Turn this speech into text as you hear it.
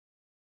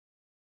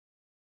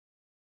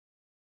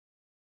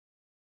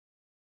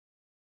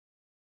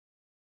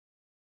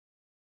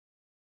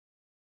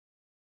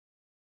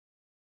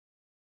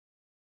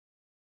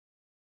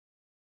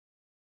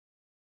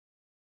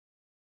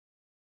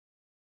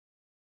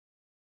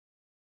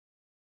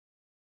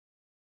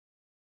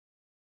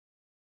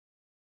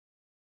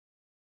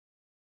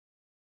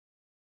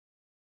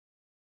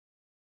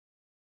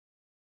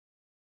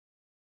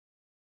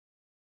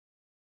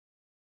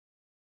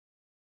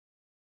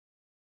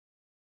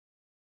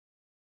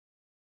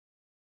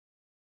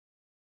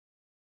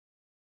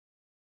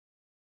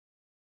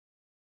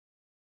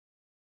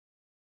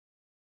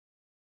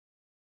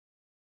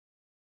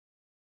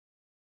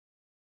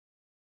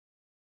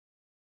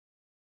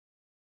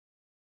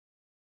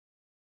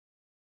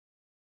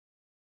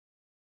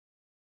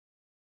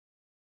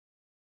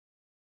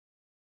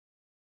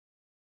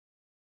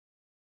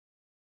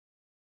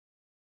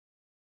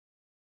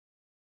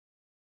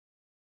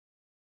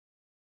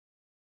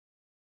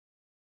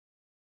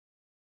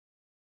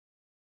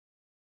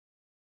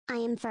I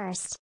am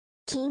first.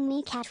 King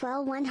me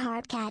catwell 1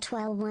 heart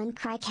catwell 1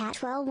 cry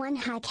catwell 1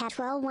 high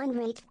catwell 1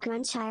 rate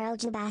grunt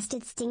child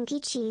bastard stinky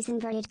cheese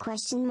inverted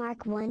question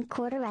mark 1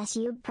 quarter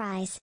SU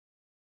prize.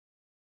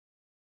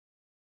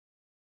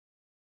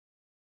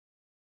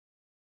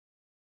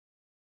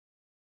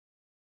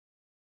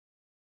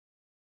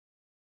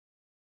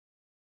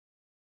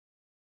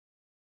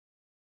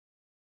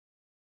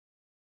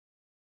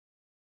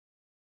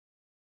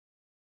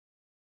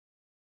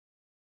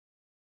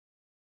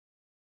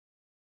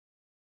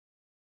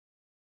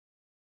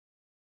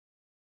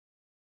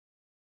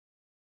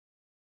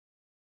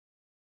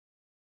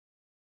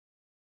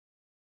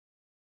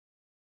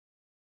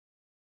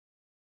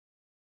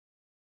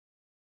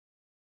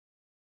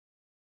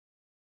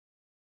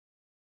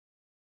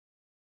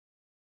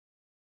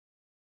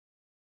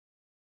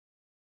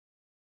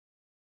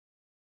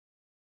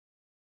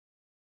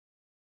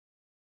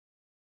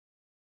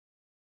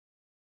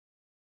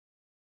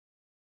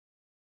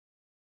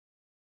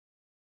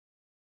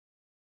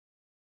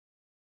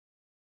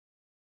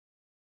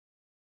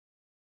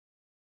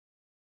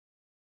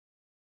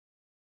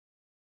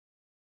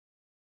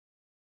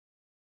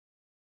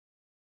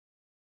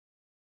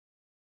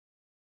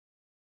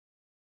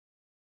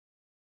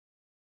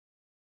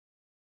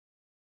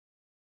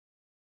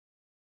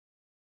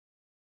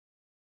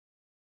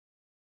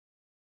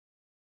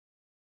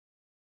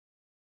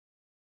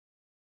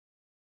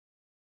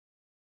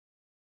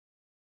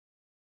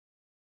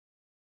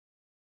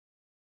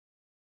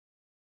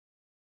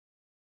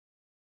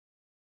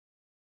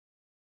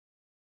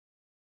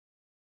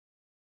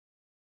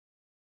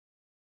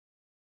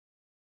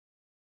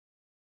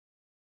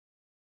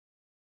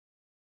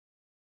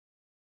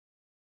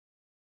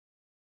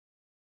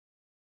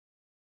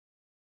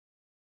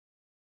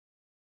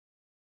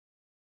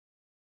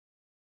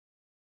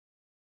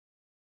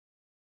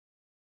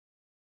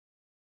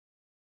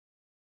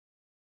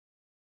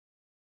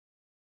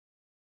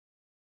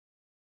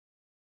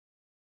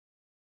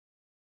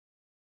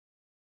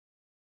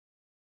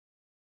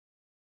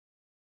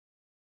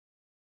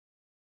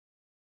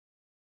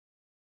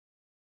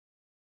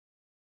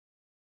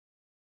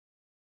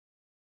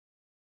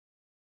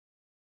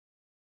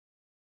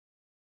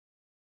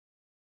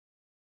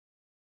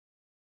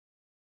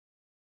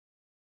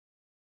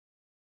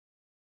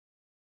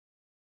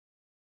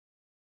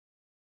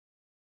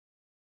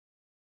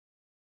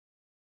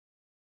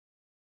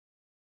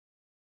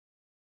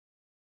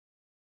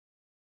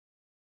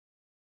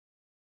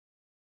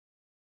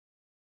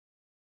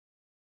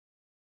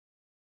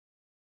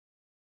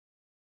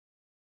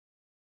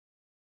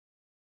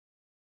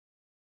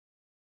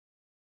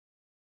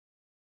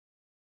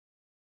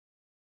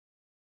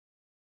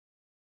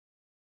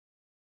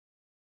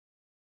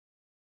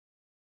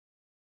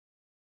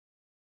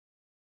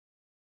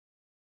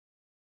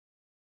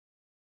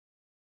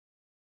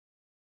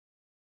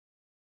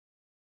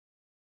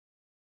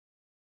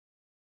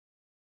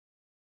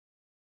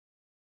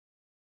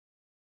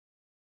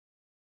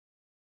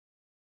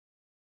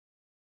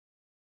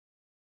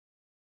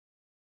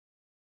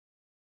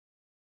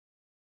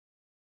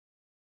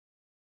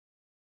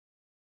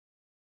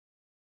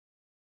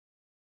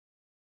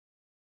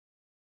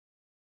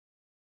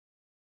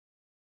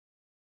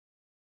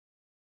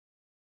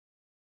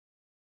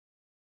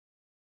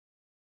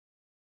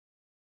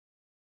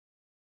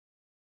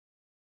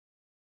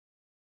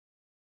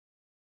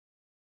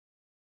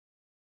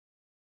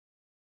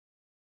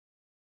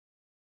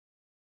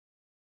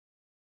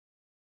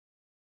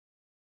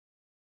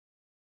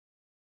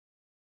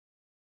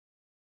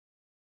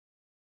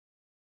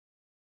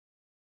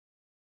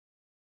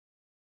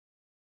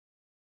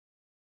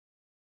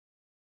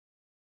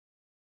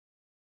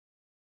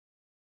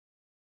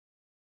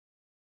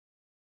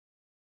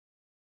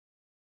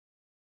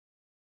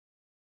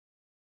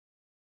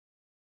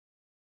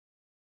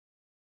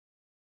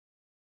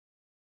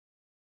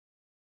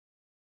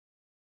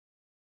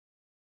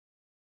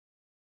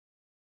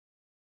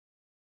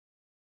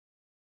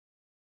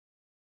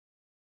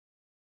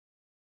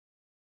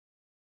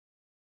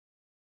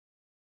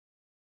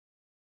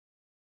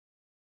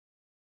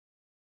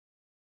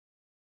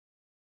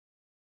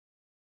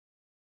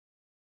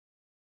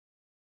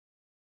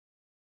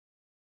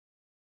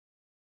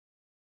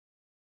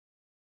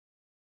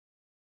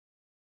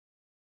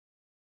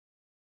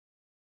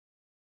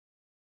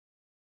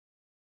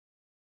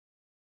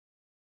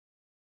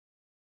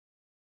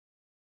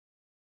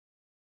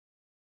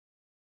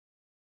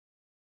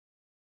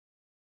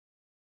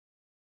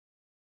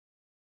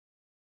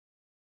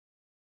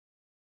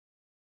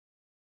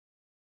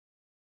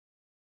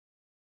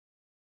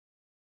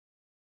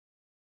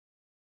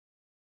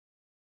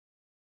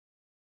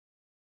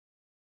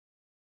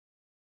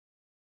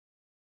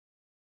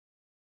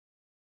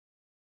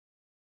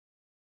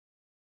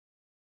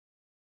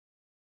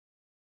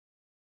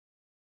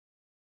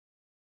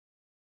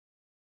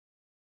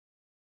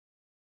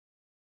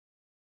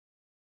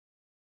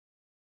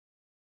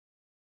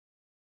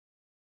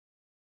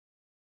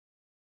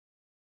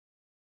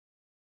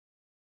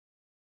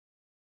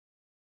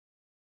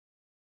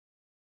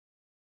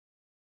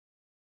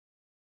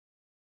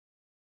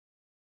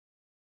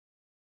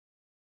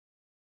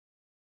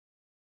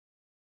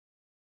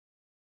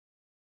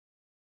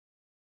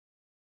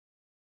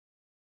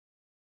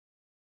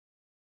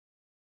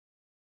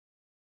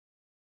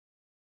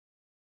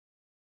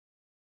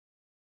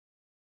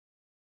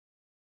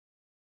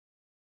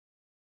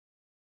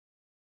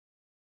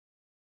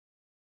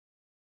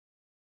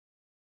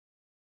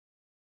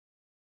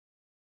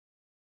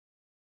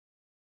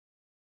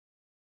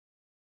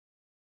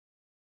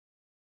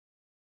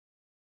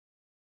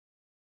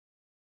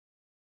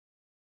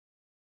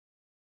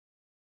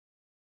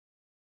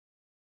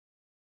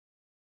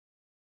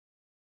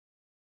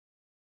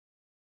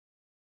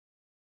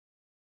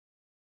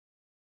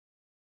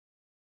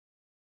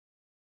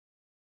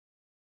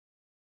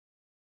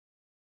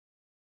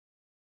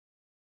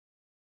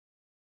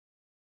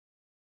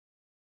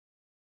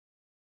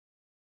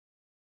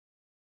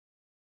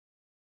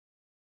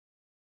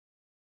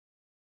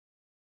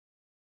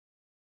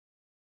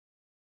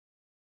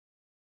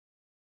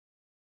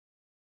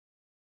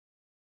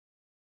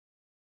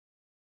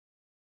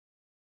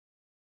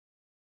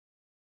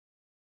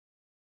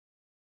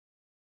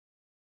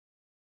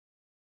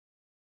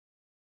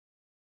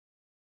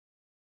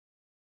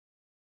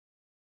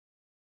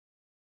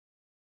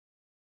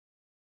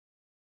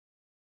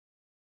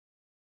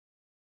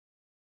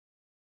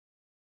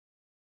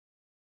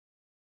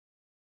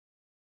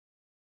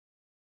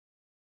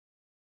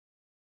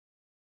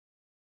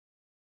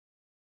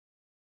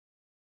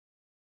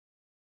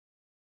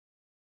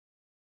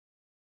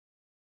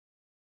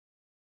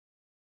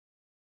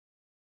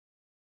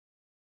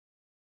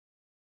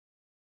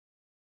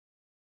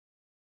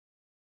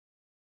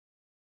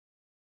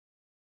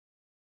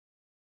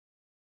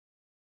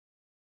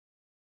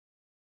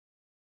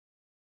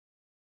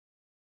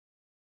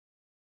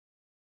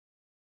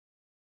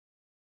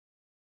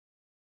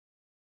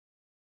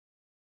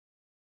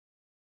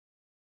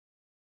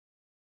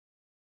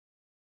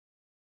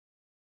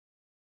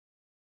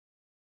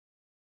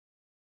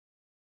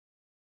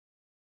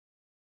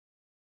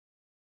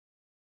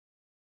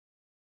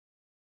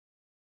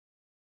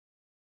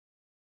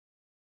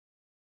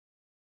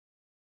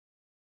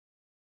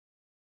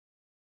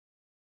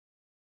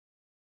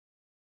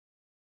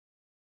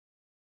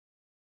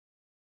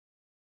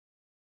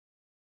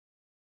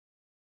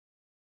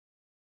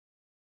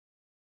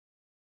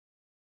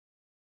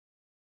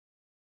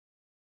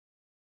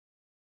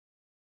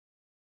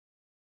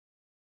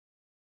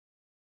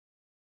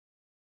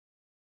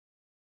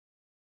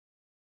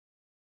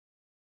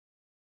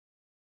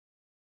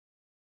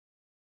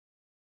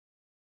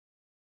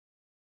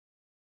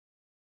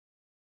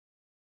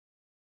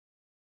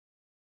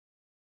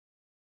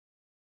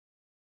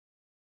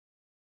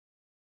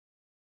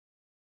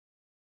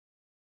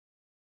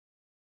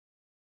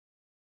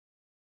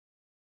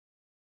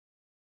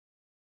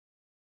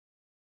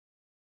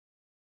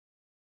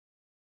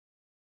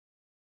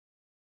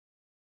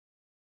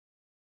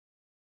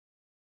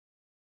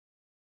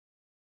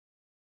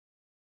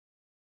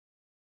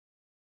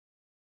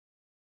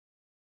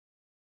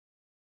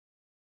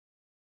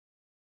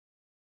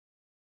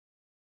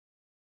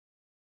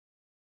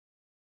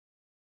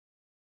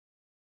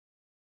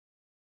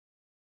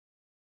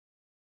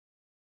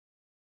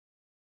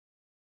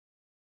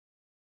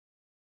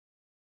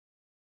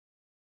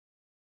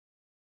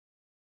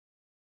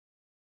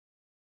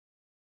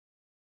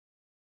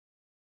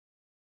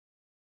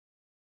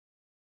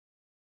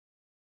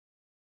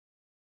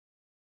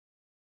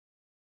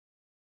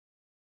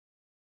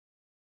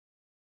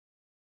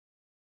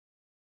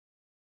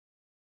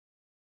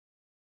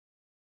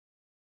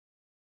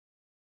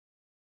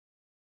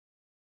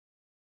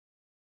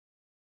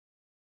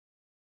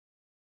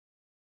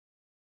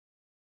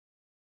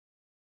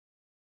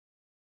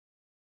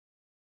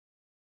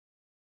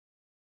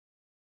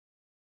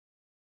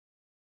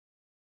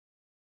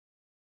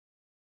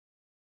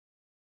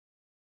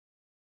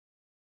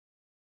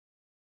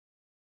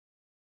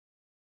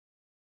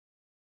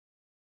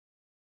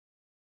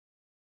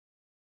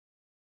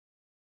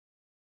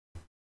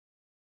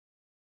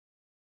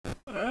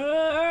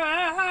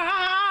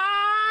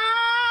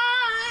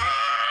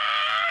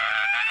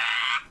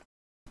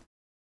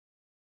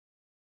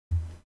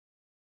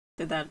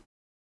 Did that?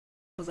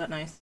 Was that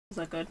nice? Was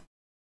that good?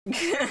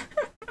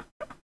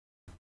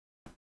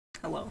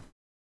 Hello.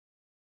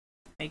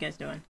 How you guys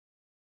doing?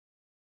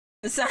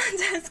 The sound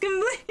test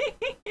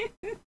complete.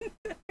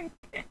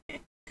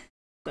 Okay.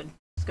 Good.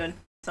 It's good.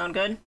 Sound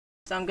good?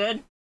 Sound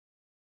good?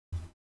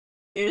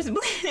 Ears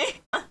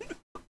bleeding.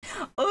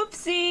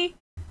 Oopsie.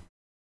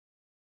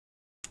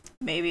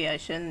 Maybe I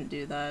shouldn't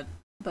do that,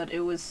 but it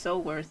was so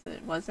worth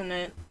it, wasn't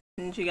it?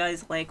 Didn't you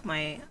guys like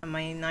my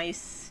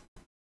nice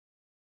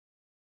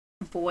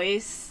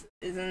voice?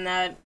 Isn't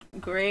that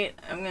great?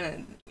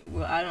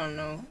 Well, I don't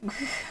know.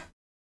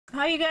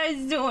 How you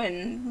guys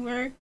doing?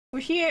 We're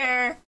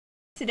here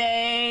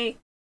today.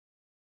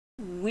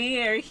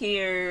 We're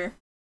here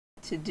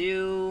to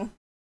do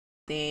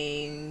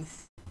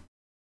things.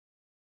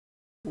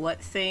 What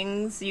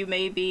things, you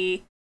may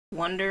be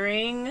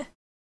wondering?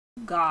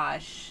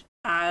 Gosh,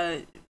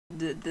 the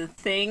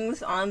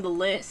things on the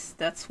list.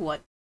 That's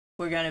what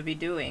we're gonna be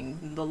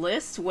doing. The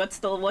list.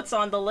 What's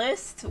on the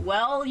list?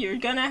 Well, you're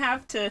gonna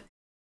have to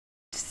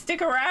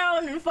stick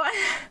around and find.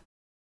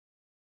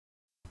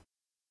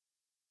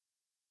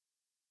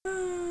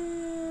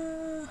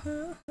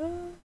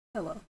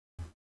 Hello.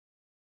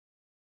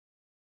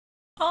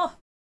 Oh,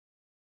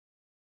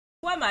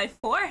 why my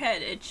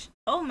forehead itch?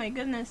 Oh my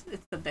goodness,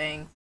 it's the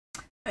bangs.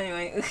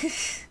 Anyway,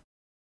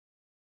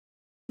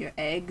 your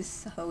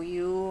eggs. How are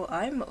you?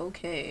 I'm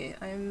okay.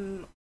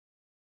 I'm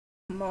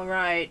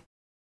alright.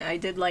 I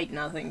did like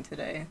nothing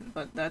today,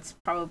 but that's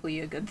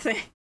probably a good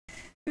thing.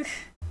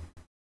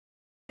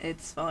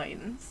 It's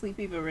fine.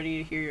 Sleepy but ready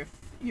to hear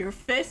your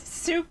fist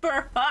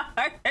super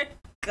hard.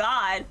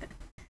 God.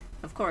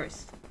 Of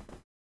course.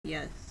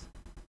 Yes.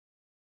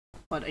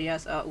 But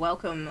yes,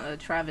 welcome,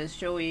 Travis,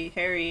 Joey,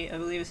 Harry, I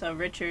believe it's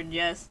Richard,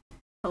 yes.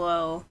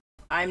 Hello.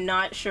 I'm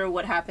not sure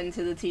what happened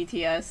to the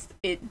TTS.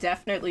 It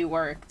definitely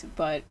worked,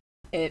 but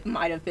it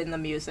might have been the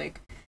music.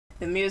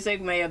 The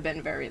music may have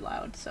been very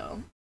loud,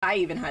 so I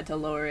even had to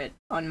lower it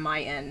on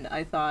my end.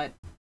 I thought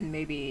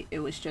maybe it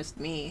was just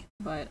me,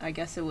 but I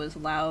guess it was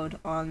loud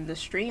on the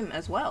stream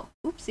as well.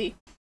 Oopsie.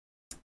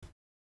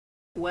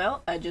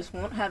 Well, I just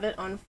won't have it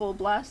on full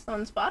blast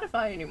on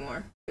Spotify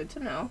anymore. Good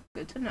to know.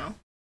 Good to know.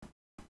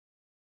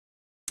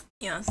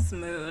 Yeah,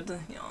 smooth,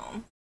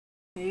 y'all.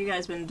 What you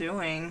guys been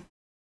doing?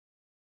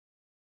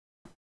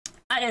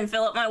 I didn't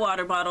fill up my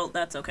water bottle.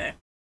 That's okay.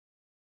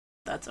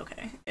 That's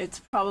okay.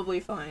 It's probably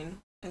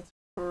fine. It's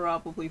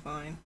probably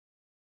fine.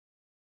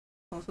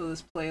 Also,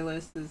 this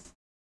playlist is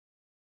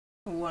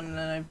one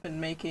that I've been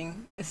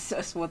making. It's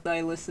just what I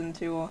listen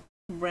to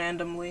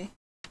randomly,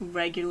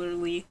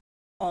 regularly,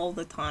 all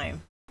the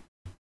time.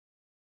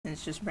 And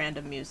it's just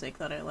random music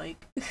that I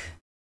like.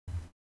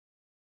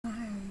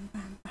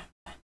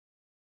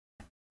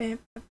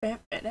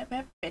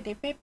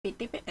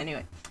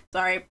 Anyway,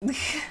 sorry.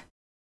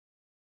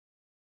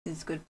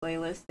 It's good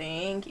playlist.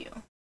 Thank you.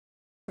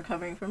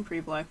 Recovering from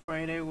pre-Black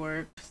Friday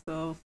work,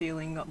 still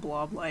feeling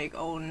blob like.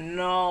 Oh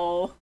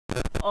no.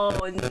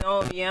 Oh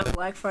no. Yeah,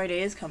 Black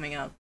Friday is coming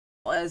up,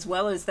 as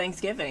well as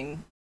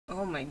Thanksgiving.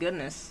 Oh my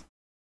goodness.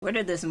 Where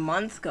did this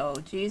month go?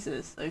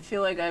 Jesus. I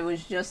feel like I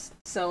was just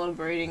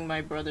celebrating my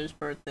brother's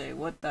birthday.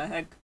 What the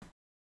heck?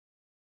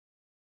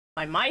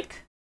 My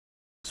mic?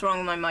 What's wrong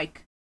with my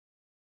mic?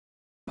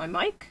 My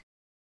mic?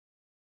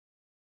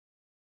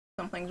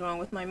 Something's wrong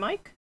with my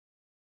mic?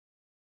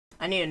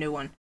 I need a new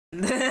one.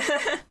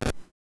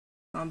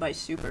 Gone by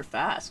super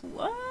fast.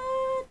 What?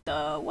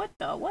 What?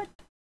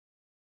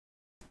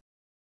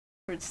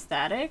 It's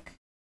static?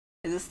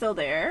 Is it still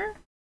there?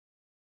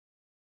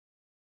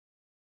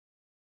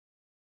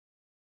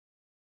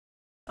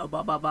 Oh,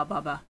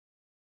 ba.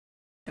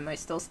 Am I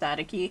still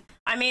staticky?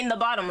 I mean, the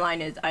bottom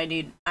line is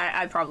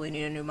I probably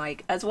need a new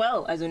mic as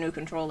well as a new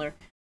controller.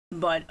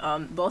 But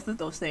both of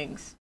those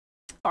things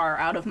are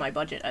out of my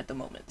budget at the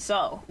moment.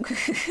 So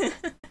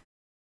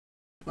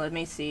let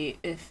me see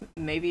if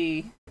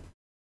maybe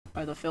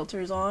are the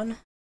filters on?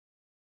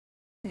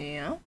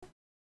 Yeah.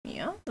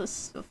 Yeah, the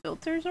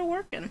filters are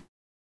working.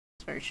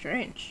 It's very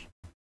strange.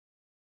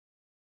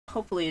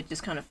 Hopefully it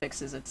just kind of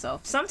fixes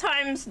itself.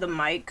 Sometimes the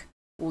mic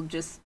will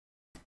just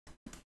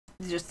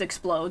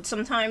explode.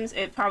 Sometimes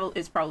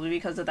it's probably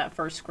because of that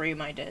first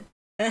scream I did.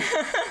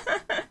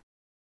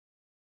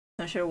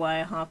 Not sure why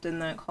I hopped in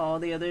that call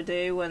the other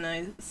day when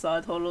I saw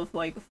a total of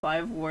like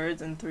 5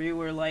 words and 3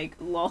 were like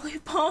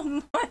lollipop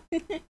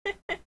money.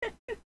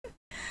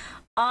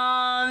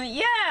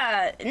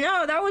 Yeah,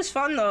 no, that was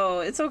fun though.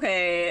 It's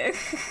okay.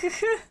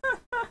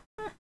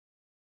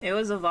 It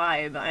was a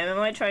vibe. I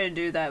might try to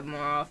do that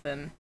more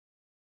often,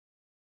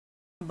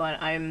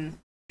 but I'm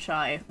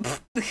shy.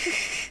 You're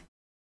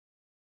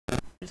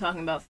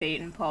talking about Fate,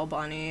 and Paul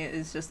Bonnie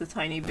is just a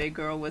tiny big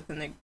girl with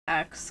an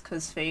axe,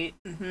 cause Fate.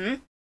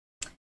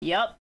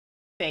 Yep,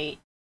 Fate,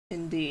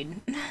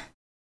 indeed.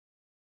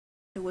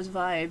 It was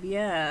vibe,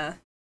 yeah.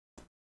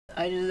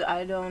 I'm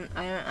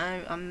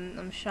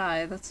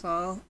shy, that's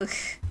all. I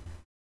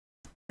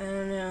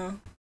don't know.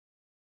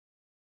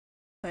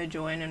 I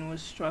joined and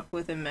was struck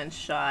with immense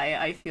shy.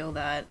 I feel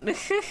that.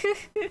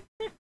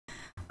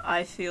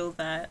 I feel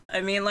that.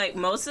 I mean, like,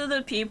 most of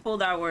the people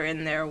that were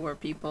in there were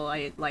people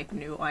I, like,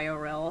 knew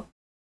IRL.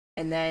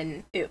 And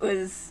then it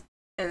was...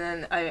 And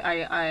then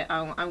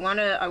I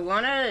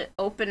wanna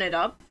open it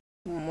up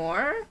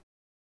more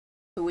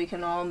so we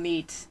can all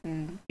meet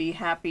and be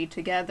happy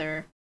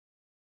together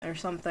or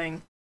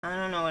something. I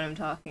don't know what I'm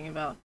talking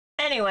about.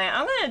 Anyway,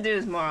 I'm gonna do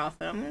this more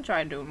often. I'm gonna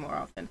try to do it more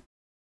often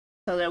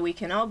so that we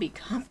can all be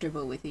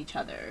comfortable with each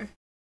other,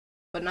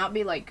 but not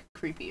be like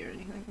creepy or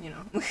anything, you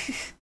know.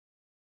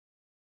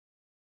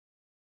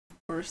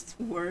 First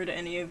word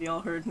any of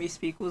y'all heard me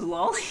speak was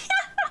lol.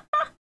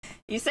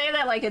 You say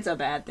that like it's a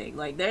bad thing.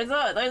 Like there's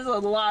a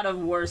lot of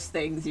worse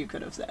things you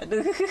could have said.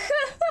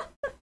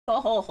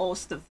 A whole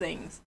host of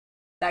things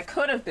that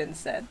could have been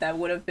said that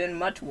would have been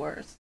much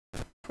worse.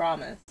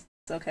 Promise.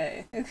 It's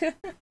okay.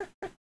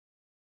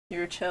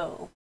 You're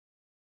chill.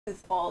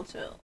 It's all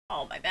chill.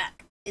 Oh, my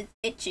back. It's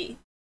itchy.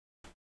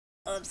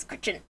 Oh, I'm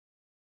scratching.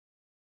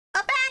 A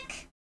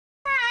back!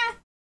 Ah!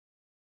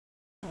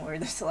 Don't worry,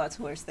 there's lots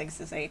of worse things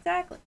to say.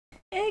 Exactly.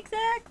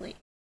 Exactly.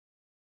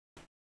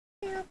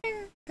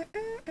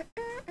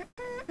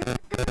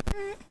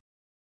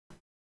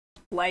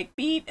 Like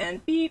beep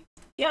and beep.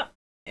 Yep.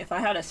 If I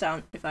had a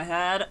soundboard,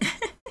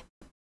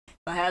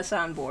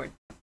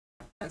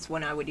 that's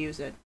when I would use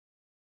it.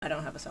 I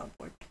don't have a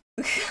soundboard.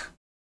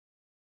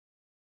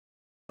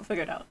 I'll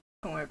figure it out.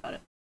 Don't worry about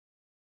it.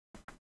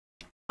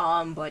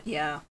 But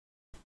yeah.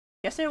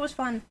 Yesterday was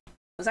fun.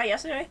 Was that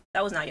yesterday?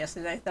 That was not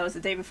yesterday. That was the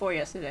day before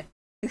yesterday.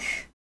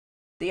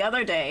 The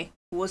other day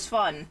was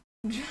fun.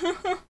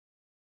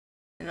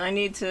 And I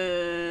need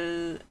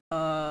to,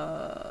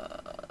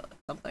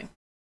 something.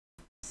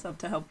 Sub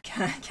to help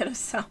get us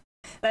sound.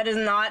 That is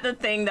not the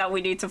thing that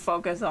we need to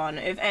focus on.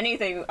 If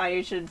anything,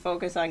 I should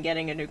focus on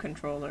getting a new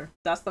controller.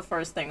 That's the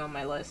first thing on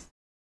my list.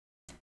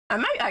 I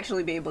might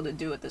actually be able to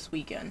do it this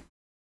weekend.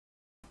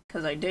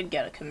 Because I did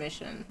get a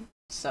commission.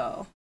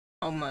 So,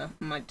 I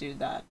might do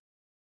that.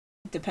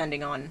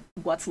 Depending on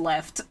what's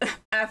left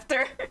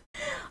after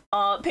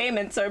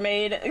payments are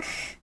made.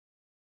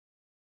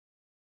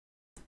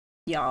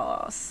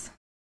 Yas.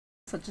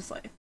 Such is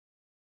life.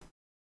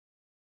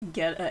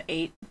 Get a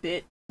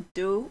 8-bit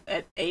do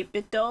at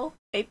 8-bit dough?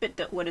 8-bit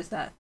dough, what is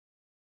that?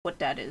 What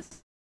that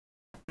is?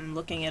 I'm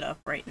looking it up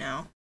right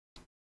now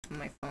on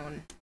my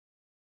phone.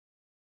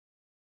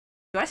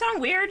 Do I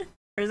sound weird?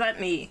 Or is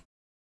that me?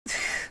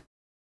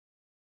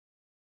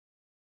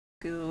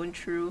 Going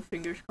true,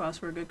 fingers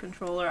crossed for a good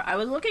controller. I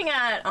was looking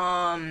at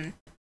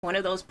one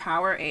of those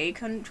Power A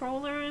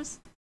controllers.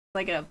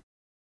 Like a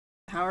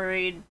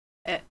Powerade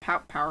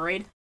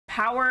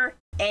Power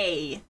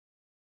A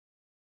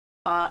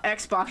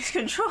Xbox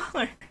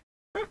controller.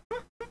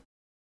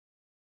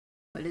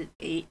 What is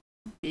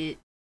 8-bit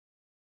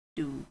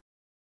do?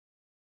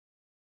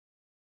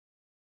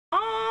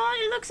 Oh,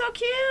 it looks so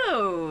cute!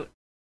 What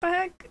the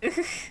heck?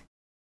 This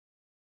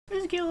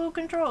is a cute little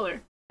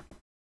controller.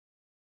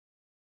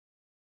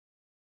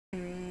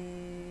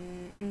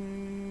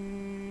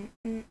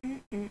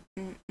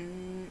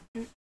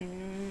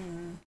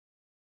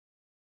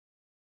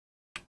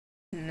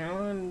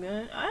 No, I'm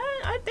good.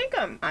 I think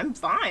I'm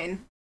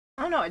fine.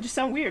 I don't know, it just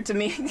sounds weird to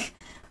me.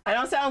 I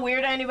don't sound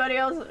weird to anybody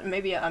else.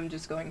 Maybe I'm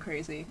just going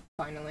crazy,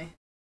 finally.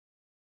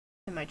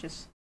 It might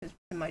just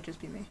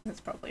be me.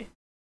 That's probably...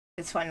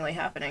 It's finally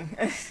happening.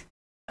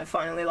 I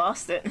finally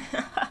lost it.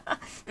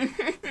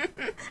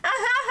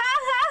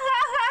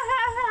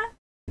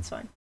 It's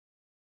fine.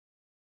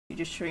 You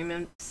just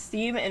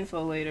Steam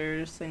info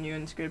later, send you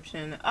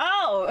inscription.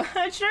 Oh,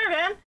 sure,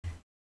 man.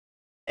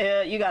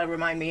 You gotta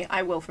remind me.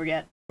 I will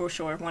forget. For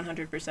sure,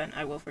 100%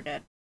 I will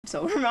forget.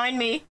 So remind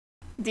me.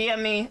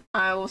 DM me.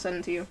 I will send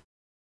it to you.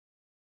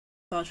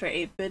 Thoughts for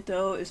 8-bit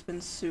though, it's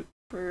been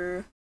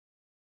super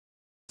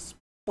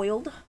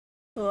spoiled for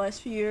the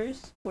last few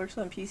years. Works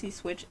on PC,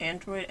 Switch,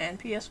 Android, and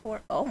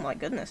PS4. Oh my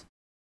goodness.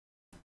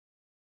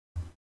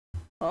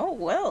 Oh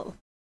well.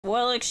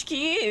 Well,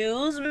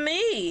 excuse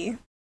me.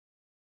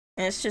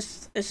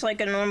 And it's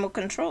like a normal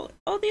controller.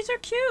 Oh, these are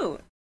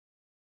cute.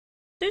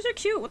 These are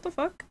cute. What the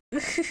fuck?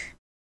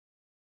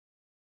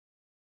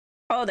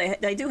 Oh,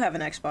 they do have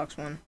an Xbox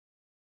One.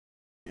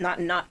 Not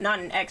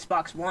an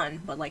Xbox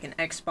One, but like an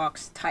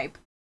Xbox type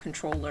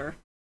controller.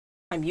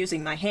 I'm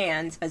using my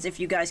hands as if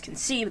you guys can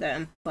see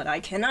them, but I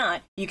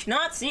cannot. You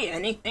cannot see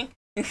anything.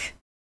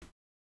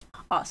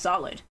 Ah,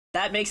 solid.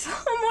 That makes a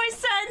little more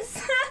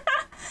sense.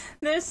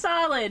 They're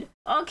solid.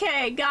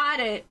 Okay, got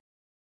it.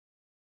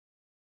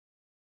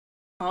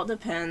 All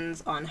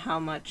depends on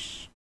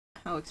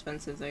how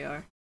expensive they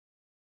are.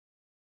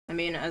 I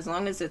mean, as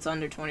long as it's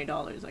under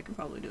 $20, I can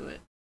probably do it.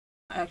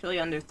 Actually,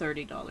 under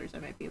 $30, I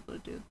might be able to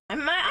do. I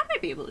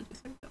might be able to do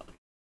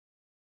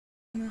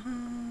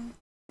 $30.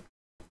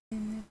 And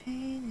the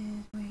pain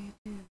is way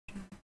too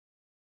strong.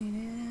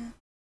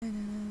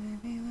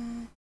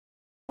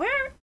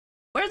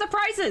 Where's the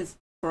prices,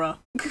 bruh?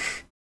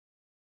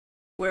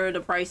 Where are the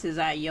prices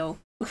at, yo?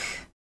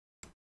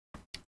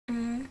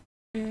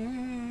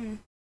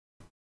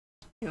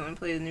 You want to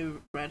play the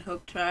new Red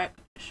Hook track?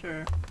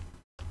 Sure.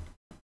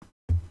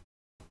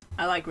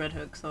 I like Red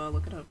Hook, so I'll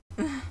look it up.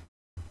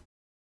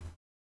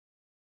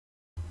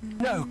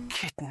 No,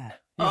 kitten.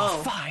 You're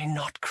fine,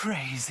 not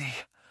crazy.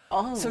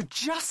 Oh. So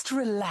just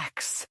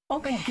relax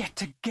and get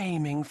to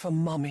gaming for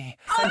Mummy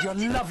and your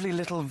lovely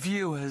little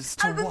viewers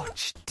to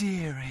watch,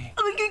 dearie.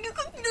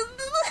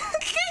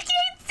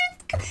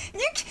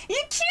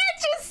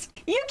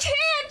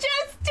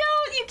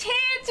 You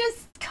can't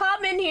just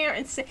come in here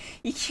and say,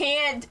 you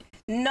can't.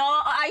 No,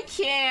 I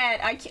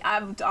can't.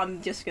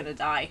 I'm just gonna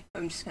die.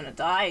 I'm just gonna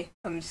die.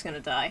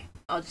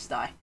 I'll just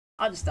die.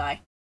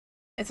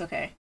 It's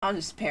okay. I'll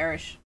just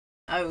perish.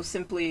 I will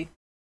simply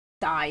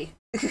die.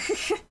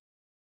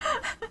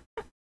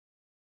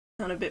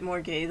 Not a bit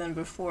more gay than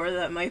before.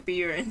 That might be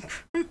your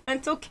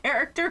incremental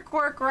character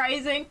quirk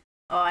rising.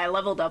 Oh, I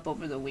leveled up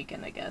over the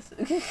weekend, I guess.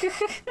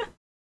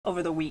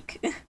 Over the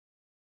week.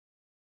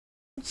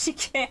 She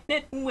can't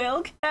and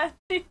will catch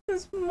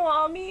his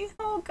mommy.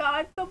 Oh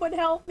god, someone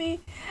help me.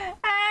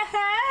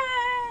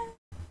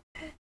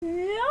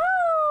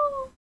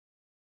 No.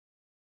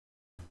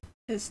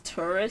 Is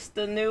Tourist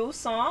the new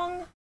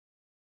song?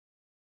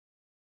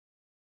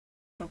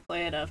 I'll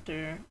play it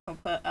after. I'll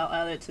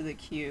add it to the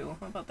queue.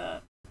 How about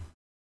that?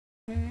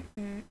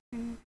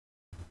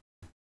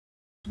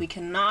 We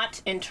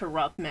cannot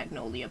interrupt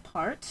Magnolia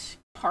Park.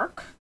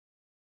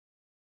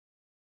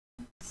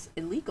 It's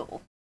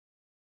illegal.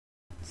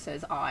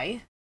 Says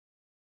I.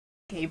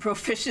 Gay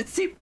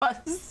proficiency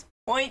plus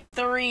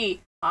 0.3.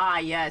 Ah,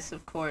 yes,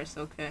 of course,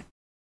 okay.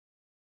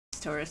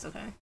 It's Tourist,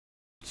 okay.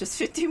 Just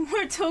 50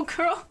 more till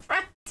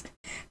girlfriend.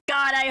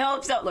 God, I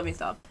hope so. Let me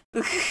stop.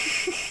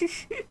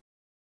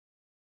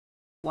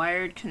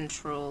 Wired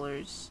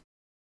controllers.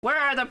 Where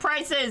are the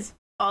prices?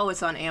 Oh,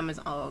 it's on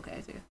Amazon. Oh, okay,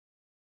 I see.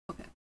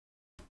 Okay.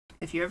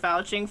 If you're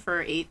vouching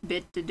for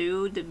 8-bit to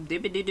do,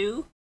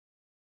 dibbity-doo.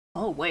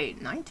 Oh, wait,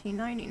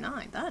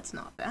 $19.99. That's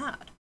not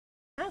bad.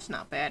 That's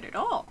not bad at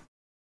all.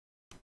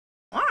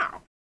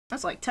 Wow.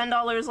 That's like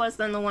 $10 less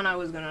than the one I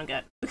was gonna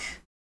get.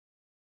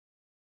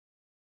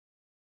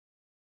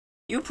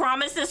 You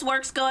promise this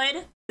works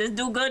good? This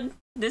do good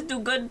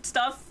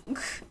stuff?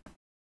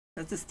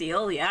 That's a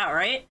steal, yeah,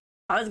 right?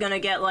 I was gonna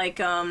get like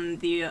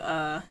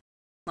the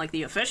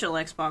official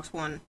Xbox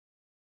One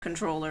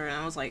controller, and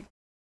I was like,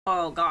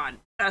 oh god,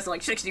 that's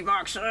like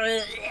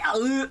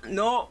 $60.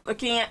 No, I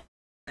can't.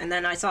 And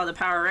then I saw the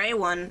PowerA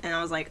one, and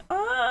I was like,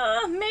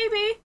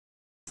 maybe.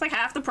 It's like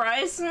half the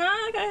price.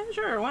 Okay,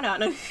 sure, why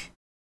not?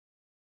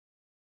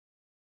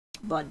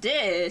 But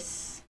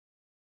this,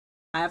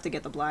 I have to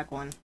get the black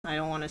one. I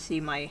don't want to see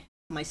my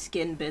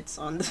skin bits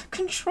on the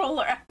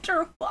controller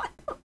after a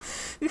while.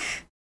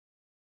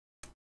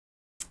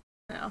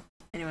 No.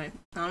 Anyway,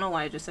 I don't know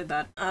why I just said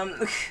that.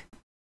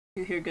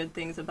 You hear good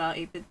things about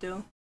 8-bit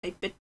dough?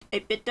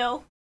 8-bit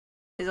dough?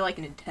 Is it like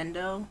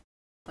Nintendo?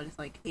 But it's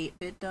like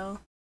 8-bit dough?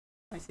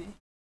 I see.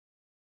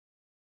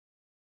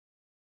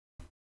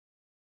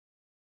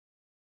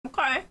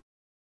 Okay.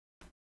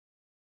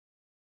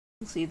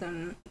 See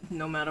them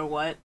no matter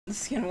what. The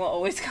skin will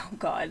always go.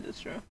 God,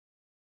 that's true.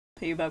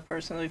 Pay you back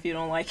personally if you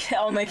don't like it.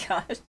 Oh my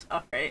gosh.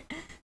 Alright.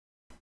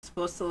 It's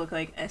supposed to look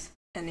like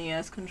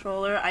NES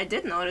controller. I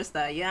did notice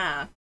that,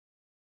 yeah.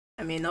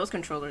 I mean, those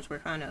controllers were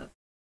kind of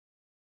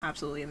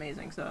absolutely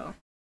amazing, so.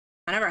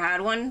 I never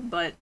had one,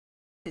 but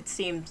it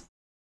seemed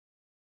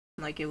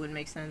like it would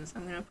make sense.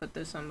 I'm gonna put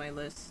this on my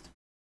list.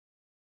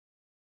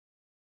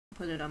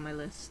 Put it on my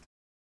list.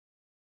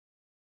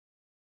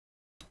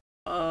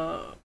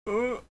 Add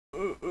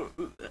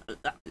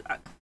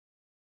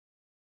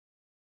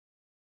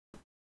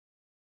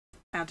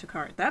to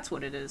cart. That's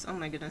what it is. Oh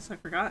my goodness, I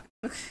forgot.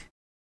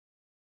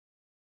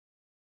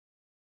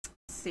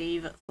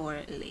 Save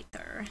for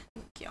later.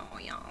 Thank you,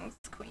 yes,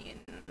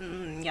 queen.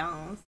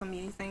 Yes,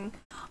 amazing.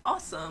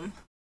 Awesome.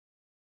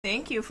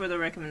 Thank you for the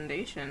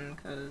recommendation,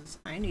 because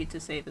I need to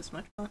save as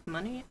much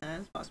money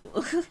as possible.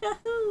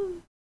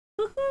 Woohoo!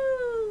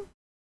 Woohoo!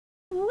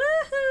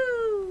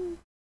 Woohoo!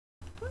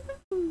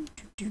 Woohoo!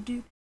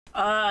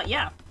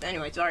 Yeah.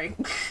 Anyway, sorry.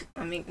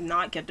 I mean,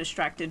 not get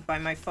distracted by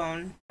my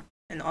phone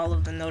and all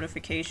of the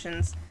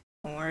notifications.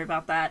 Don't worry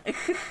about that.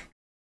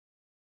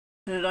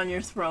 Put it on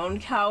your throne,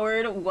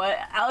 coward. What?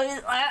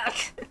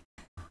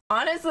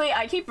 Honestly,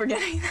 I keep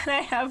forgetting that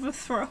I have a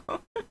throne.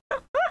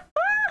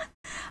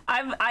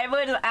 I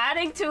was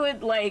adding to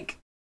it, like,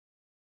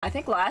 I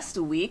think last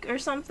week or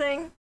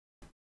something.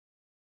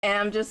 And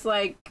I'm just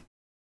like,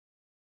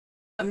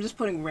 I'm just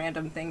putting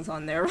random things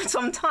on there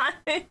sometimes.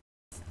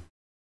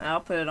 I'll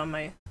put it on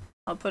my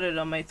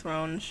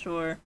throne,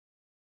 sure.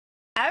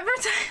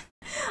 Advertise.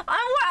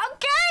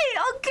 Okay,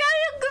 I'm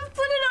gonna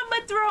put it on my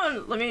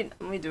throne. Let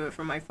me do it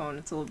from my phone.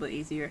 It's a little bit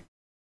easier.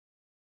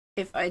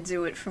 If I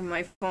do it from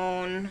my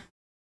phone.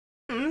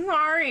 I'm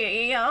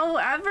sorry,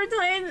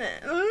 advertise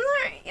it. I'm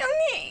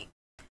sorry.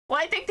 Well,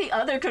 I think the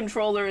other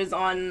controller is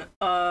on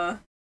there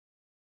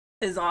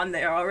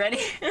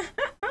already.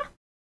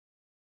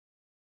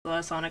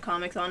 The Sonic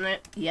comics on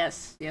it?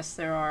 Yes,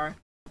 there are.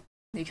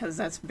 Because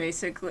that's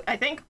basically, I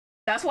think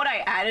That's what I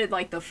added,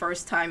 like, the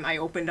first time I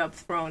opened up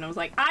Throne. I was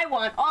like, I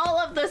want all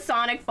of the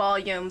Sonic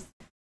volumes.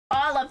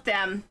 All of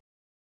them.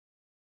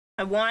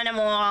 I want them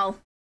all.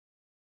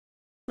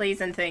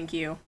 Please and thank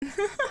you.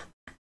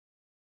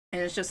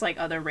 And it's just, like,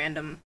 other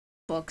random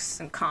books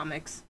and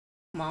comics,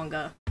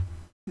 manga.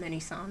 Many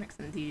Sonics,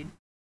 indeed.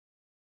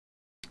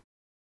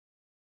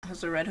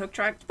 How's the Red Hook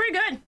track? It's pretty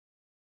good.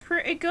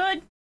 Pretty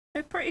good.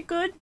 It's pretty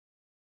good.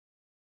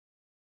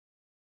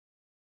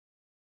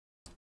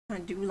 I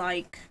do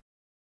like...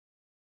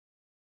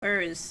 Where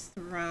is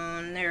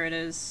Throne? There it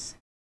is.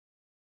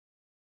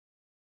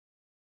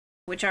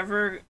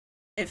 Whichever...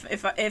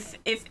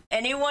 If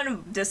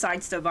anyone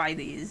decides to buy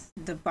these,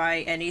 to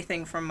buy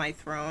anything from my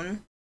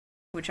Throne,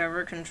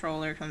 whichever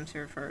controller comes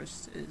here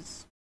first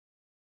is...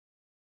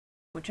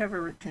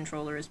 Whichever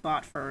controller is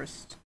bought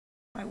first,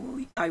 I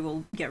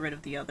will get rid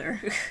of the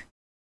other.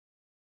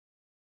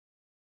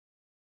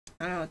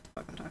 I don't know what the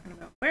fuck I'm talking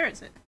about. Where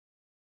is it?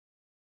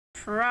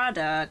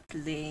 Product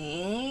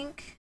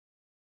link.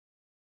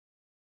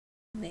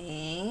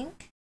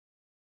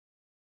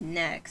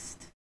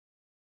 Next.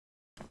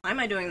 Why am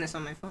I doing this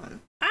on my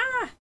phone?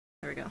 Ah!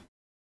 There we go.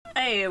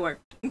 Hey, it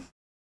worked.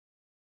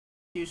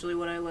 Usually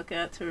what I look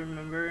at to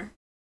remember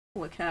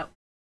what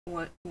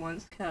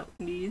one's cat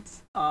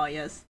needs. Oh,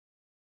 yes.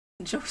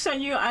 Joke's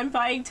on you, I'm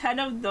buying 10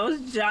 of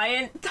those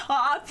giant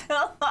top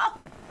pillows.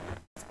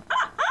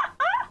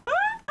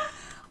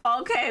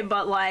 Okay,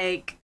 but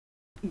like,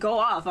 go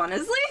off,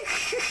 honestly.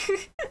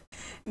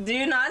 Do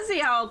you not see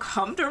how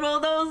comfortable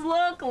those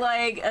look?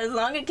 Like, as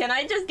long as, can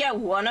I just get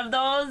one of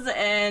those?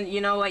 And you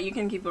know what, you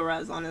can keep the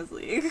rest,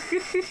 honestly.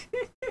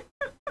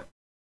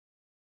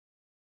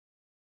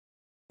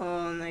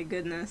 Oh my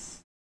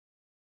goodness.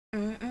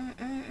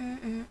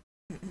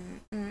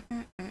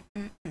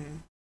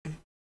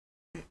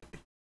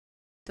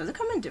 Does it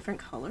come in different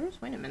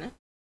colors? Wait a minute.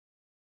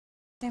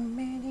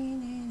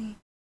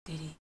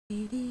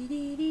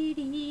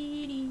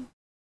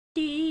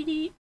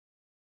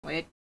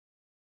 Wait.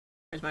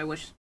 Where's my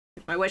wish?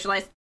 Where's my wish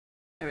list?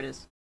 There it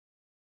is.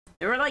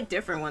 There were like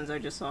different ones I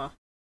just saw.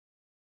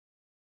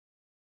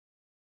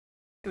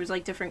 It was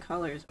like different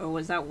colors. Oh,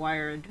 was that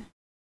wired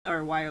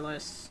or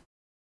wireless?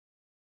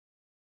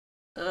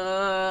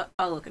 I'll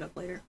look it up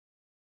later.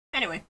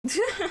 Anyway.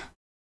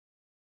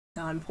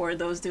 Poor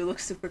those do look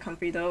super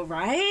comfy though,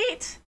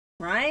 right?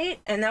 Right?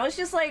 And that was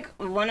just like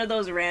one of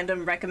those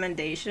random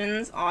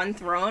recommendations on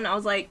Throne. I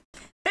was like,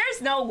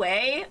 there's no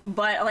way,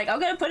 but like I'm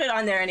gonna put it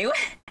on there anyway.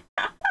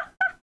 I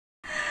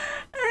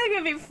think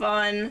it'd be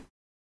fun.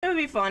 It would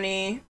be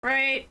funny,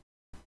 right?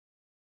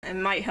 It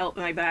might help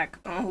my back.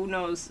 Oh, who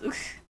knows?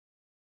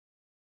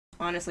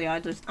 Honestly,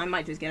 I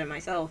might just get it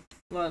myself.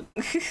 Look.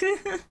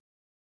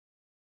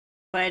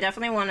 But I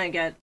definitely want to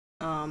get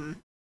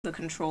the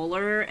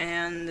controller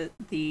and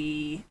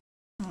the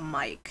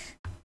mic.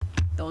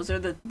 Those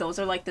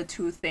are like the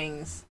two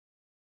things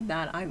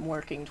that I'm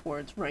working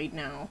towards right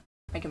now.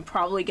 I can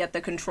probably get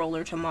the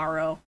controller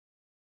tomorrow,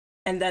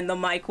 and then the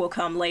mic will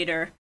come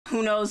later.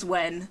 Who knows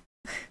when?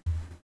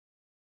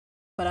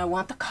 But I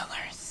want the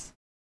colors.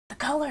 The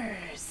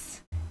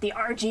colors! The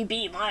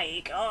RGB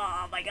mic!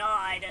 Oh my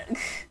god!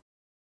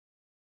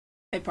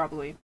 I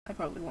probably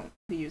won't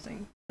be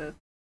using the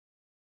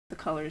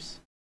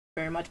colors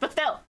very much, but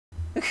still!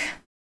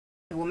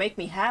 It will make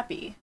me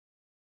happy.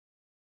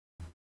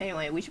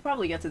 Anyway, we should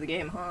probably get to the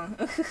game, huh?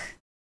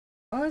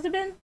 How long has it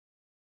been?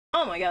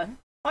 Oh my god.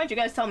 Why didn't you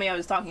guys tell me I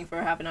was talking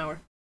for half an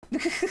hour?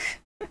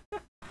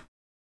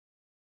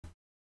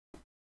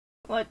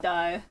 What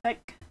the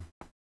heck?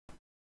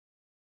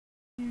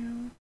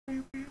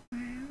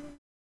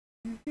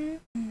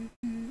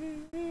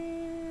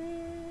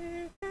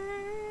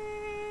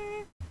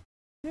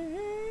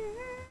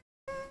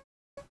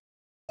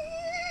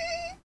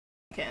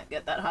 Can't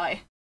get that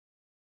high.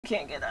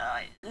 Can't get that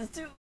high. It's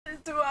too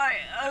high.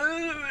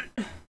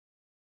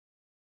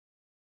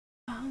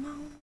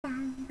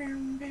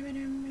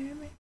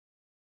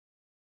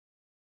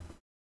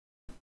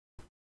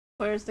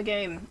 Where's the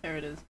game? There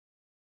it is.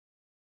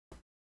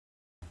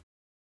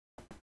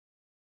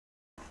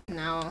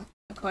 Now,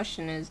 the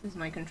question is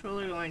my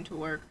controller going to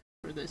work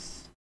for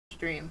this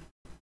stream?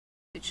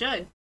 It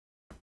should.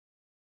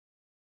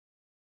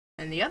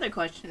 And the other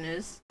question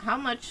is, how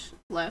much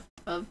left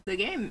of the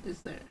game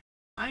is there?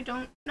 I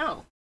don't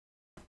know.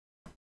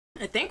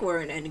 I think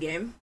we're in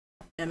endgame.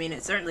 I mean,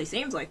 it certainly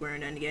seems like we're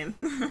in endgame.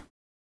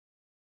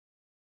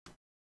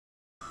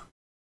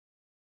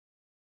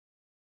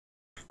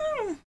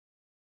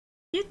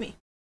 Excuse me.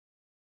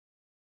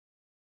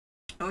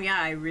 Oh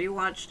yeah, I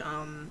rewatched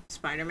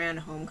Spider-Man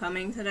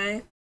Homecoming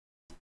today.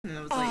 And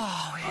I was like,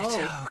 it's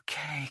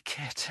okay,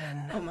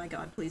 kitten. Oh my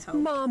god, please help.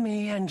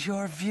 Mommy and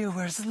your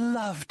viewers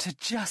love to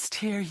just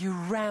hear you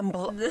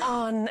ramble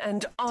on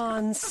and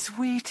on,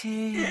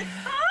 sweetie.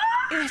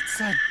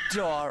 It's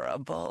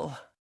adorable.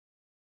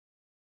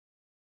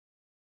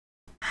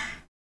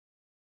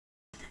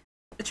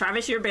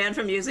 Travis, you're banned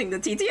from using the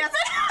TTS. You're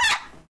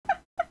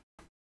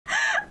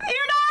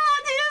not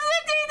allowed to use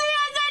the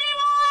TTS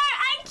anymore!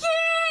 I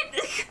can't!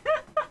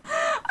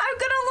 I'm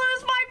gonna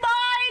lose my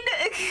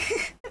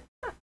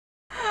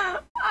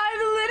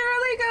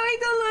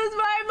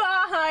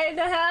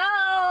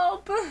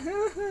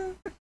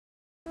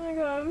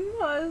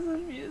pause the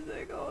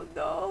music. Oh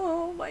no,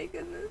 oh my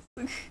goodness.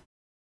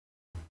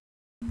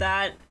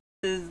 That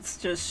is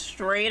just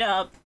straight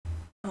up.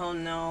 Oh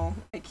no,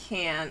 I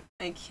can't.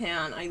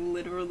 I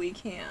literally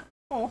can't.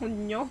 Oh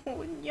no,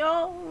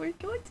 no, we're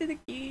going to the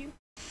game.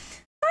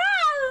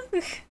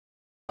 Ah!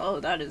 Oh,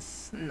 that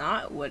is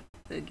not what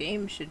the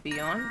game should be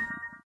on.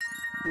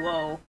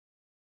 Whoa.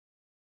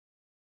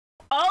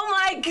 Oh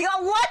my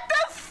god, what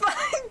the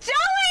fuck?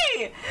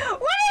 Joey!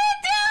 What are you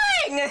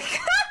doing?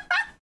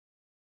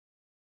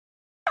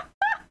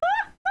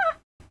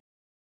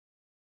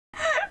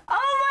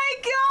 Oh my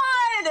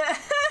god!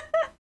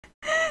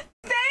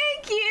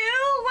 Thank you!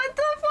 What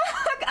the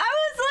fuck? I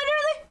was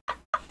literally...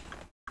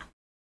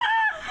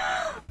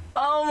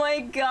 Oh my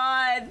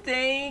god,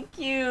 thank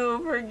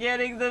you for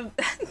getting the,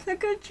 the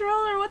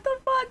controller. What the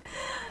fuck?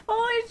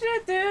 Holy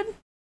shit, dude.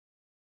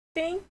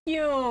 Thank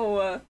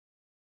you.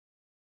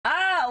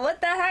 Ah,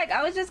 what the heck?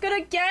 I was just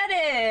gonna get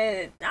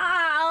it.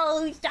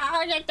 Oh,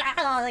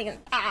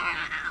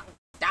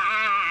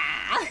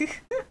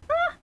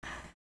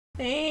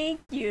 thank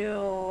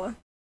you.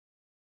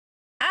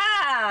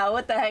 Ah,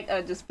 what the heck?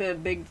 I just put a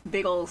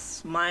big old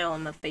smile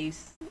on the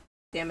face.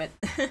 Damn it.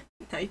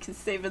 Now you can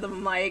savor the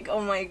mic.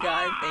 Oh my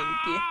god,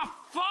 thank you. Ah,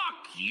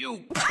 fuck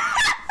you.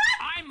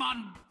 I'm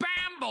on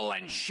Bamble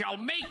and shall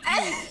make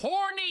you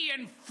horny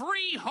and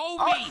free,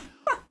 homie.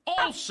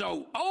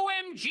 Also,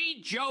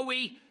 OMG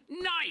Joey,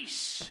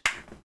 nice.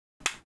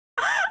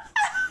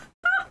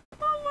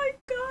 Oh my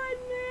god,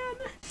 man.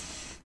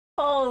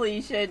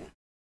 Holy shit.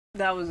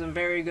 That was a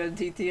very good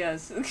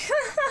TTS.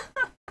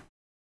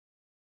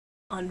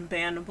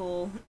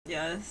 Unbannable,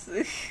 yes.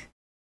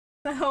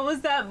 The hell was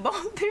that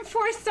bump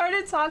before I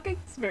started talking?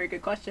 It's a very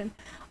good question.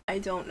 I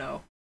don't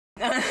know.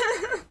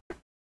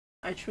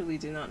 I truly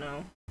do not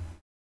know.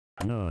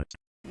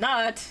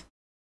 Not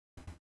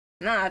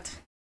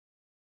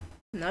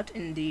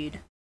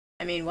indeed.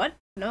 I mean, what?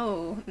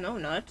 No,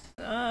 not.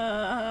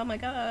 Oh my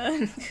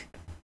god.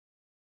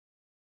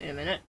 Wait a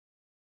minute.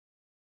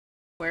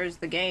 Where's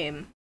the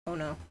game? Oh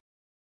no.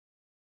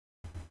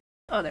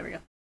 Oh, there we go.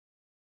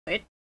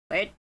 Wait.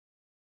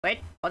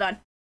 Hold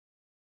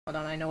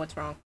on, I know what's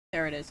wrong.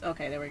 There it is.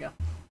 Okay, there we go.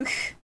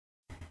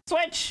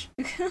 Switch!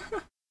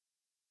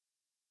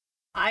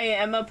 I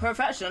am a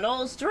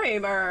professional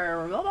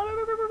streamer!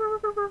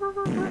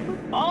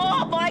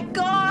 Oh my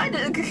god!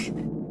 It's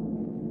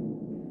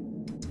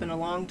been a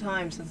long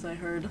time since I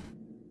heard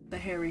the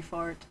hairy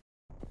fart.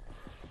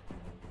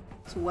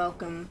 So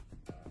welcome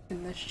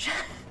in this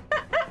chat.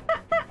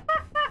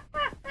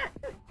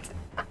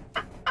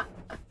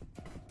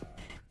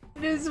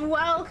 It is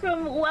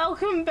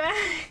welcome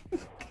back!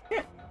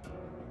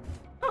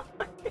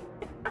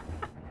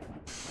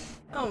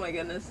 Oh my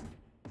goodness.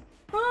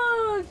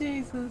 Oh,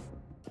 Jesus.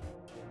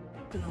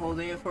 Been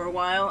holding it for a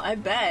while. I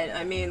bet.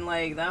 I mean,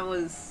 like, it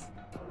was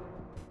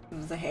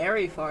a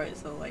hairy fart,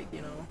 so like,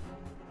 you know,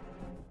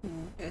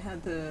 it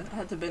had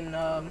to been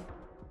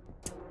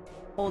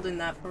holding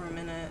that for a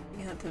minute.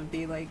 You had to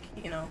be like,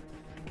 you know,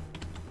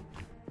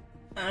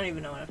 I don't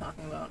even know what I'm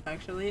talking about,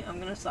 actually. I'm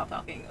gonna stop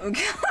talking.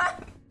 Okay.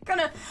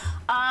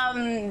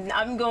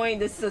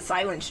 This is a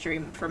silent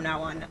stream from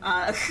now on.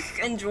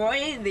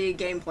 Enjoy the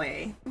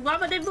gameplay.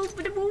 What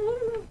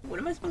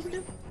am I supposed to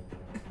do?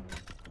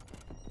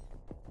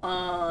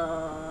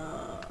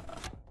 I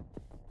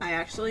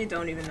actually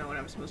don't even know what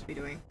I'm supposed to be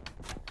doing.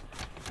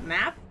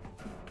 Map?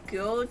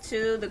 Go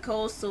to the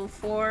coastal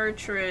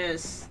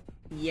fortress.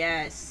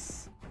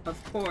 Yes,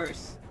 of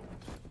course.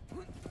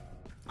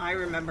 I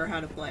remember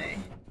how to play.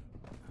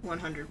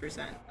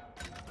 100%.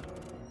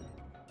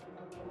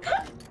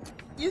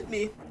 Excuse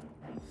me.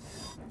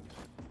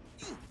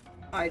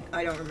 I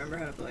don't remember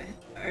how to play.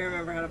 I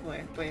remember how to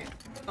play. Wait.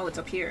 Oh, it's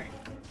up here.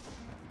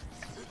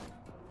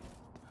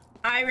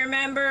 I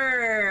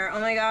remember! Oh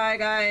my god,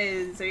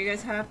 guys. Are you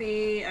guys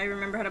happy? I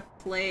remember how to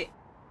play.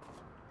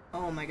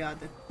 Oh my god,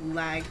 the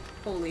lag.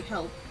 Holy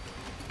hell.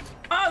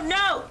 Oh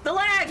no! The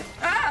lag!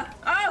 Ah!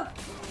 Oh!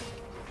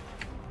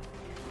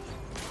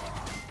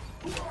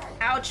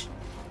 Ouch.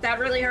 That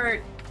really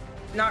hurt.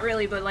 Not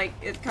really, but like,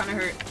 it kind of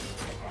hurt.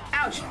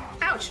 Ouch!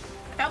 Ouch!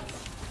 Help!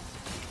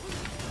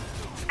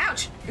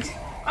 Ouch!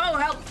 Oh,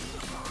 help!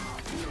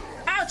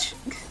 Ouch!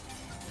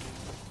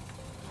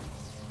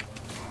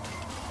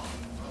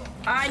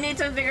 I need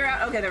to figure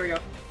out. Okay, there we go.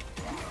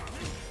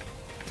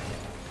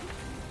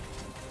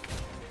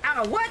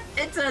 Ow, what?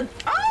 It's a.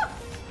 Oh!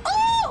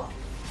 Oh!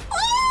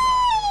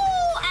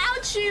 Oh!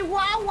 Ouchie!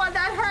 Wow,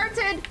 that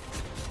hurted!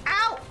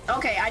 Ow!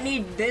 Okay, I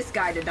need this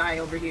guy to die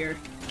over here.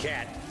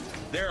 Cat,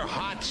 there are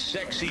hot,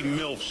 sexy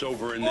MILFs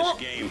over in this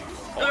game.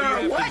 All you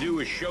have what? to do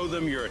is show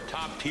them you're a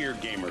top-tier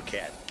gamer,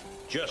 Cat.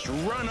 Just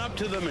run up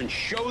to them and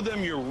show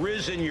them your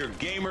Riz and your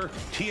gamer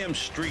TM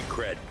street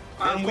cred.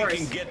 Then we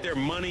can get their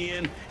money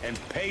in and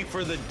pay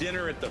for the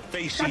dinner at the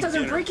Facey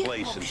dinner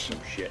place and some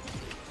shit.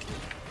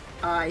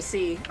 I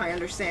see. I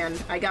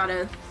understand. I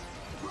gotta.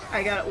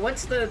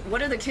 What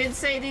do the kids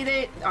say these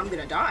days? I'm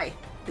gonna die,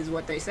 is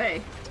what they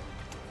say.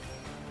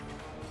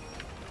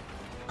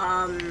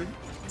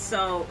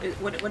 So,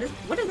 what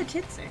do the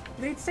kids say?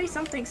 They'd say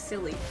something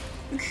silly.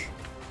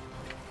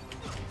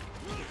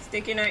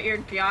 Sticking out your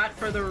yacht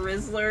for the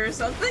Rizzler or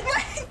something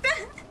like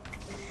that.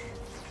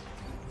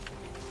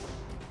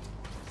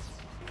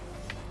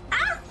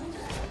 Ah!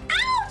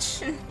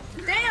 Ouch!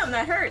 Damn,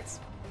 that hurts.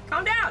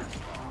 Calm down.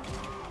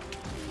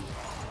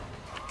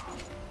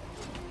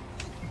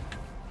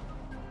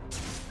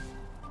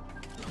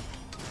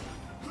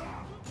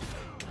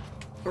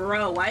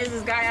 Bro, why does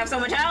this guy have so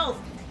much health?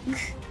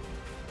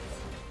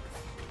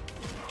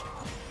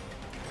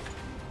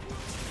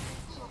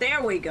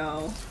 There we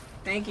go.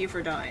 Thank you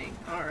for dying.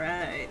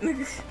 Alright.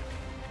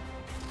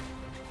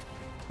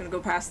 Gonna go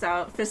passed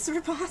out.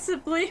 Fister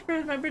possibly.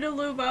 Remember to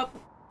lube up.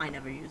 I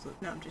never use lube.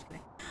 No, I'm just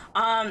kidding.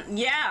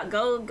 Yeah,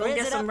 go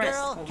get some rest.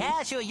 Girl.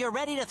 Cashew, you're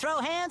ready to throw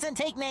hands and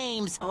take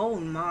names. Oh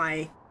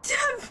my.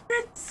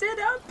 Sit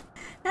up.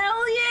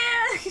 Hell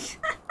yeah.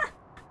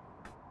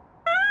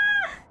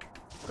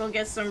 Go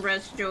get some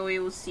rest, Joey.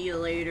 We'll see you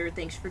later.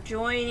 Thanks for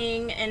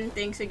joining, and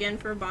thanks again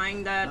for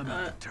buying that,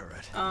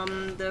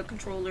 the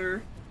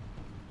controller.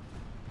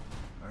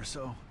 Or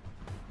so.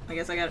 I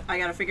guess I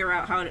gotta figure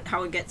out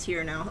how it gets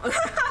here now.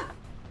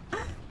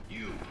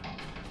 You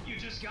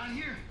just got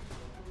here?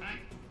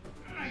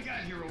 I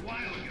got here a while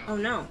ago. Oh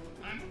no.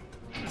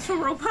 It's a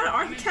robot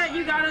arm cat,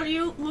 you gotta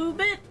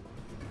lube it?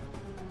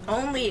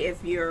 Only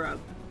if you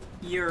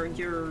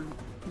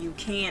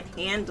can't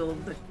handle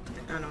the,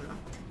 I don't know.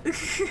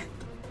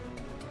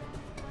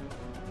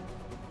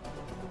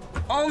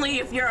 Only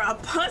if you're a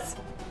puss.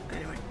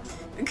 Anyway.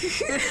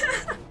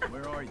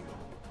 Where are you?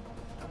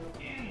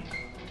 In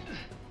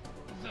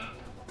the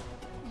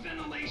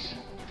ventilation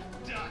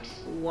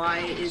ducts. Why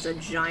is a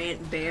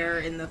giant bear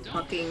in the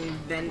fucking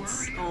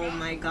vents? Oh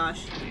my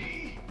gosh.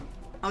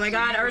 Oh my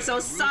god,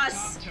 Urso's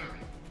sus!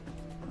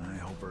 I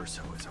hope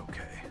Urso is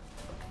okay.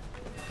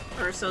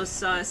 Urso's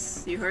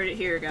sus. You heard it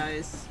here,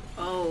 guys.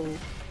 Oh.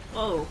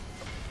 Oh.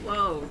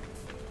 Whoa.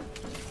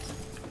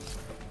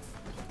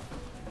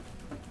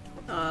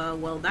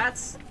 Well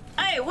that's...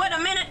 Hey, wait a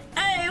minute!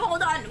 Hey,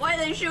 hold on! Why are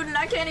they shooting?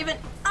 I can't even...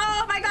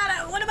 Oh my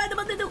god, what am I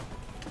supposed to do?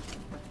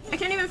 I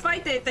can't even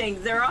fight the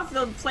things. They're off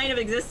the plane of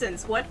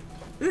existence. What?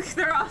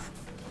 They're off.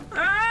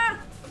 Ah!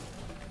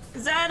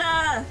 Is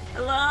that,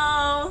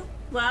 hello?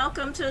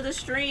 Welcome to the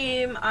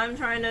stream. I'm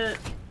trying to...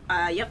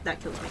 yep, that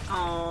kills me.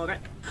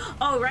 Alright.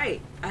 Oh, right.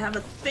 I have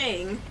a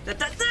thing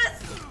that...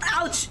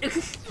 Ouch!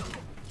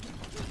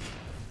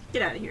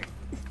 Get out of here.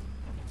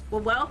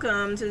 Well,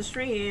 welcome to the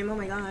stream. Oh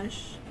my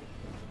gosh.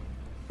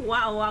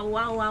 Wow, wow,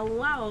 wow, wow,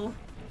 wow.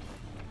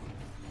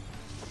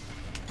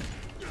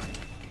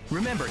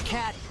 Remember,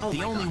 Cat,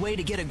 the only way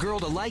to get a girl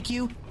to like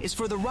you is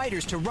for the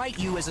writers to write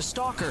you as a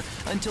stalker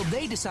until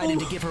they decided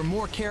to give her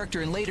more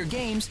character in later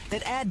games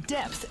that add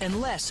depth and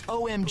less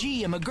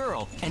OMG I'm a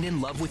girl and in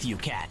love with you,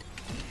 Cat.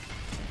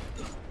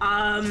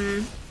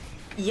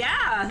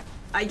 Yeah,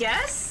 I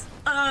guess.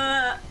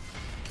 Oh,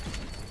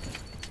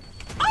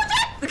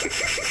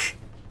 that!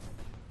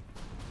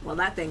 Well,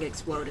 that thing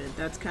exploded.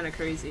 That's kind of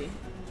crazy.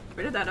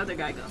 Where did that other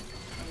guy go?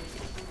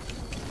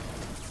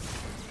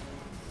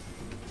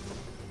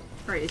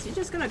 Alright, is he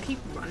just gonna keep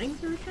running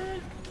through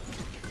shit?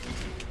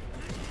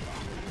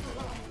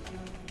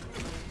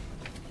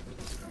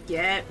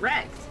 Get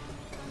wrecked!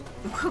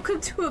 Welcome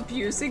to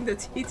abusing the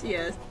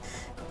TTS.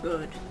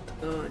 Good,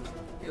 good.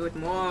 Do it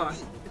more.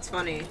 It's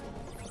funny.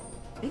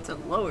 I need to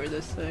lower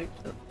this thing.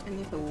 I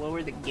need to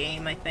lower the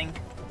game, I think.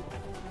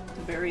 It's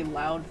very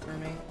loud for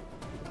me.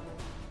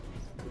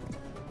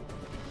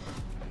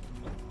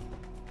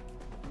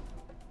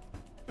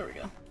 There we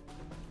go.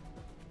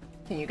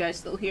 Can you guys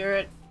still hear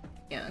it?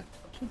 Yeah,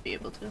 should be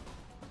able to.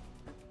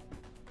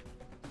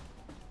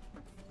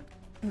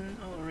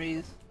 I'll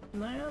raise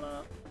that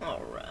up.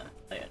 Alright.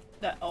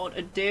 That ought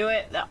to do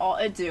it. That ought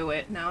to do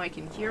it. Now I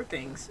can hear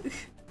things.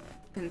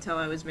 Until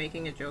I was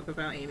making a joke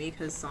about Amy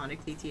because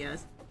Sonic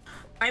TTS.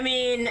 I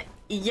mean,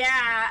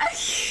 yeah.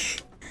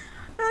 That's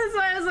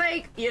why I was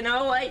like, you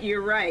know what?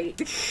 You're right.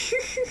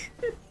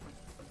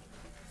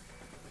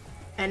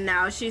 And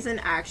now she's an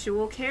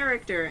actual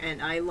character,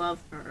 and I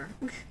love her.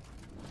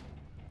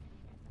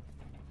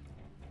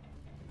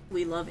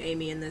 We love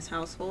Amy in this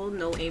household.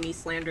 No Amy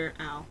slander.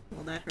 Ow.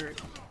 Well, that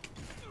hurt.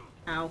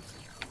 Ow.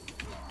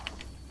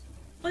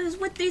 What is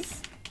with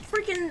these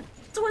freaking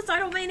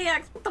suicidal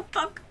maniacs? What the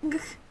fuck?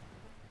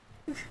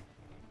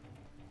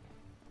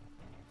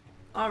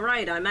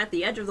 Alright, I'm at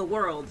the edge of the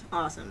world.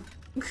 Awesome.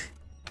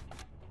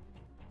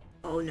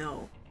 Oh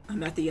no.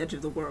 I'm at the edge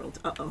of the world.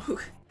 Uh-oh.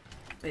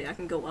 Wait, I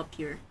can go up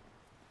here.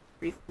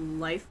 Brief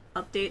life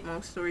update.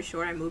 Long story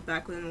short, I moved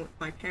back in with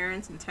my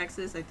parents in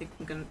Texas. I think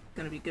I'm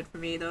gonna be good for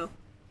me, though.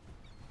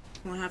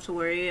 Won't have to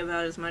worry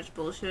about as much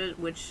bullshit,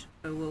 which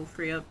will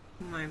free up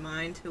my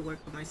mind to work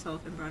on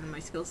myself and broaden my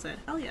skill set.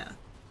 Hell yeah.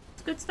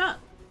 It's good stuff.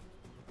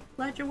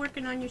 Glad you're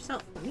working on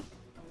yourself, homie.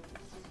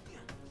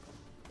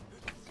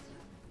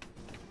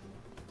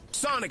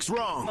 Sonic's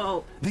wrong.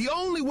 Oh. The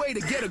only way to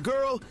get a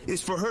girl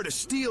is for her to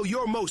steal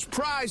your most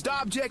prized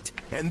object,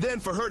 and then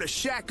for her to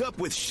shack up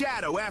with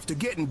Shadow after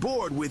getting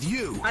bored with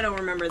you. I don't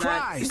remember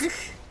that. Prized.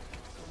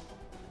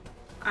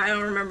 I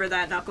don't remember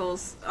that,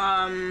 Knuckles.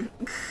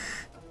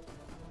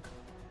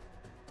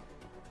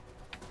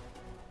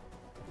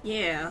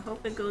 Yeah,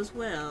 hope it goes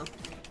well.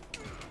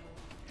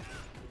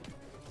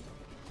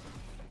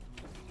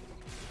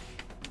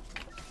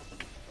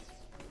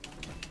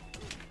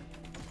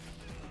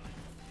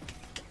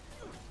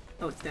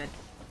 Oh, it's dead.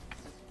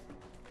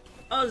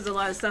 Oh, there's a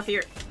lot of stuff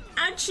here.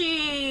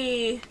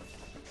 Ouchie!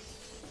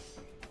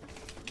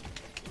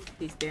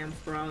 These damn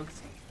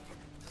frogs.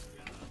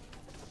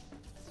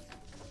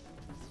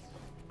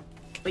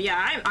 But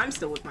yeah, I'm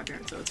still with my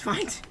parents, so it's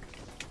fine.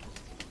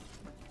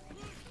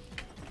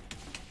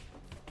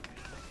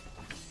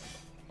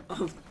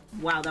 Oh,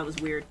 wow, that was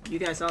weird. You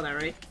guys saw that,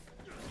 right?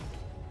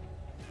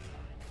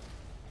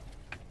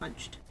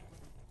 Punched.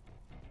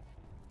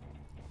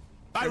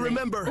 I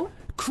remember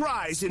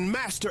cries in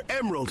Master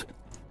Emerald.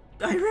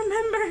 I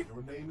remember.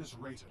 Your name is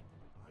Rayton.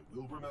 I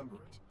will remember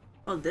it.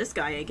 Oh, this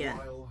guy again.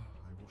 While I will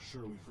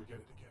surely forget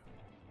it again.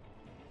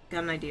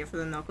 Got an idea for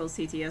the Knuckles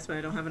CTS, but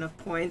I don't have enough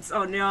points.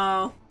 Oh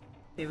no!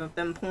 Gave up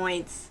them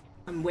points.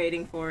 I'm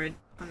waiting for it.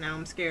 Oh, now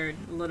I'm scared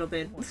a little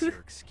bit. What's your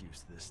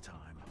excuse this time?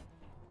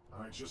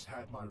 I just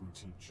had my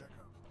routine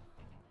checkup.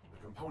 The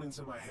components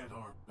in my head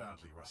are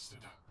badly rusted.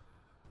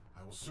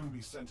 I will soon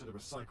be sent to the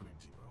recycling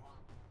depot.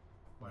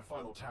 My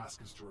final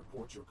task is to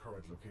report your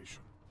current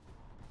location.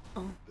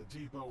 Oh. The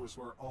depot is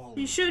where all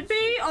You should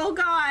be? Oh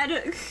god!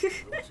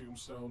 no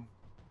tombstone,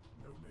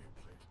 no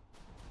nameplate.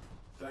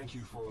 Thank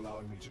you for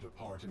allowing me to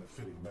depart in a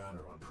fitting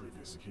manner on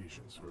previous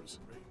occasions,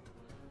 Rosenbane,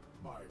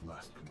 my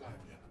last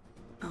companion.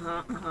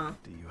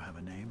 Do you have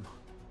a name?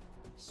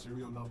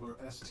 Serial number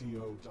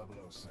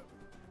STO-007.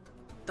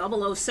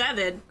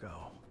 007?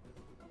 Go.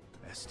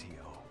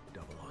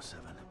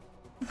 STO-007.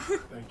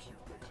 Thank you,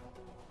 Rayton.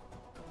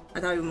 I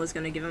thought he was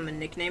gonna give him a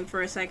nickname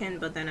for a second,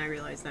 but then I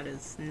realized that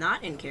is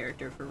not in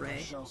character for Ray.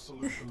 I shall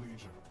salute the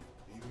Legion,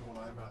 even when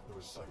I'm at the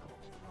recycling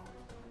depot.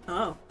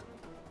 Oh.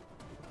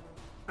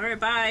 Alright,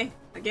 bye.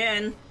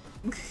 Again.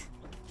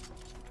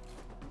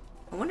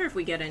 I wonder if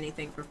we get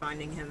anything for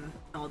finding him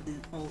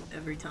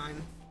every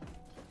time.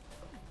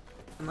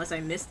 Unless I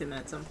missed him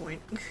at some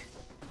point.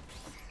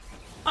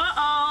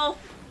 Uh-oh!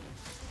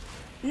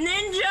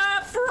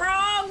 Ninja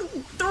Frog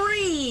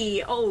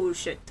 3! Oh,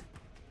 shit.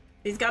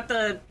 He's got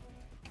the...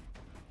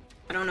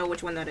 I don't know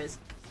which one that is.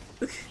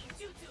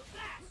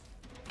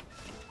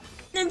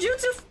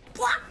 Ninjutsu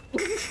Block!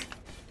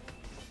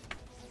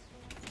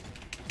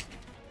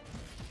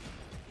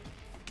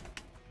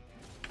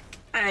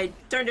 I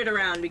turned it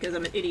around because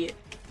I'm an idiot.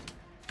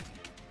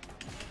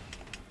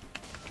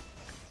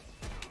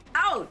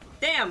 Ow!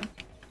 Damn! I'm not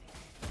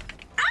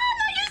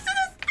used to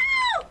this!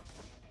 Ow!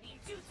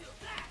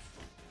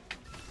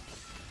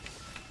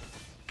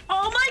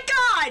 Oh my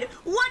god!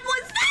 What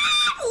was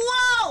that?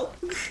 Whoa!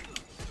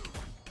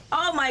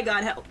 Oh my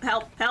god, help,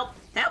 help, help,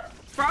 help!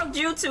 Frog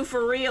jutsu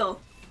for real.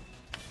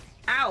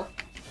 Ow.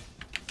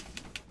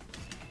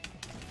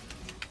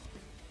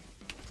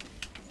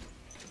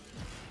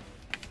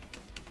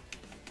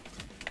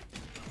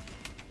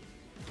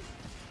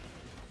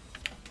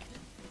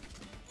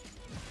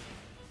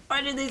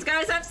 Why do these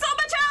guys have so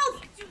much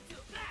health?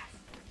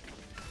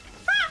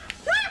 Ah,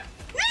 ah,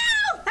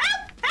 no!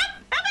 Help!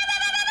 Help! Help! Help!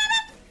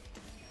 Help!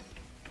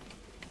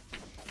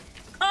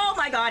 Oh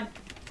my god.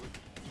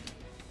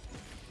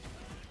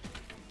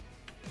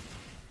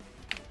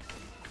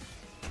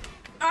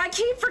 I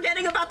keep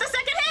forgetting about the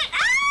second hit!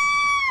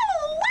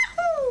 Ow!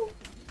 Woohoo!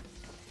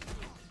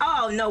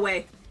 Oh, no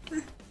way.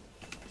 Let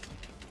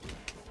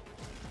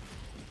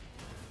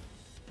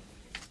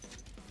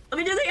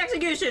me do the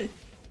execution.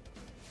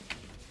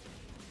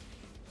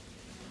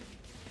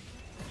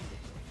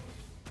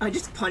 I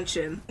just punch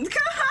him.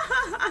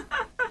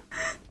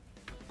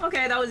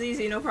 Okay, that was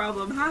easy, no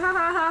problem. Ha ha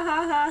ha ha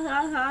ha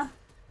ha ha.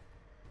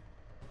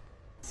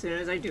 As soon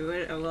as I do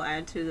it, I will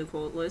add to the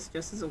quote list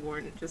just as a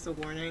warning,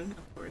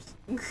 of course.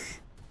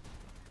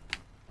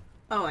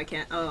 Oh, I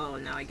can't. Oh,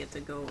 now I get to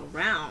go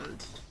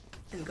around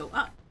and go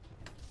up.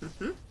 I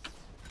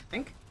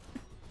think.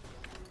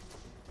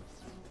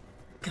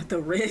 Got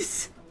the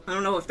Riz. I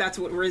don't know if that's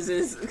what Riz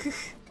is.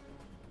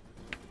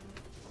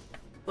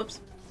 Whoops.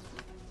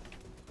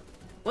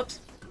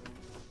 Whoops.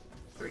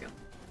 There we go.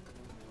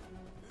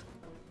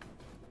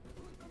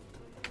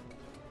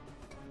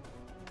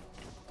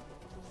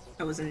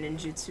 That was a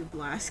ninjutsu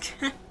blast.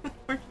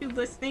 Weren't you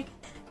listening?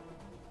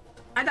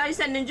 I thought you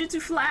said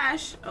ninjutsu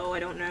flash. Oh, I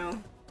don't know.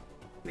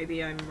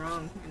 Maybe I'm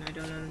wrong and I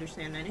don't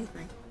understand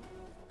anything.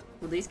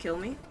 Will these kill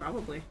me?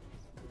 Probably.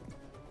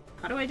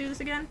 How do I do this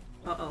again?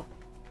 Uh-oh.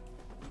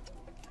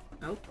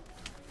 Nope.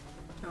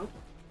 Nope.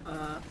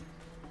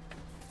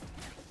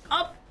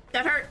 Oh!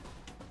 That hurt!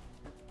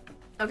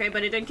 Okay,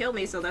 but it didn't kill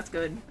me, so that's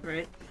good,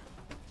 right?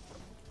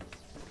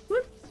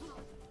 Whoop.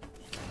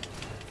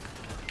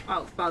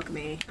 Oh, fuck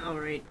me.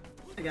 Alright.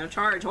 I gotta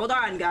charge. Hold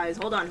on, guys.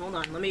 Hold on, hold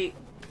on. Let me...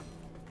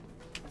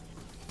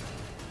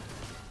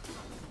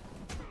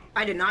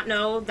 I did not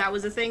know that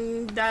was a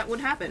thing that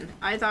would happen.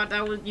 I thought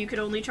that was you could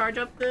only charge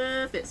up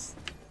the fist.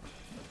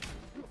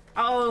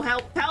 Oh,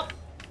 help, help!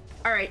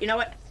 Alright, you know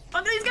what?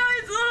 Fuck these guys!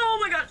 Oh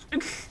my gosh!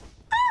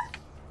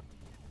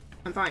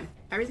 I'm fine.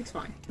 Everything's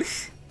fine.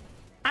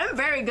 I'm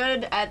very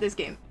good at this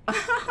game.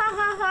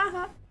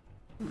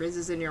 Riz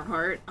is in your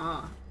heart.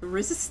 Ah.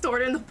 Riz is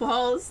stored in the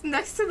balls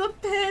next to the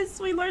piss.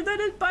 We learned that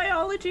in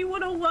Biology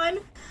 101.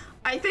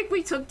 I think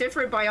we took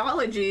different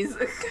biologies.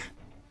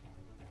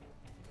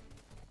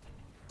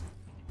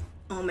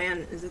 Oh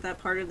man, is it that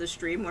part of the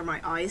stream where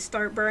my eyes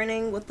start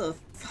burning? What the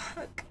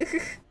fuck?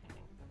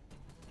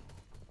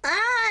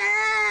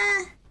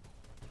 Ah!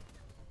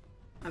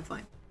 I'm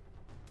fine.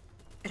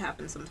 It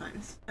happens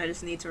sometimes. I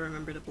just need to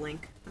remember to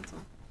blink, that's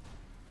all.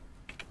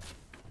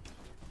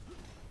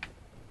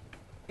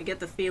 I get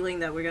the feeling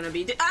that we're gonna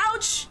be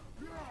ouch!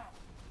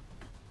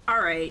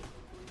 Alright.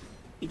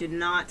 You did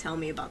not tell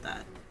me about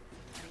that.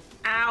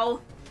 Ow!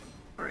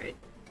 Alright.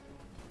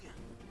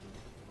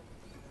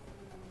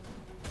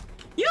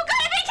 You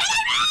gotta be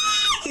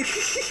kidding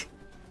me!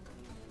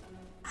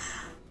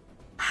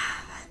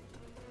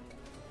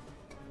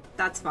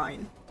 That's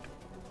fine.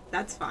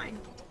 That's fine.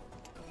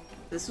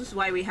 This is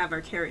why we have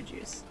our carrot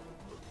juice.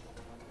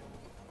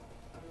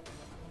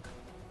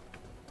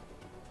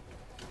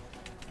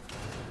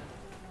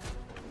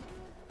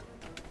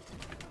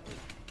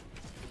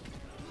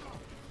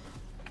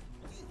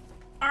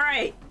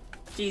 Alright.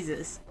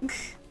 Jesus.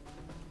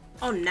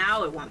 Oh,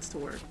 now it wants to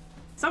work.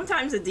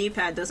 Sometimes the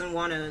D-pad doesn't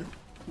want to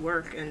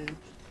work and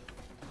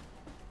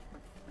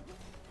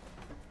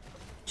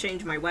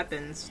change my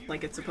weapons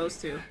like it's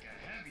supposed to.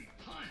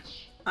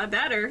 I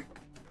better.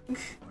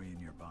 Are you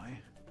nearby?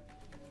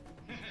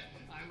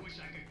 I wish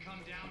I could come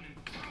down and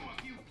throw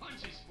a few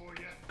punches for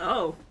you.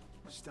 Oh.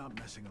 Stop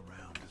messing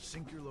around.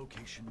 Sink your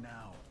location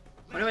now.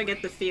 Why do I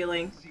get the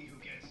feeling See who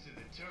gets to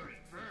the turret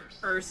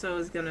first. Urso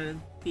is gonna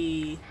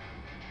be...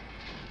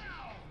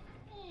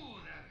 Ooh,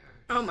 that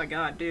hurt. Oh my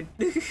god, dude.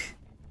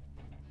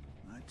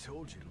 I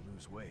told you to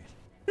lose weight.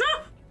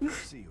 No!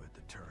 See you at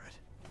the turret.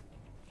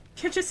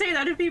 Can't just say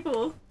that to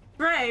people.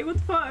 Right, what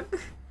the fuck?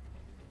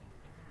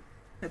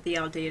 That the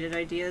outdated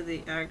idea,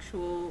 the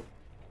actual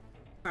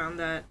found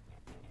that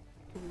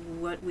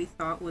what we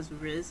thought was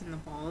Riz in the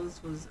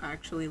balls was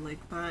actually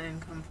Ligma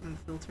and come from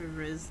filtered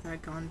Riz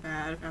that gone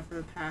bad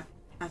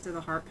after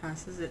the heart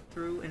passes it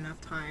through enough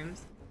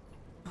times.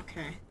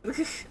 Okay.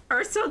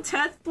 Urso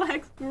death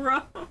flags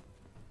grow.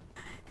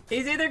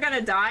 He's either gonna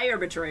die or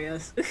betray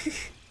us.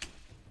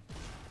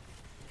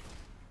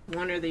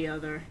 One or the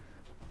other.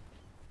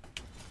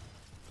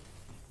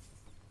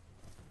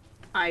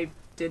 I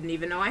didn't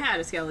even know I had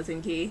a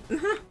skeleton key.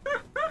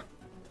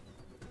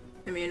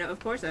 I mean, of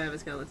course I have a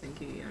skeleton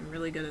key. I'm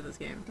really good at this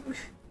game.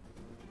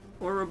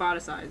 Or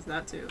roboticized,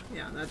 that too.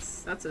 Yeah,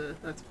 that's a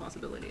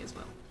possibility as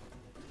well.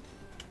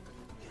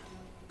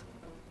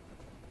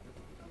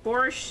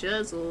 For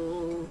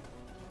shizzle.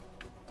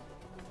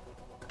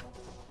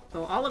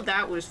 So all of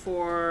that was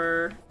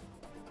for...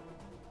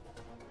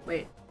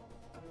 Wait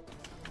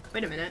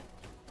a minute.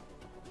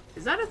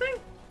 Is that a thing?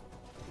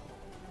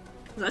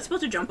 Was I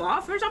supposed to jump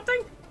off or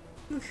something?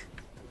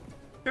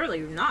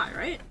 Surely not,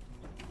 right?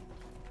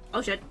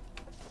 Oh shit.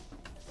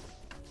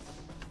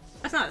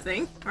 That's not a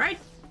thing, right?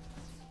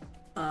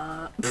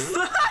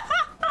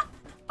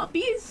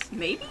 Uppies?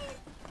 Maybe?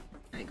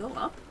 Can I go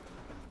up?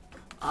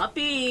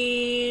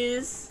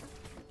 Uppies!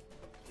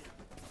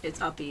 It's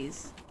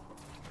uppies.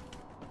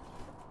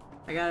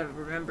 I gotta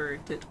remember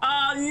to-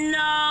 Oh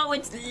no!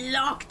 It's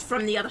locked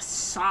from the other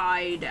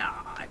side!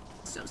 Ah,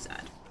 so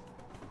sad.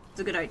 It's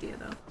a good idea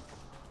though.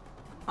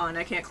 Oh, and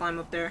I can't climb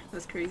up there.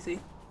 That's crazy.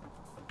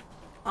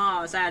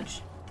 Oh, Sag.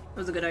 That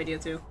was a good idea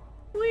too.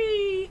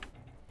 Whee!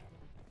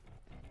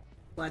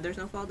 Glad there's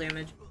no fall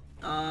damage.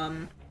 I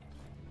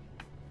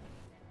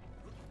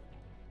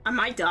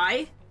might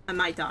die. I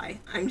might die.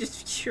 I'm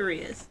just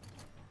curious.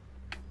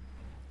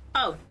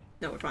 Oh,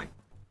 no, we're fine.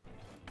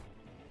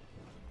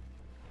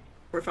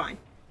 We're fine.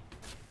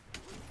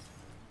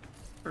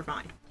 We're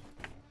fine.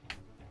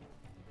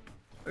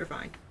 We're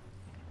fine.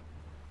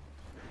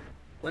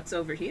 What's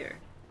over here?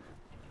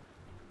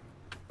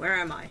 Where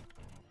am I?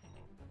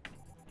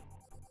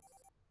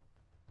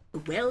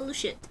 Well,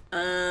 shit.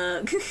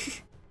 I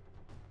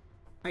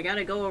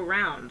gotta go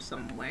around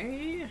some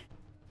way.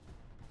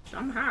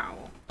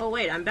 Somehow. Oh,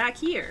 wait, I'm back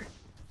here.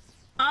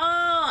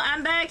 Oh,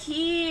 I'm back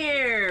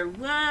here!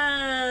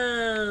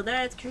 Whoa,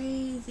 that's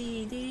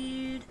crazy,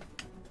 dude.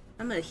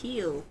 I'm a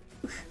heel.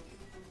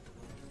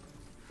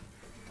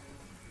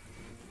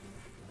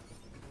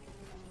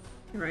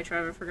 You're right,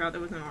 Trevor. I forgot there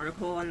was an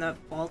article on the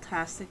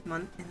Baltastic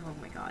month. And oh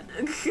my god.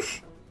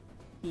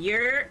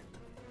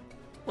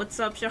 What's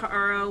up,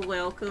 Shahara?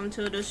 Welcome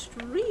to the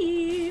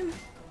stream.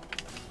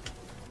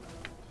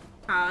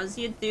 How's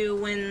you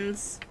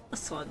doings?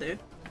 What's up, dude?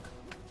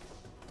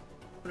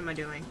 What am I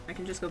doing? I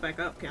can just go back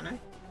up, can't I?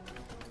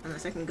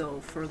 Unless I can go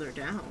further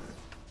down.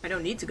 I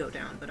don't need to go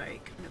down, but I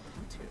kind of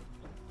want to.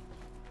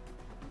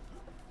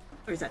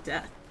 Or is that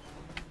death?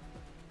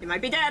 It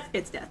might be death!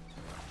 It's death.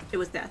 It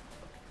was death.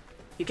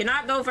 You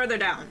cannot go further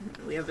down.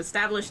 We have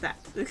established that.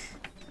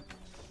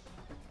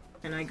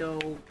 Can I go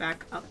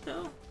back up,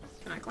 though?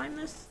 Can I climb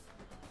this?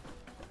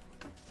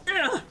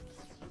 Ugh!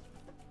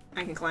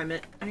 I can climb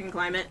it. I can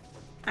climb it.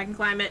 I can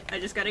climb it. I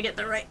just gotta get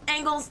the right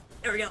angles.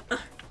 There we go.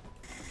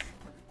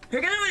 There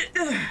we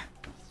go.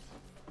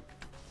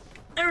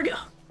 There we go.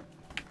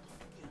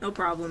 No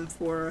problem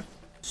for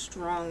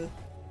strong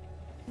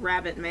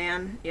rabbit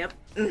man. Yep.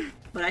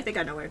 But I think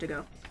I know where to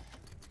go.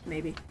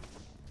 Maybe.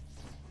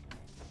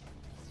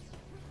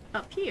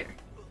 Up here.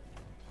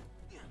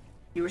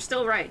 You were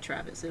still right,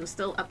 Travis. It was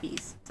still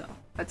uppies, so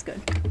that's good.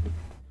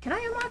 Can I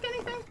unlock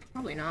anything?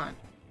 Probably not.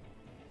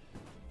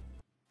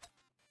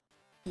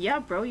 Yeah,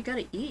 bro, you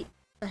gotta eat.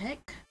 What the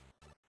heck?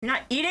 You're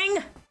not eating?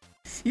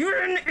 You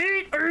didn't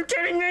eat? Are you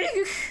kidding me?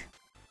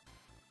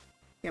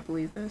 Can't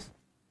believe this.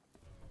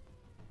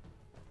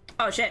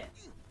 Oh shit.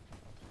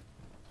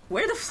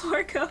 Where'd the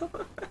floor go?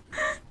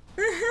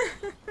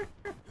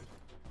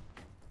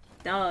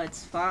 No,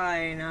 it's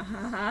fine.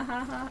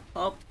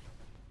 Oh.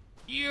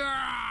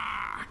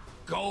 Yeah!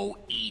 Go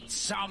eat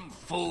some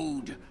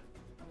food.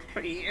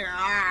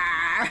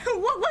 Yeah.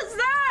 What was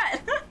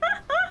that?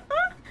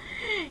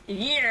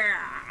 Yeah.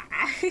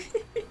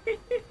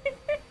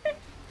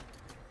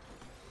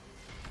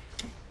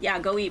 Yeah,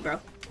 go eat, bro.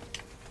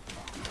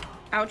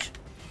 Ouch.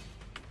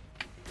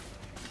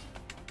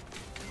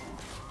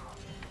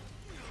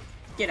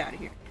 Get out of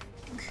here.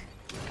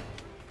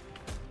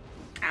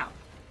 Ow.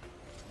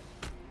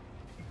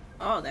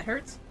 Oh, that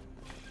hurts.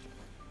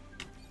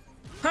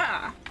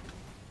 Ha!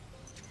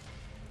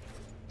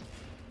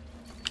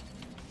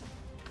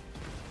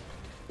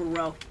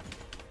 Bro.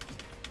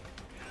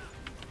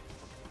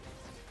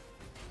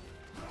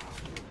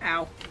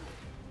 Ow.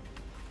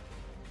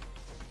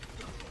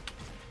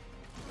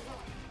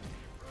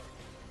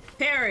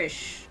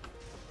 Perish.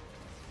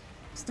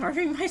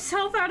 Starving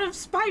myself out of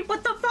spite.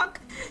 What the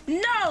fuck?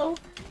 No!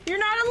 You're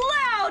not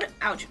allowed!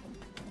 Ouch.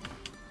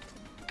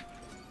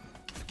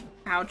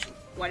 Ouch.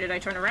 Why did I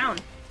turn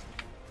around?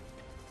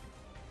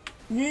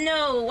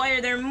 No! Why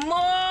are there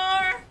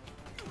more?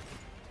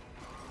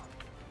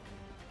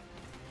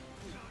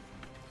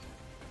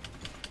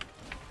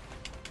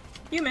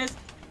 You missed.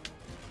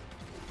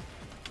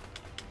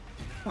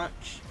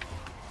 Punch.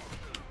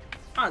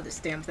 Oh, this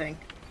damn thing.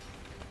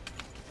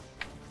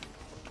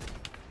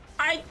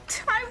 I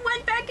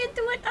went back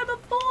into it. I'm a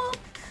fool.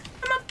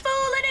 I'm a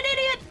fool and an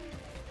idiot.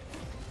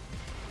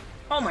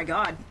 Oh my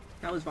god.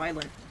 That was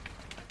violent.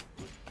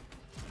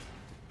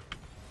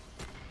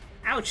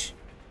 Ouch.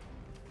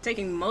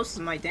 Taking most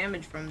of my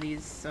damage from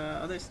these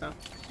other stuff.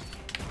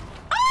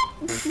 Ah!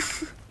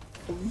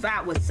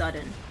 That was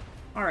sudden.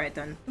 Alright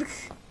then.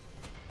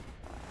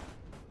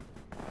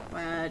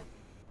 But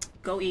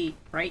go eat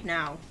right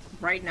now.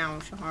 Right now,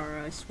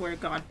 Shahara. I swear to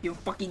God, you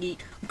fucking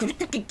eat. I'm gonna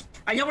fucking.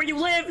 I know where you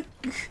live!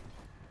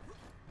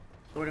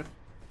 Sort of.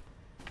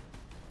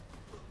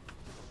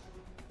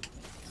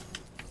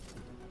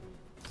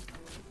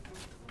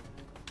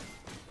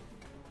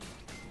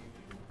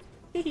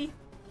 Hehe.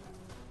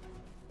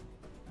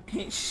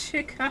 Ain't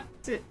shit got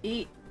to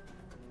eat.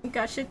 You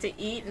got shit to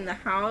eat in the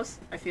house?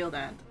 I feel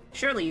that.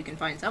 Surely you can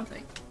find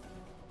something.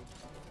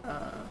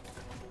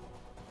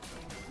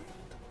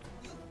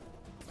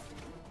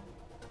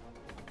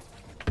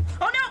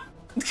 Oh no!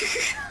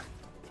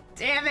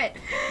 Damn it!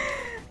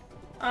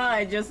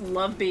 I just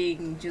love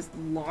being just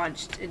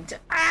launched into—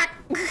 ah!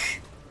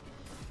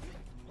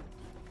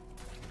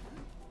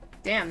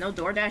 Damn, no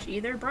DoorDash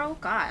either, bro?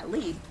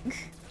 Golly.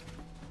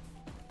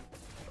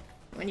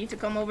 I need to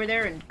come over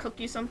there and cook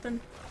you something.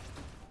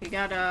 You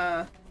got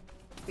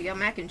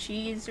mac and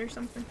cheese or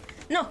something?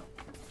 No!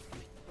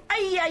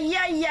 Ay ay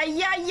ay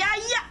ay ay ay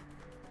ay!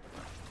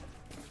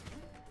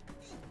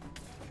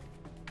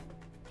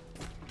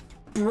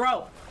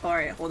 Bro!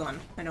 Alright, hold on.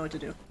 I know what to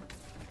do.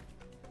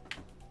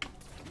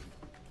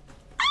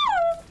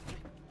 Ow!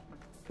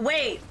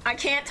 Wait, I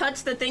can't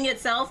touch the thing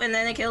itself and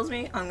then it kills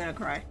me? I'm gonna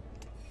cry.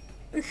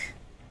 I've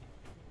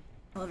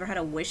ever had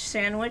a wish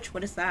sandwich?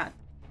 What is that?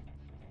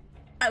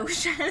 I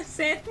wish I had a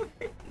sandwich.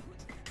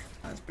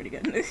 That's pretty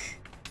good.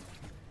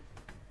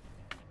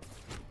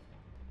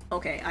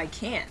 Okay, I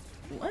can't.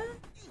 What?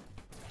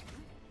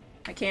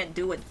 I can't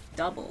do it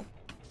double.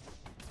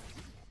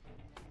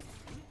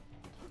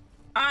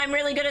 I'm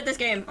really good at this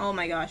game. Oh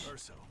my gosh.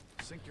 Urso,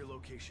 sync your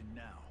location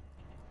now.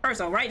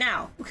 Urso, right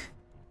now.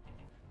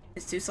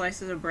 It's 2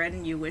 slices of bread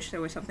and you wish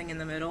there was something in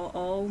the middle.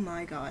 Oh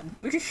my god.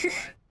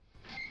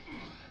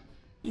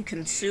 You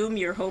consume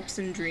your hopes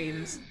and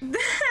dreams.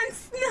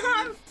 That's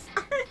not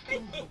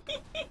funny.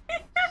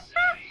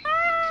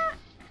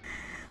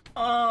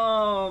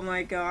 Oh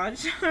my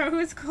gosh. I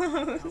was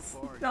close.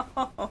 No.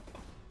 I'm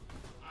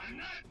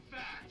not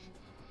fat.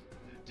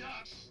 The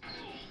ducks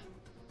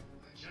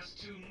are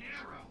just too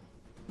narrow.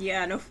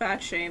 Yeah, no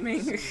fat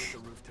shaming. The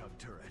rooftop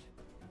turret.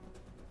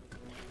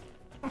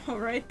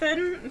 Alright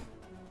then.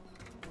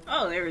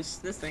 Oh, there's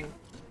this thing.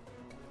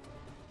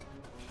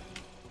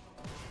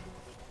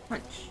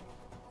 Punch.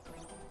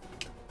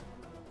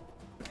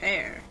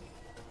 There.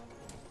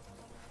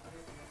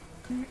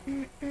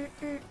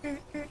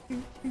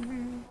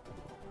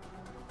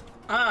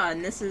 Ah,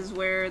 and this is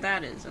where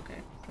that is.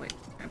 Okay. Wait,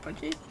 can I punch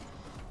these?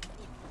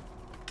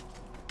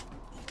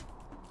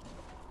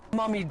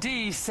 Mommy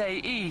D say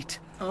eat.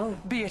 Oh.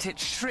 Be it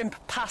shrimp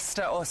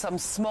pasta or some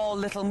small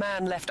little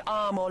man left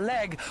arm or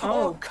leg,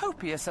 Oh. or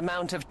copious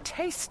amount of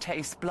taste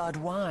blood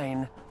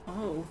wine.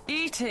 Oh.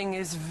 Eating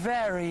is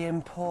very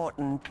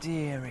important,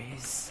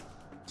 dearies.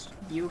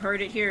 You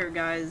heard it here,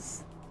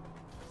 guys.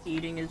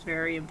 Eating is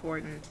very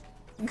important.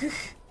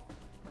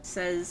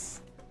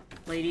 Says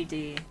Lady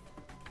D.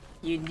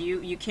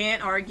 You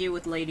can't argue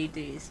with Lady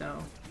D, so.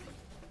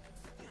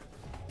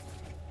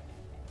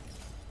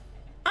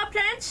 A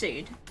plant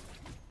seed.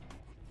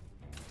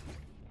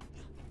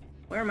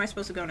 Where am I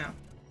supposed to go now?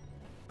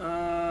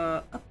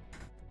 Up.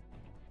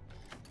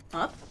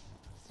 Up?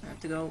 I have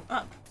to go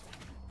up.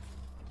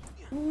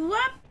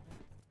 Whoop!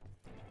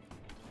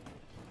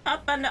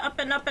 Up and up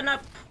and up and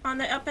up. On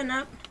the up and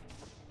up.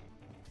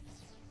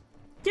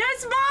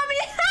 Yes,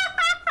 Mommy!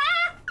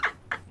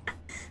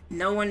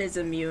 No one is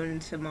immune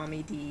to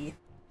Mommy D.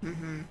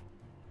 Mm-hmm.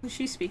 Was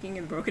she speaking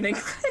in broken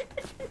English?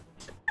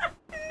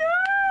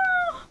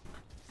 No!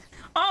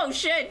 Oh,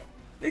 shit!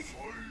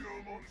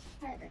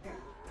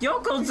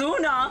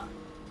 Yokozuna!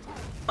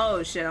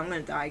 Oh, shit, I'm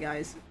gonna die,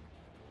 guys.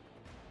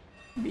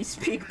 We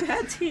speak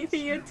bad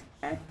TV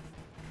attack.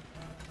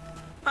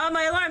 Oh,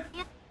 my alarm!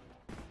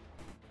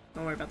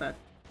 Don't worry about that.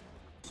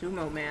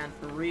 Sumo man,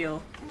 for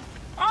real.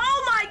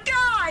 Oh my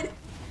god!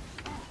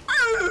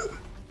 Ugh!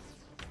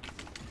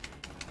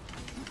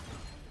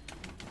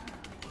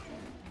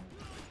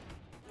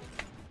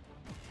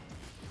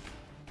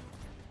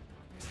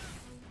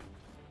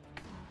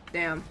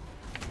 Damn.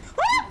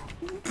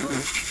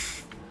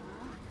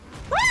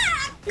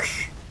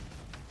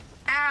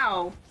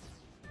 Ow.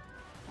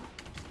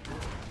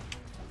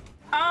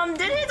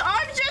 Did his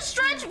arms just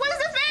stretch? What is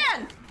this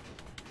man?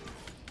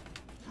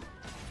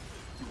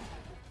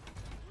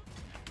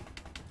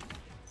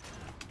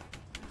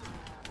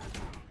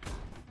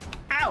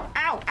 Ow,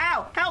 ow,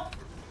 ow, help!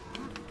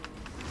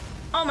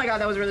 Oh my god,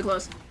 that was really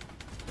close.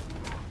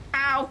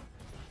 Ow.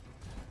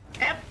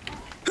 Yep.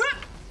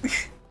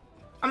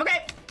 I'm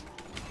okay.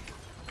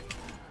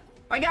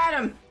 I got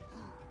him.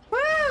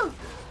 Woo!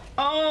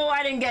 Oh,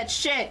 I didn't get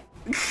shit.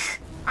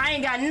 I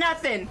ain't got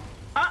nothing.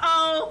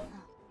 Uh-oh.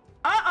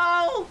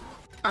 Uh-oh.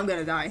 I'm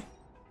gonna die.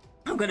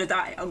 I'm gonna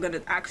die. I'm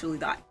gonna actually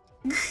die.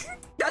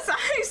 That's how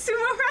I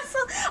sumo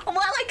wrestle?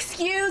 Well,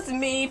 excuse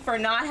me for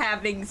not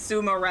having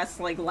sumo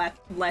wrestling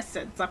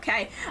lessons,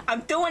 okay?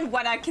 I'm doing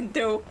what I can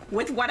do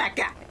with what I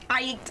got.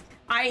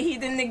 He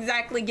didn't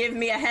exactly give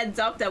me a heads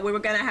up that we were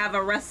gonna have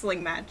a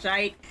wrestling match,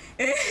 right?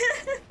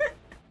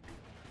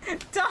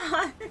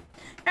 Done.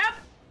 Yep.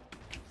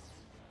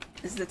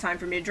 This is the time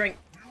for me to drink.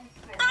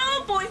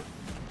 Oh boy.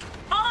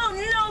 Oh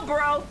no,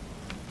 bro.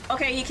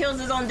 Okay, he kills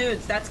his own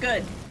dudes. That's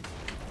good.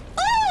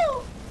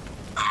 Oh!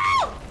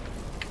 Oh!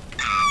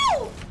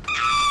 Oh!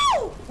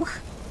 Oh!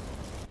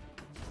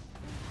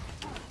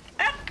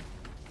 Yep.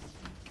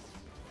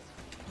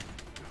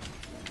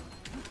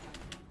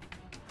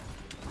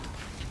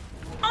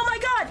 Oh my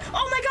god!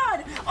 Oh my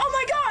god! Oh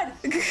my god!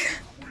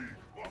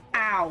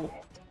 Ow.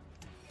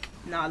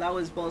 Nah, that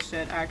was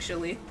bullshit,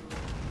 actually.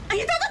 You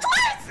did it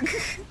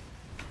twice!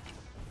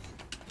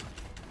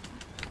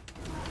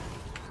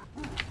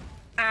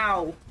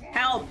 Ow.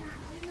 Help.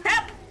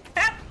 Help!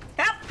 Help!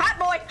 Help! Hot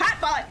boy!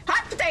 Hot boy!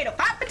 Hot potato!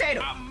 Hot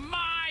potato!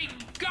 My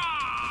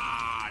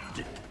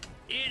God!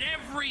 In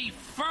every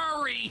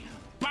furry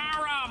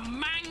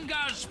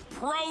Baramanga's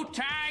pro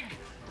tag,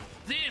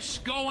 this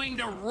going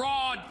to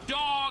raw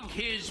dog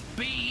his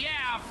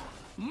BF,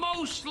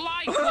 most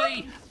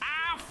likely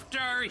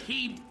after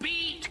he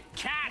beat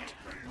Cat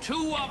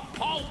to a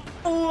pulp.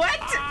 What?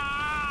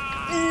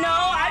 No,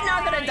 I'm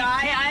not gonna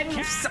die. I'm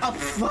gonna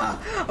die.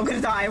 I'm gonna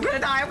die. I'm gonna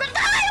die. I'm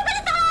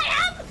gonna die.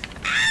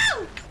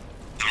 Ow!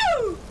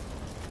 Ow!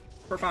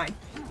 We're fine.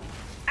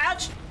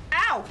 Ouch!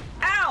 Ow!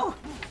 Ow!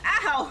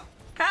 Ow!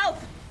 Help!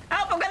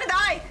 Help! I'm gonna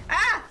die!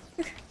 Ah!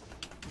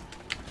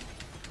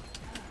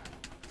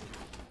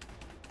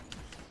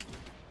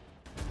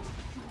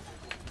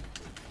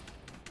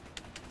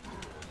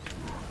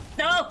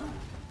 No!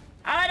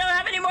 I don't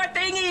have any more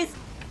thingies!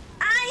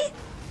 Ow!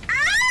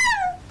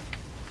 Ow!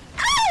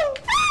 Ow!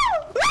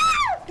 No!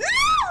 No!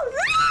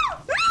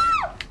 No!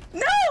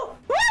 No!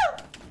 Woo!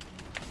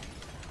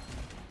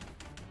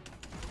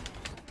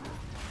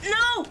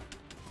 No!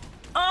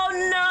 Oh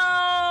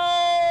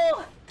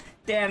no!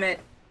 Damn it.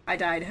 I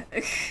died.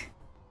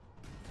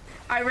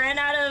 I ran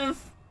out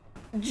of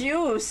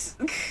juice.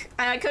 And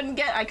I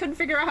couldn't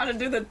figure out how to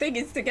do the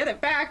thingies to get it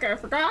back. I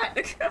forgot.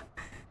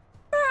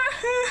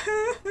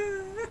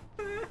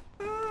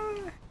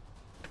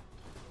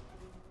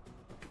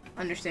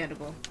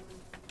 Understandable.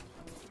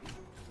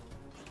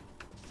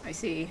 I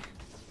see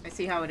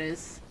how it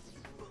is.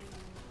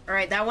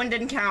 Alright, that one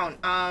didn't count.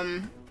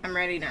 I'm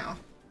ready now.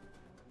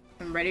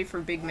 I'm ready for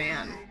big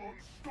man.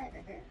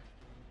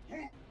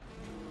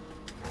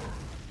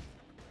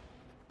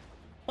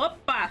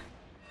 Whoopa!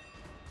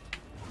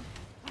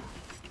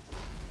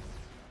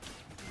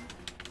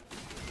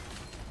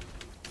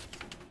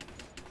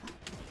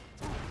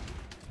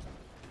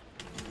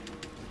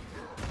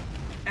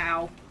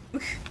 Ow.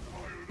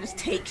 Just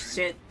take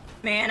shit.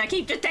 Man, I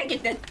keep just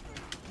taking the...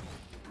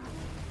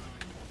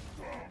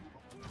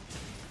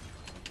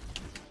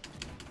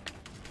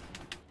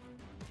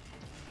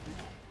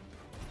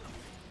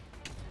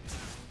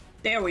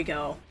 There we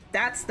go.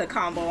 That's the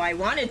combo I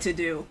wanted to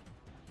do.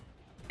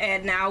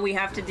 And now we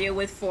have to deal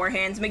with Four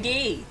Hands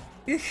McGee.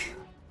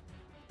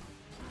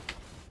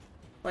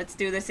 Let's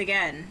do this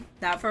again.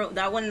 That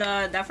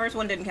first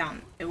one didn't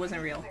count. It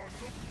wasn't real.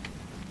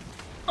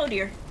 Oh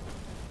dear.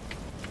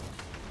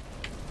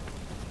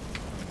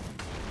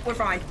 We're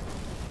fine.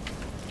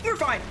 We're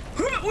fine.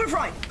 We're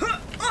fine.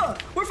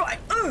 We're fine.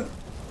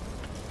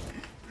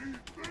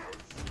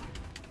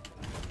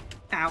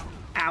 Ow.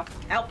 Ow.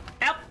 Help.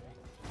 Help.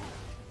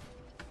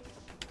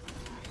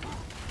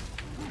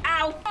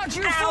 Ow. Not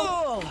you Ow.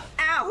 fool!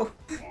 Ow.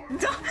 I'm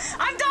dodging!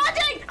 I'm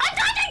dodging!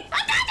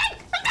 I'm dodging!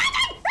 I'm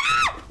dodging!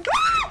 Ah!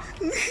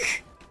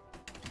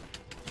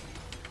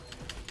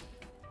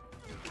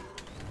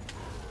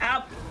 Ah!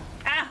 Ow.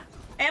 Ah.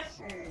 Yep.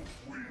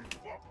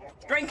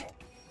 Drink.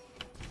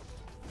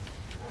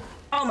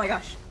 Oh my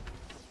gosh.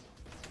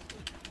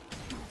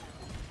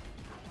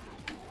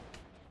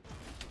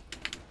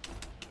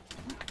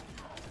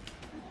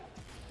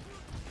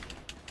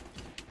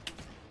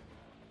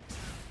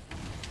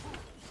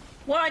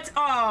 What?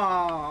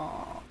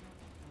 Oh.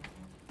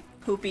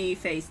 Poopy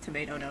face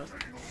tomato nose.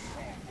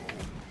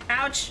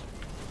 Ouch.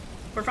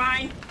 We're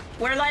fine.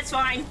 We're less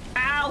fine.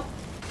 Ow.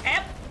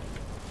 Ep.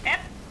 Ep.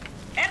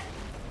 Ep.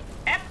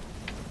 Ep.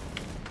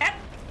 Ep.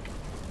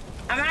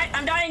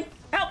 I'm dying.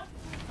 Help.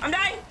 I'm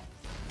dying.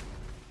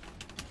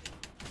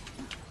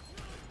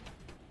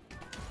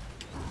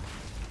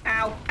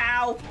 Ow.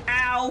 Ow.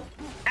 Ow.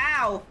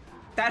 Ow.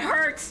 That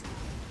hurts.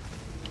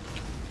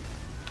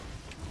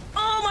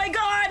 Oh my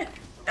god.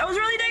 That was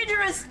really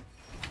dangerous!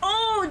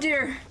 Oh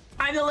dear!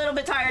 I'm a little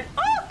bit tired.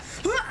 Oh!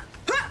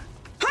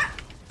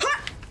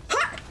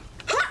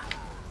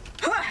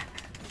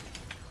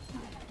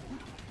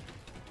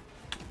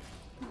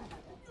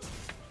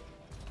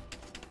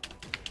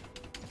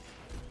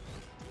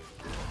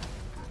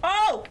 Oh!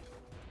 Oh,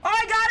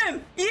 I got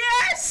him!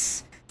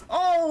 Yes!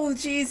 Oh,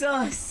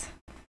 Jesus!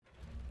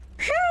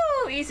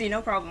 Phew! Easy,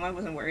 no problem. I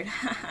wasn't worried.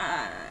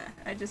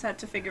 I just had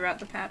to figure out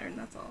the pattern,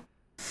 that's all.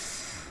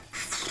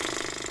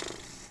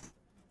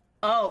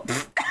 Oh. I'm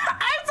so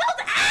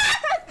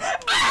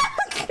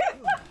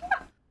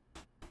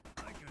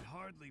I could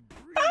hardly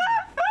breathe.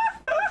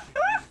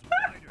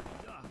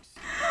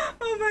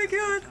 Oh my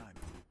god.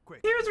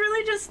 He was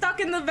really just stuck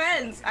in the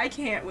vents. I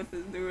can't with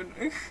this dude.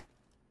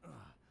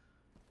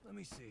 Let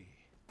me see.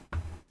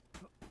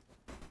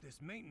 This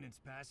maintenance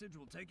passage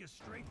will take us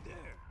straight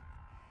there.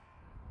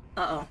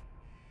 Uh-oh.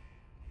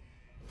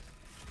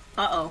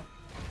 Uh-oh.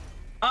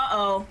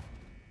 Uh-oh.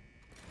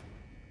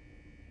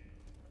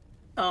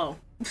 Oh.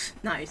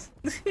 Nice.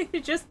 He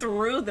just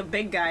threw the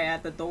big guy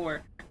at the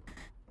door.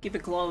 Keep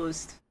it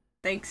closed.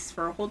 Thanks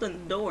for holding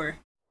the door.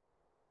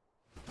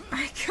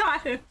 I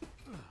got him.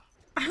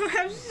 I don't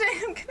have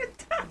shit. I'm gonna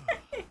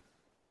die.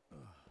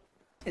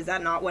 Is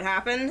that not what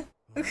happened?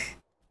 Excuse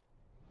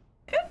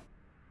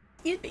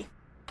me.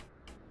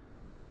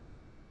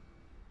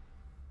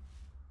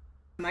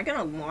 Am I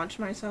gonna launch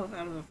myself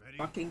out of a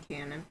fucking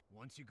cannon?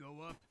 Once you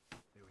go up,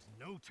 there is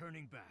no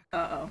turning back.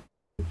 Uh-oh.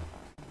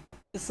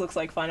 This looks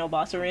like Final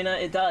Boss Arena.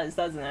 It does,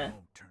 doesn't it?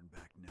 Won't turn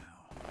back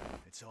now.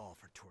 It's all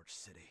for Torch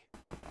City.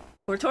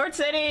 We're Torch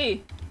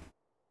City!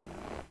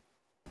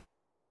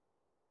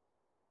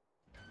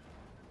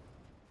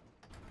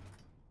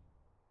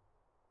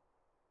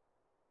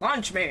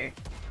 Launch me!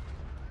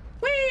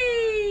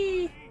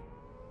 Whee!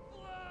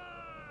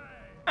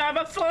 I'm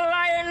a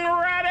flying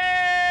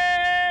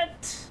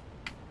rabbit!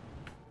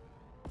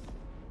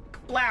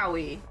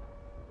 Blowie.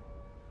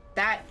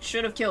 That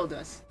should have killed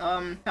us.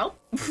 Help?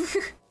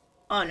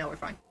 Oh no, we're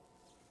fine.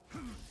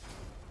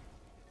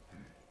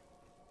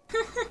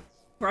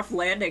 Rough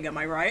landing, am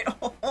I right?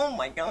 Oh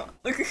my god.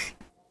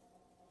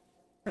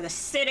 For the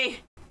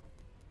city!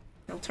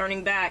 No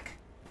turning back.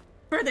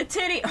 For the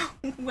titty! Oh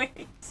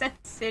wait, said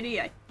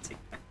city, I take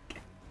back.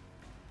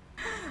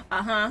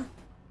 Uh-huh.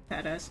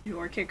 Had a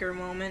door kicker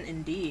moment,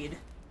 indeed.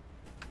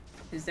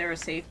 Is there a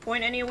save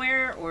point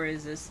anywhere, or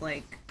is this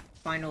like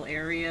final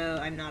area?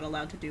 I'm not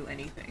allowed to do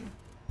anything.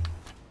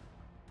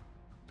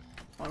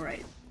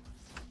 Alright.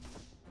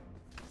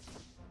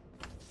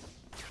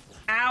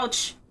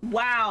 Ouch!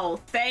 Wow,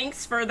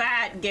 thanks for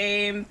that,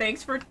 game.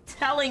 Thanks for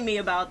telling me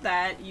about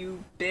that,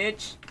 you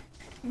bitch.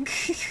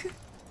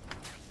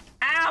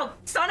 Ow!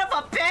 Son of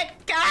a bitch!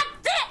 God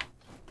damn!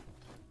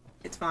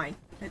 It's fine.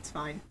 It's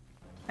fine.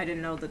 I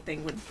didn't know the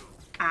thing would...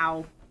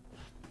 Ow.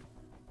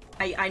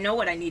 I know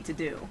what I need to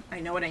do. I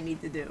know what I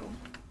need to do.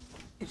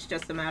 It's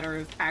just a matter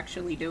of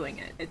actually doing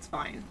it. It's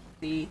fine.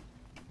 See?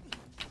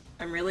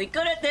 I'm really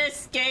good at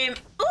this game.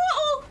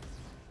 Ooh!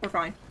 We're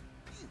fine.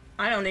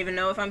 I don't even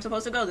know if I'm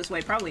supposed to go this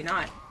way. Probably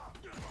not.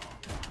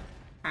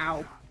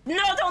 Ow.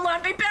 No, don't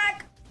let me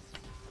back!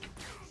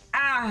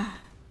 Ah.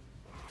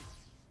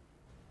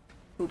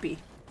 Poopy.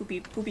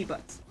 Poopy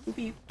butts.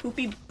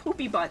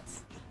 Poopy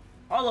butts.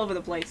 All over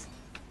the place.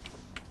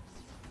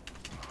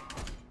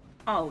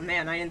 Oh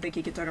man, I didn't think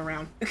he could turn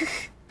around.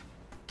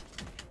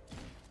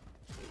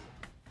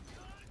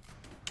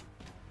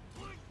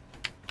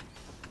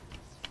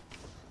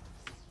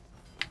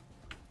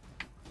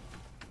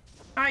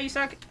 Ah, you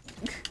suck.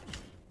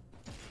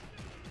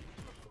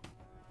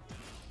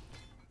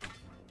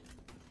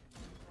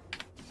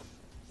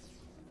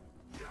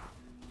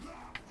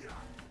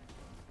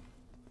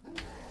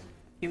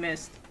 You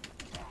missed.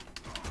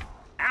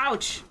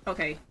 Ouch!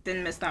 Okay,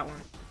 didn't miss that one.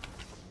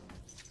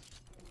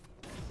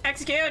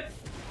 Execute!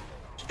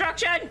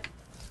 Destruction!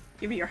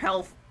 Give me your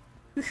health.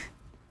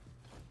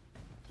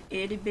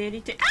 Itty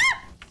bitty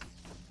ah!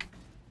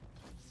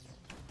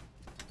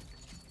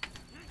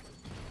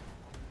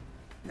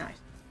 Nice.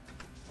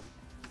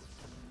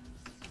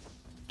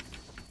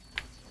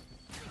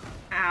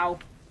 Ow.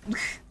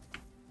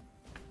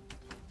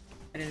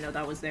 I didn't know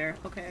that was there.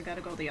 Okay, I gotta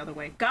go the other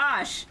way.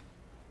 Gosh!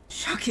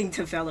 Shocking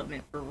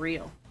development for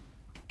real.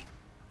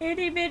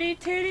 Itty bitty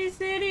titty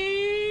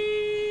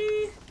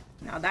city!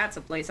 Now that's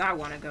a place I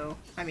wanna go.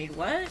 I mean,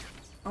 what?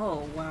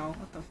 Oh, wow.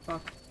 What the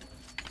fuck?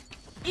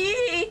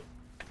 Eee!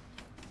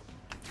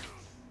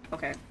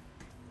 Okay.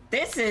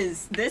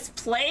 This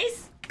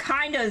place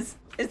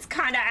it's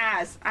kinda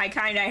ass. I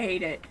kinda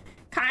hate it.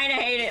 Kinda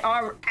hate it.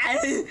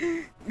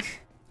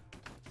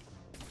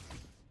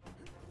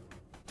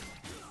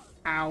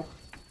 Ow.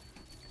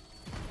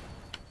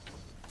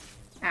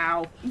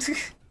 Ow.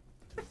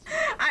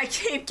 I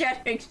keep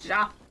getting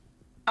shot.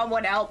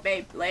 Someone help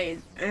me,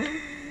 please.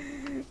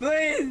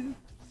 Please.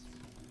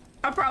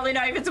 I'm probably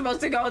not even supposed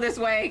to go this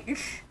way.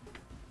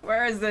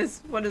 Where is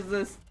this? What is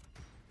this?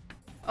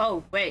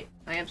 Oh, wait.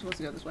 I am supposed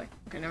to go this way.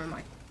 Okay, never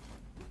mind.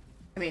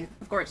 I mean,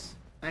 of course.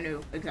 I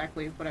knew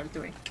exactly what I was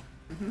doing.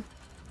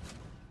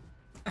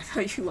 I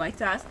thought you liked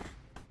that.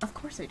 Of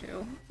course I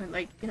do. I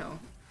like, you know.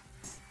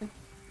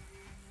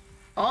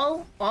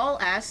 All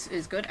ass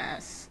is good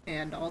ass,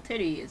 and all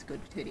titty is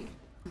good titty.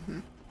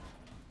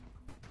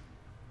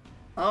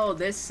 Oh,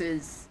 this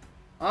is...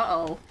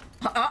 Uh-oh.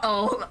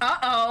 Uh-oh.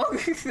 Uh-oh.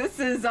 This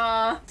is,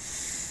 hold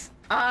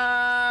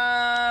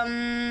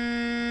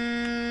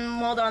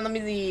on, let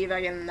me see if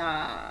I can,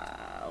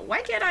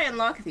 why can't I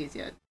unlock these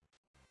yet?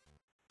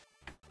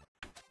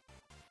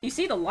 You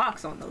see the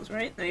locks on those,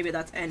 right? Maybe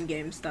that's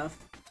endgame stuff.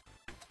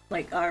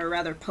 Like, or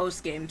rather,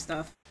 post-game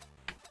stuff.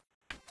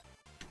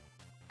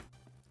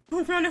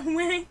 Run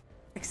away!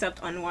 Except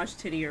unwashed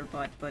titty or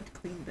butt, but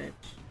clean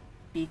bitch.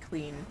 Be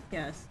clean,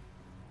 yes.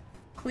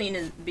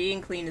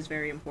 Being clean is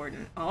very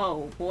important.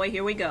 Oh, boy,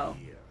 here we go.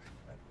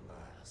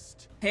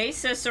 Hey,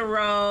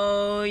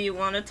 Cicero, you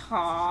wanna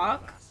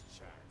talk?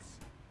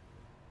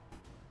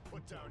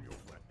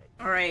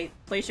 Alright,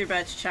 place your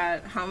bets,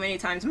 chat. How many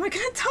times am I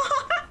gonna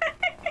talk?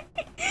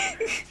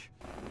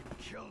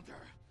 Killed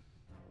her.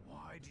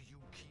 Why do you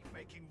keep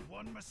making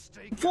one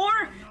mistake?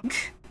 4? When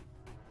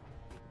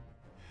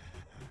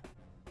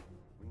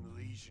the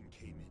Legion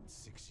came in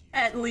 6 years.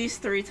 At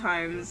least 3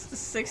 times.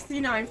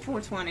 69,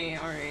 420,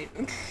 alright.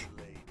 Delayed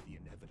the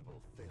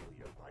inevitable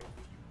failure by a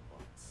few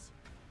months.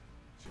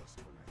 Just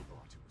when I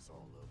thought it was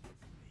all over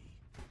for me.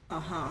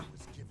 Uh-huh. I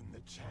was given the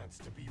chance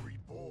to be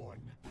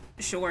reborn.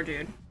 Sure,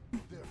 dude.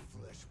 Their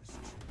flesh was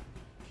too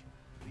weak,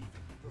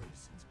 leaving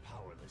Vertisans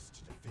powerless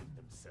to defend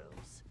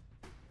themselves.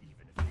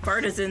 Even if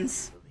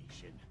Vertisans.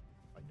 Legion,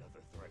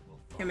 another threat will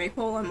follow. Can make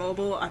pull, I'm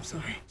mobile, I'm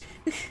sorry.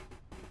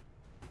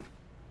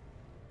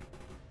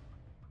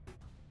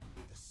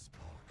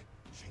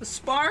 The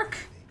spark?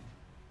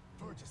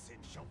 Vertisan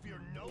shall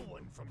fear no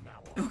one from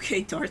now on.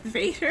 Okay, Darth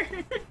Vader.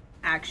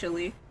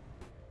 Actually.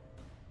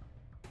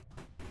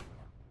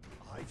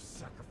 I've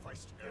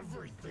sacrificed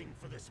everything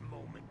for this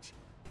moment.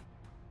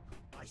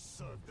 I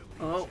served the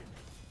Legion. Oh.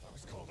 I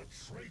was called a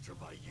traitor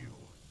by you.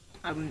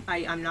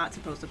 I'm not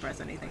supposed to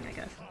press anything, I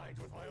guess.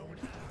 With my own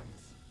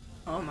hands.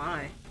 Oh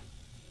my.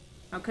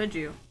 How could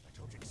you? I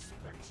don't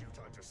expect you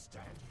to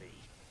understand me.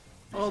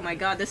 Oh my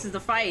god, this is the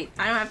fight.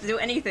 I don't have to do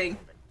anything.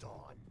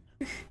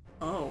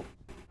 Oh.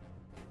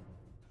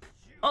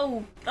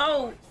 Oh,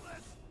 oh!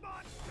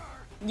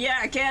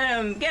 Yeah, get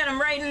him! Get him,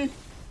 Raiden!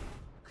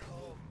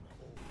 Come,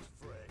 old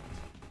friend.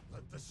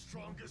 Let the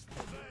strongest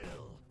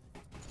prevail.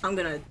 I'm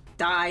gonna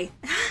die.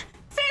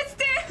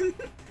 System!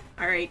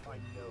 Alright. I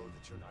know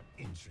that you're not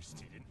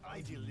interested in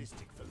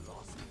idealistic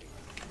philosophy.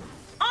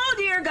 Oh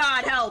dear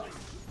god, help!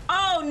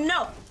 Oh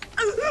no!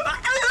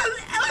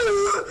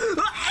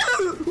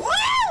 Wow!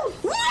 Wow!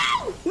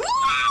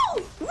 Wow!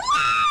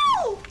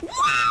 Wow!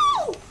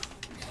 Wow!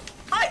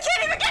 I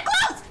can't even get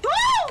close!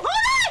 Whoa!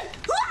 Hold on!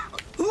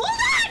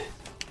 Hold on!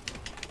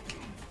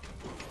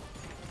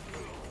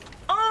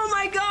 Oh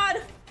my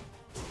god!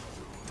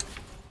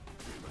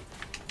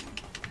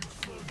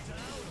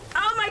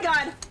 Oh my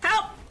god!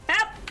 Help!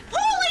 Help!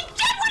 Holy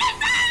shit! What is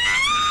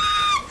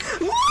that?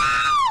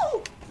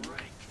 Whoa!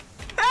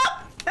 Help!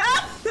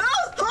 Help!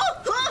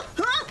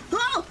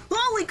 Oh!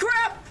 Holy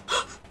crap!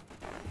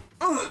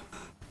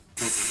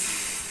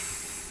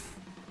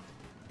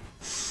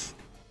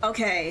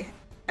 Okay.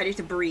 I need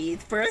to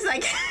breathe for a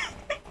second.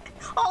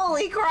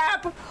 Holy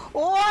crap!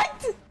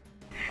 What?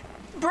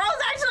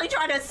 Bro's actually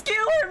trying to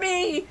skewer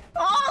me!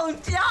 Oh,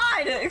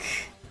 God!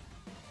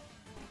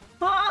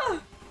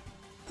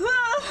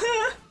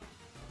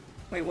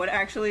 Wait, what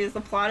actually is the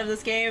plot of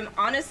this game?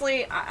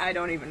 Honestly, I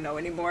don't even know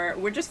anymore.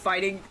 We're just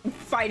fighting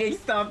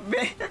stuff,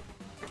 man.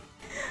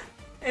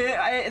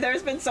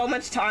 There's been so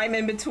much time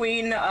in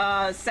between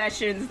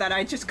sessions that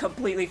I just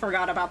completely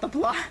forgot about the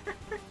plot.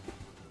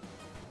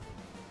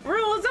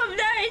 Rules of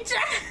nature!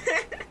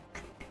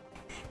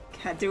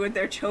 Can't do it,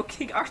 they're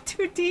choking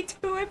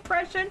R2-D2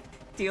 impression.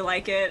 Do you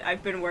like it?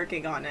 I've been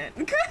working on it.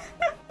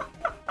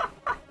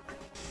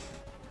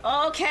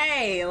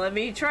 Okay, let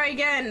me try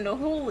again.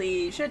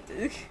 Holy shit.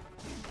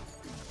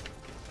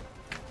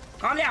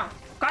 Calm down.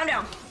 Calm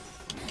down.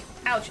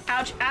 Ouch,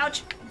 ouch,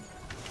 ouch.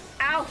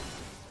 Ow.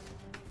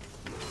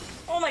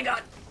 Oh my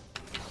god.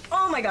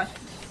 Oh my god.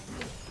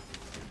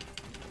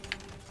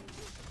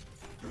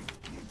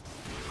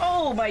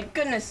 Oh my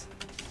goodness.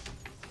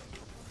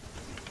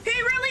 He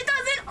really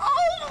doesn't.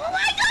 Oh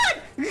my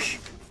god. This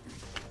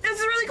is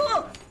really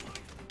cool.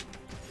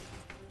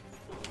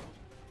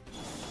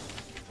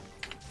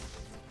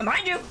 I'm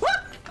behind you.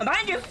 Whoop. I'm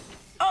behind you.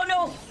 Oh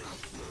no.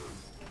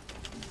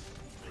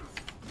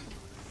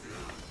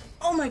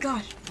 Oh my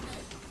gosh.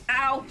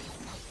 Ow.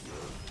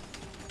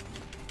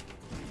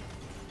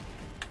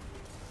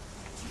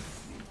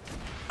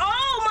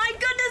 Oh my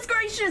goodness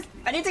gracious.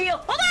 I need to heal.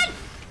 Hold on.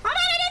 Hold on,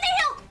 I need to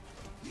heal.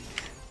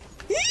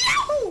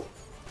 Yahoo!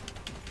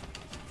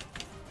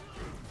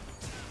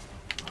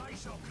 I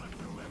shall cut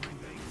through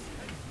everything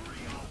and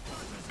free all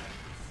partisans.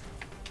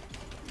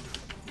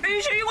 Are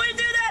you sure you want to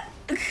do that?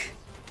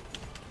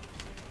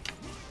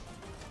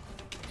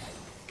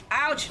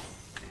 Ouch.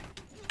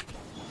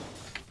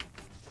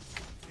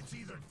 It's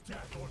either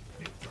death or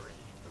victory.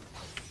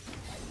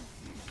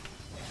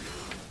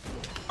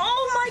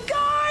 Oh my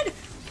god!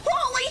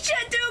 Holy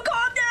shit, dude,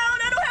 calm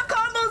down! I don't have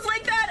combos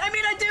like that! I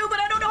mean, I do, but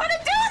I don't know how to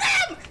do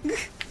them!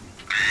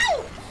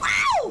 Ow!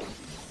 Ow!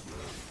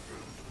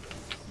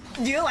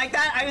 Do you like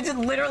that? I was just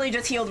literally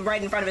just healed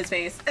right in front of his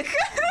face.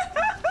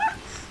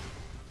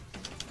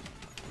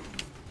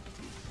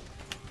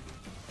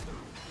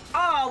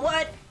 Oh,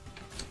 what?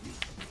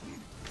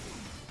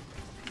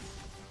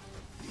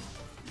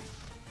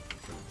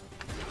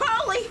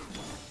 Holy!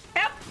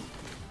 Help!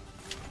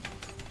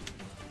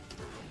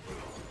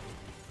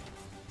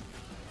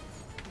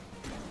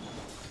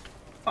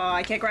 Oh,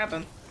 I can't grab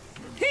him.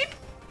 Heep!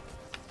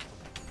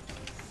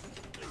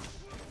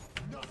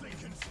 Nothing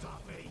can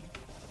stop me.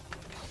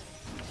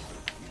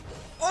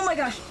 Oh my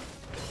gosh!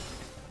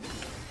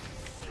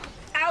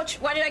 Ouch!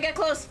 Why did I get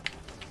close?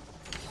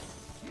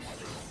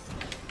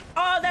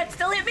 Oh, that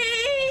still hit me!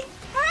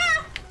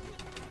 Ah!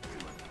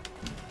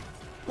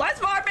 Last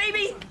bar,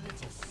 baby!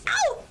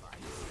 Ow!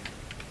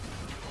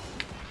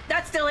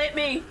 That still hit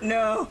me!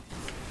 No.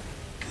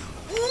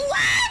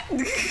 What?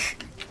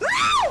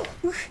 Ow!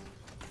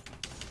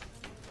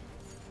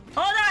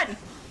 Hold on!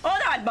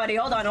 Hold on, buddy.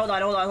 Hold on, hold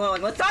on, hold on, hold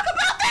on. Let's talk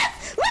about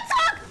this! Let's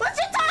talk! Let's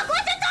just talk!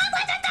 Let's just talk!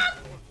 Let's just talk!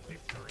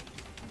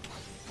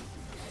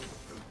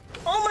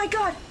 Oh my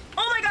god!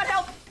 Oh my god,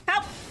 help!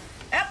 Help!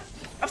 Help!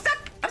 I'm stuck!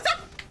 I'm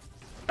stuck!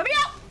 Let me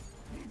out!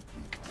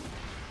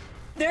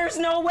 There's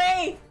no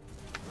way!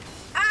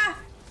 Ah!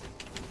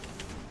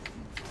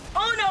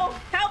 Oh no!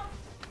 Help!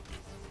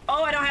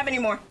 Oh, I don't have any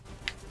more.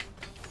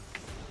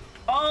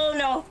 Oh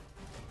no!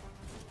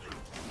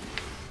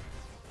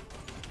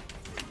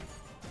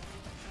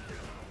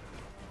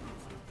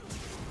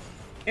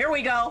 Here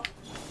we go.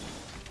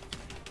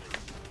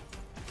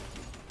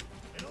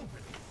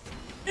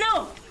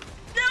 No!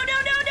 No,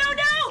 no, no, no,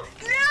 no!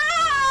 No!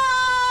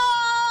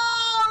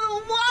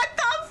 What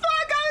the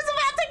fuck? I was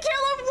about to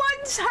kill him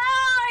one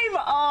time!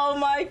 Oh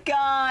my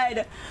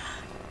god.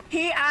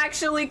 He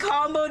actually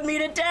comboed me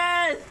to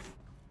death.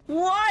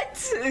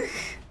 What?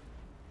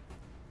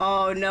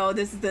 Oh no,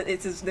 this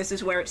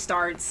is where it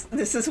starts.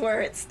 This is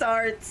where it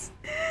starts.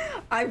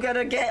 I'm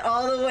gonna get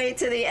all the way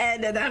to the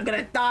end and then I'm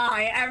gonna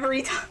die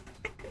every time.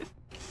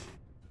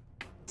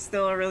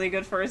 Still a really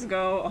good first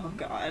go. Oh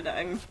god,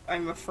 I'm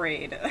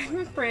afraid. I'm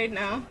afraid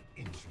now.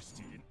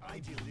 Interested in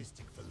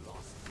idealistic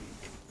philosophy.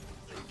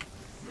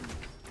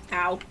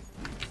 Ow.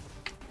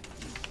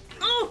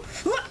 Oh!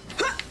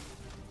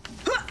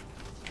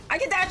 I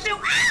can dash too!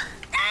 Ah!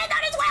 Ah,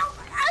 not as well!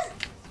 Ah!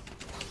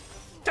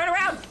 Turn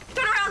around!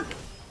 Turn around!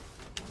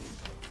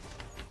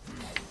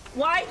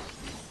 Why?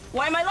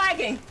 Why am I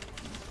lagging?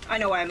 I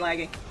know why I'm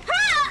lagging.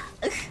 Ah!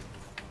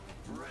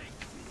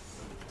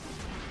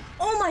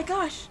 Oh my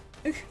gosh!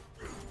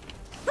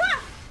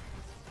 Ah!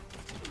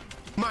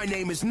 My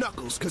name is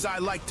Knuckles, cause I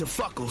like to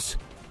fuckles.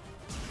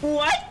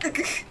 What? I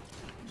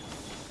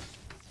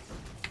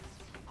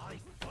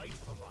fight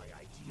for my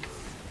ideas.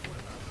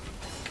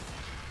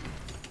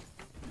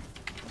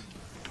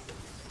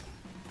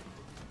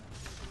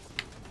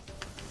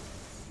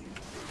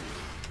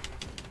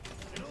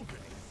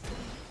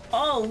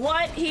 Oh,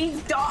 what?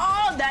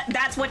 Oh,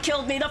 that's what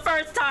killed me the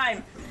first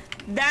time.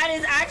 That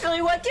is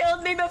actually what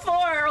killed me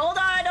before. Hold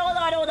on, hold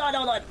on, hold on,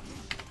 hold on.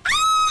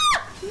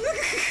 Ah!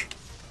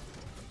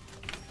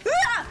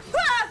 Ah!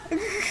 Ah!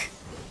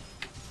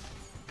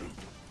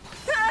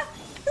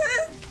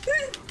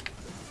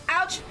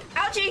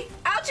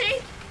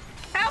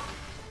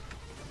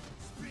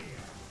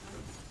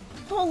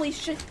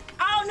 shit.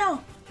 Oh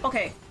no!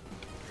 Okay.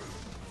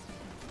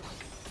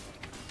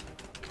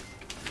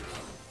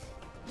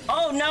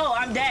 Oh no,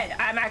 I'm dead.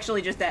 I'm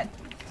actually just dead.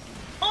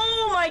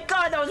 Oh my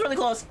god, that was really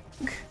close.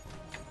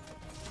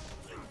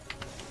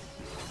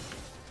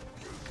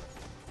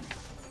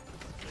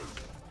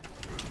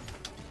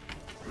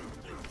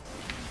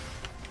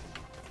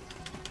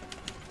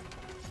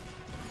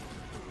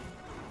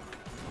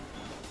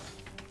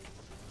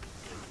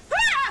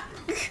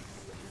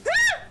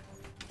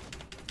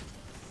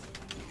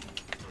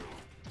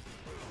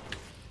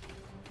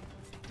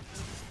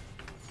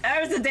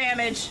 There's the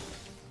damage.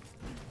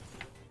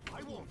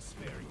 I won't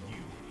spare you.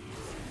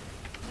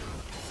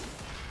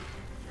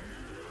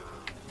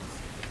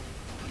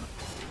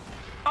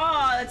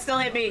 Oh, that still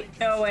hit me.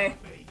 No way.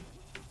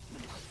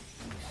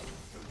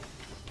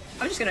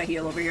 I'm just gonna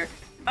heal over here.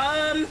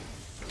 Wow,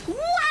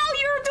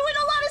 you're doing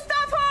a lot of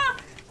stuff, huh?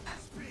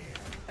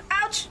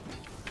 Ouch.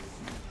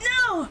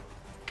 No.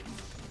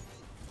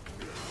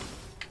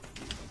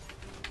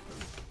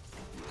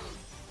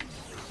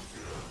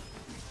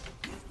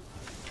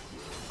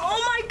 Oh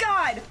my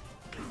god!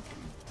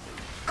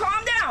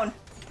 Calm down!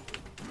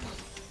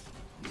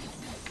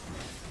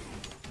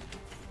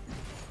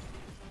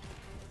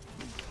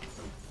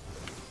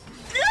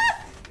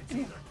 Ah! It's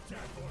either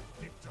death or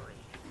victory.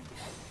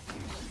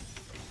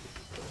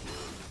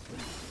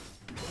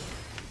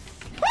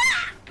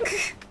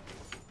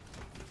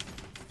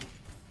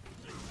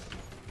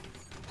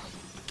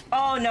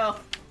 Oh no.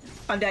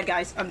 I'm dead,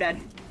 guys. I'm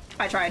dead.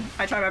 I tried.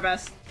 I tried my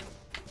best.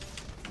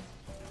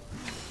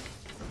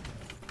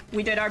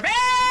 We did our best!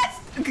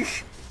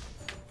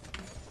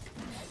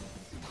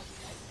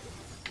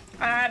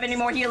 I don't have any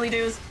more healy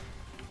doos.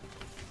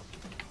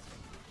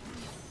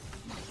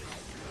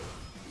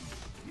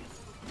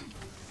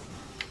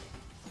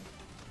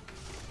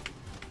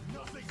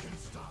 Nothing can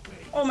stop me.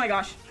 Oh my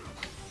gosh.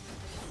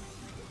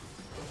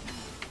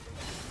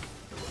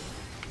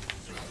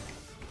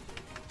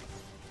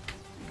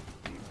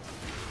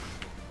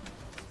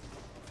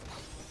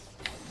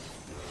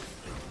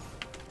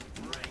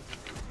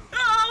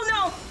 Oh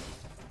no!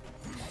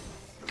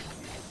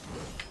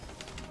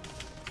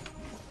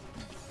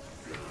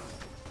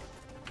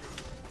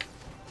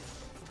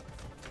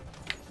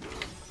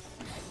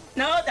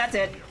 No, that's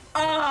it.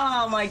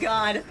 Oh my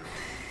god.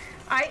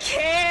 I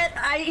can't,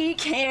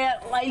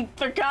 I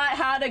forgot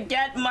how to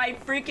get my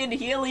freaking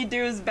healy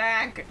doos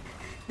back.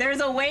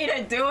 There's a way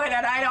to do it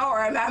and I don't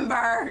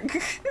remember.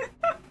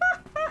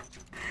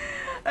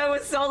 That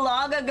was so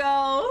long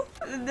ago.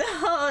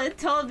 No, it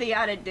told me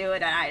how to do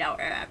it and I don't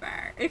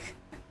remember.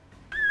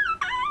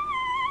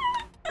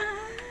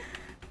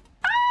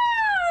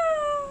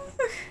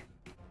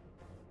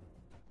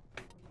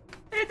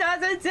 It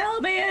doesn't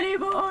tell me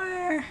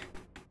anymore.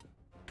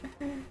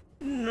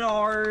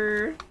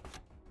 No.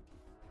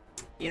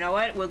 You know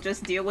what? We'll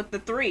just deal with the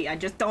 3. I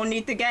just don't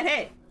need to get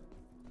hit.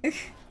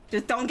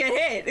 Just don't get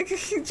hit.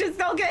 Just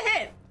don't get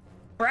hit.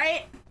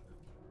 Right?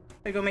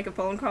 I go make a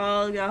phone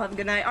call. Y'all have a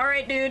good night.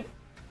 Alright, dude.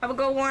 Have a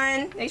good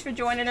one. Thanks for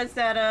joining us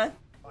at I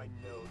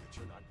know that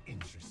you're not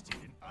interested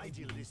in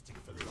idealistic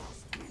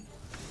philosophy.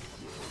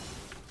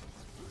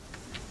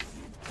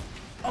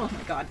 Oh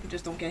my god,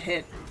 just don't get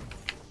hit.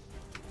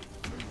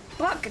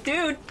 Fuck,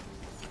 dude.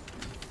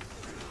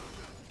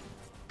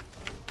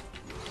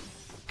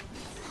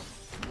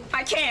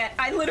 I can't.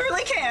 I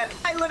literally can't.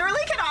 I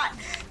literally cannot.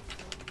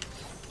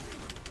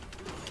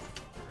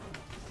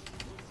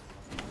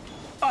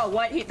 Oh,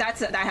 what? That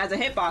has a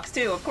hitbox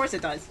too. Of course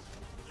it does.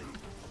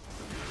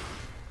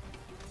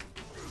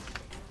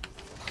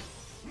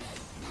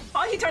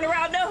 Oh, he turned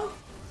around. No,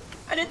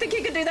 I didn't think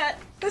he could do that.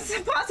 This is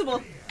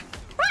impossible.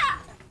 Ah!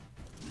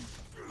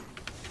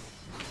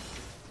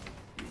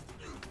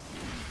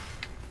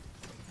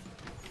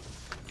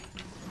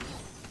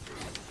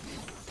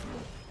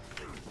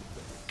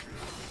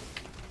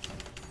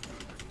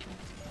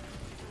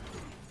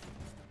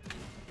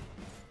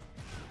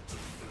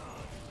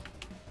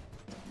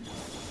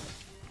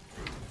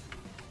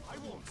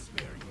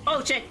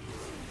 Oh shit!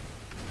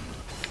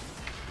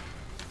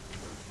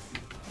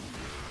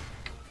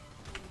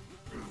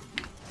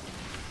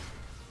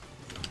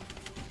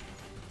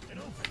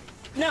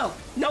 No!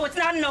 No, it's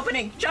not an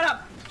opening! Shut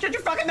up! Shut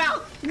your fucking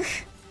mouth!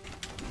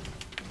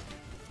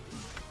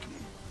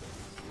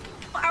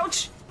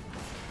 Ouch!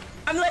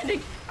 I'm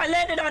landing! I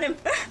landed on him!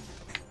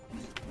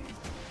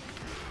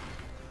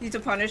 Need to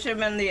punish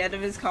him on the end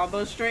of his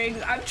combo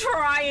strings. I'm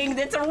trying!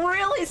 It's a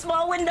really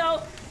small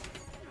window!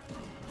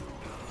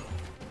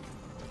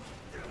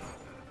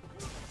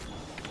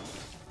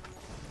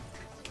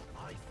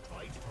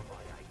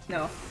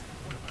 No.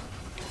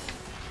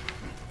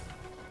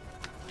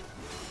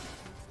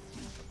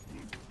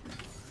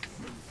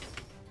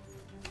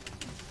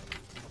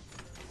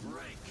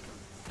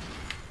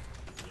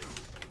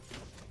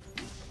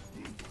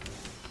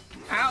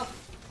 Ow.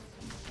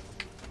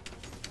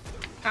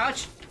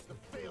 Ouch. The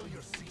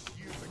failure 6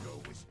 years ago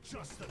was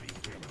just the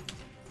beginning.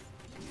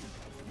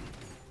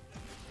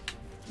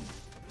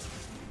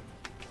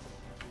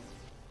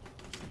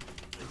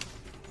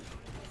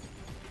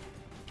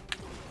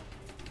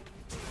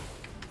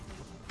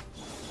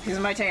 This is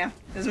my time.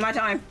 This is my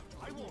time.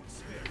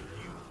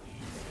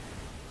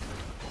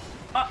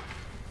 Oh!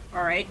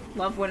 Alright.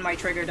 Love when my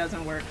trigger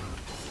doesn't work.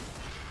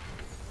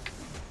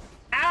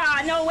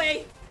 Ah, no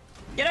way!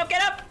 Get up,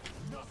 get up!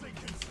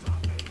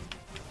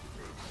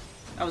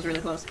 That was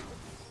really close.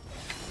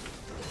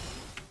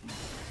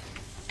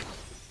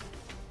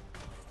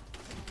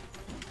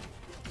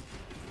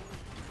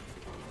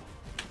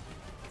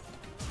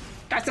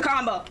 That's the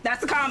combo. That's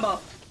the combo.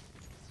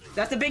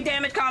 That's the big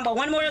damage combo.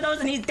 One more of those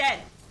and he's dead.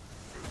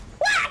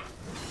 What?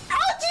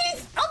 Oh,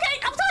 jeez. Okay,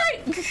 I'm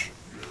sorry.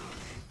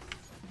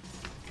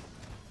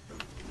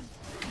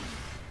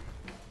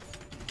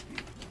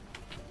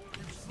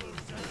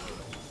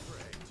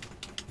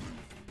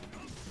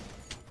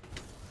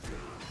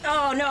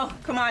 Oh, no.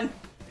 Come on.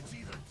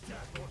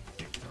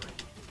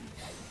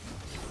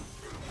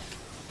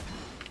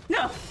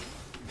 No.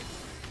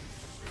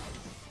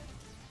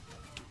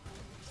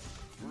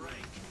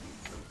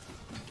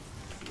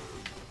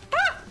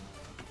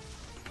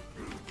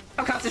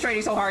 I'm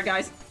concentrating so hard,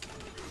 guys.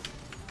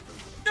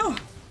 No.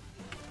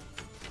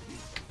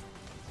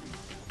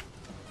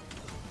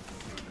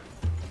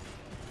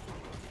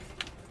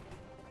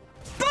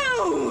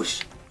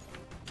 Boosh!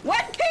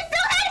 What? He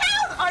still had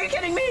health? Are you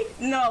kidding me?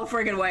 No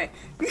friggin' way.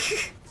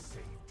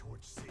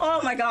 Oh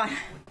my god.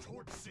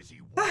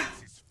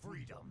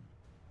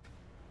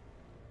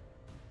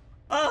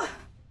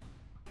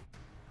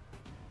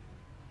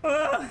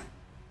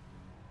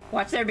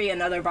 Watch there be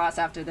another boss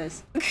after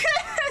this.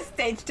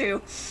 Stage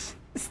 2.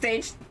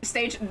 Stage,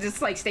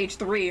 just like stage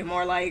 3,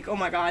 more like, oh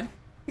my god.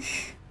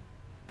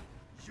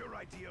 Your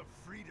idea of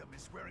freedom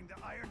is wearing the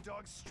Iron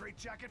Dog's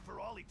straitjacket for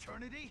all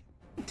eternity?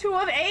 2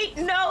 of 8?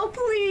 No,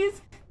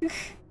 please. Your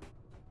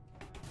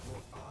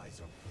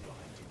eyes are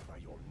blinded by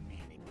your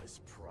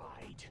meaningless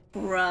pride.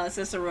 Bruh,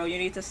 Cicero, you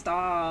need to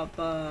stop.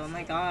 Oh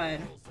my god.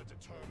 To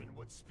determine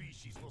what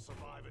species will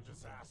survive a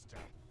disaster.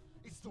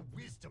 It's the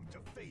wisdom to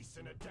face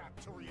and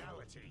adapt to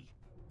reality.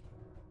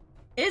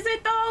 Is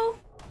it though?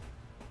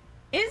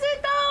 Is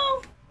it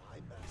though? My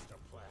master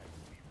plan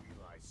will be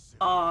realized soon.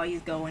 Oh,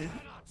 he's going.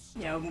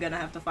 Yeah, I'm gonna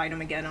have to fight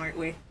him again, aren't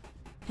we?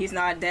 He's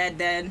not dead.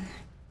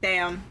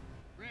 Damn.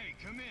 Ray,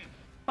 come in.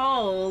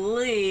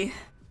 Holy.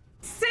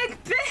 Sick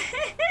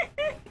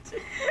bitch!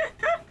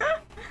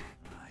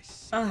 I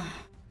see.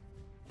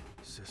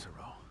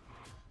 Cicero.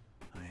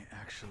 I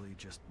actually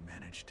just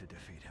managed to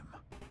defeat him.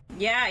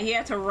 Yeah, he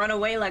had to run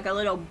away like a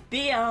little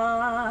bitch.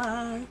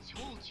 I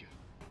told you.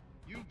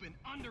 You've been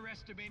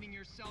underestimating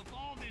yourself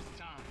all this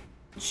time.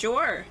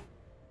 Sure.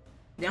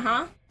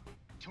 Uh-huh.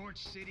 Torch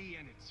City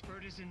and its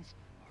F.I.S.T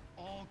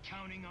are all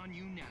counting on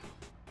you now.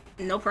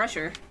 No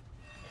pressure.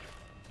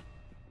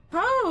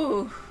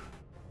 Oh.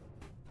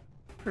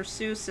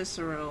 Pursue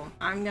Cicero.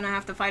 I'm gonna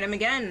have to fight him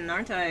again,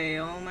 aren't I?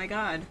 Oh my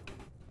god.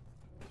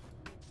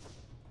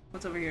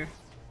 What's over here?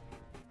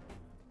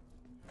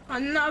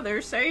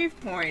 Another save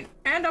point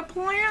and a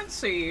plant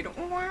seed.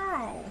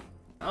 Wow.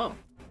 Oh.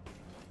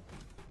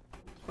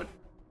 What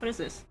is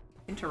this?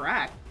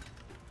 Interact.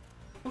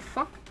 Oh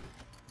fuck.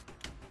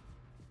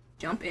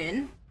 Jump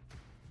in.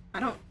 I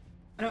don't.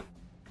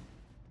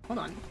 Hold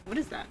on. What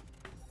is that?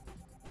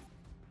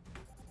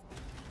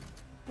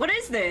 What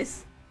is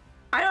this?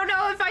 I don't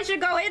know if I should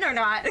go in or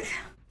not.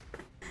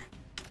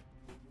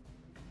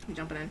 I'm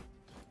jumping in.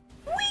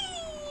 Whee!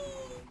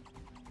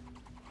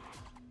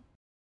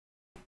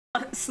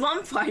 A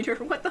slum fighter?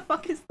 What the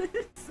fuck is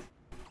this?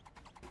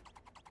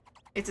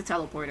 It's a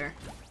teleporter.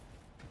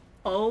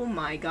 Oh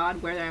my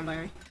god, where am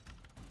I?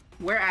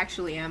 Where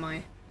actually am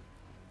I?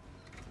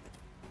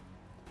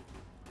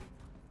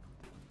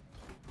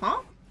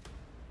 Huh?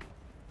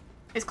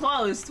 It's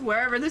closed.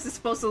 Wherever this is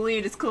supposed to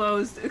lead is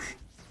closed.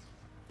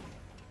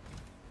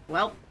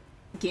 Well,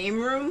 game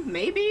room?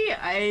 Maybe?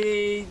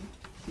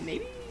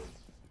 Maybe?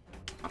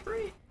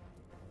 Operate?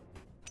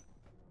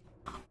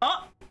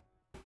 Oh!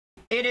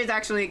 It is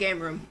actually a game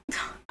room.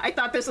 I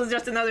thought this was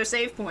just another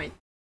save point.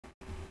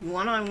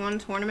 One-on-one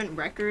tournament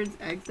records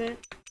exit.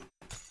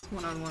 It's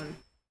one-on-one.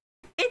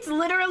 It's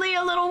literally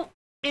a little...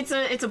 It's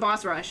a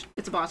boss rush.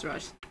 It's a boss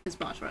rush. It's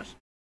boss rush.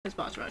 It's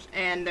boss rush.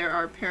 And there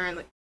are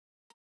apparently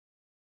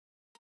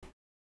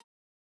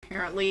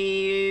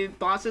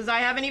bosses I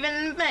haven't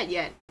even met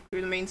yet.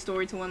 Through the main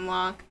story to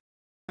unlock.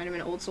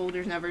 Vitamin Old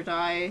Soldiers Never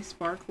Die.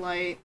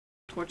 Sparklight.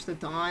 Torch the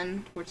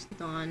Dawn. Torch the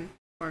Dawn.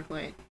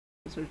 Sparklight.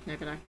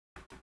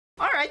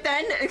 Alright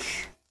then.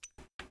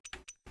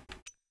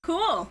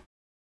 Cool.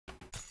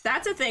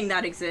 That's a thing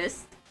that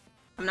exists.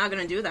 I'm not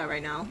gonna do that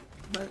right now.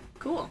 But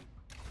cool.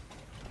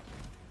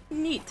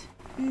 Neat.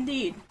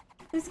 Indeed.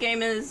 This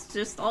game is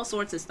just all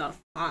sorts of stuff.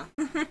 Huh?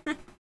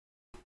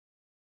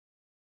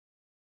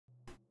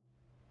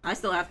 I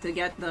still have to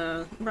get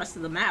the rest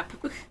of the map.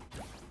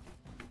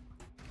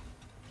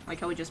 Like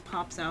how it just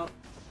pops out.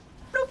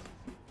 Bloop.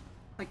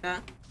 Like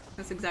that.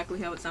 That's exactly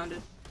how it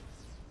sounded.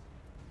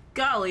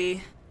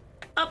 Golly.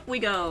 Up we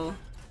go.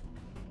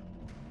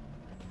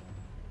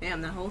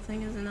 Damn, that whole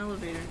thing is an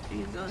elevator.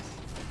 Jesus.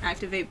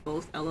 Activate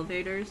both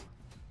elevators.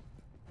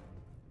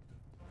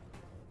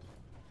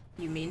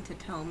 You mean to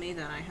tell me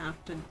that I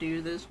have to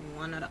do this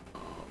one at a...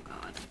 Oh,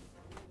 God.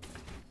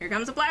 Here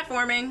comes the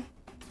platforming!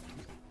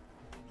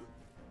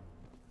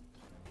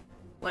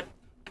 What?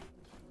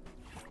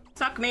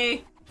 Suck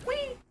me!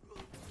 Whee!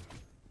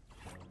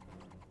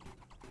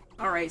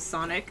 Alright,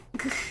 Sonic.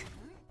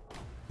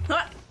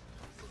 Huh!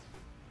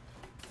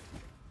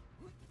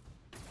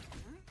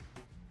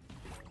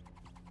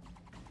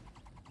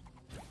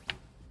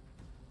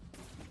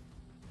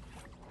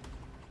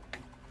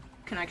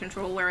 Can I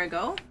control where I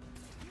go?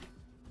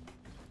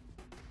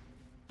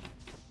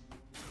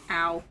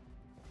 Ow.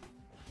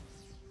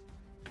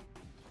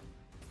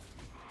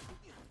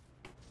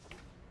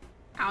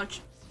 Ouch.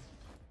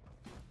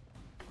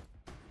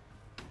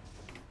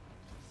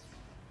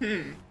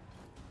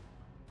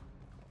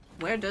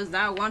 Where does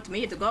that want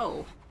me to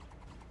go?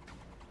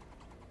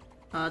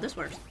 This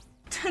works.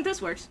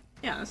 This works.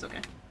 Yeah, that's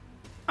okay.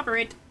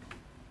 Operate.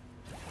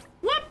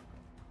 Whoop!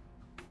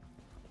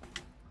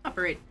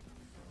 Operate.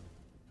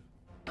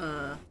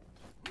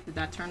 Did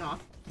that turn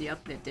off?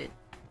 Yep, it did.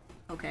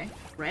 Okay.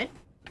 Red?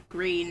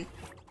 Green.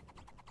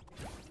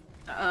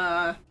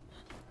 Oh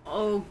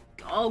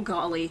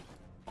golly.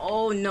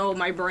 Oh no,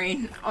 my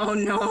brain. Oh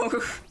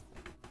no.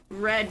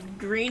 Red,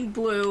 green,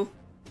 blue.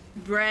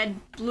 Red,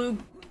 blue,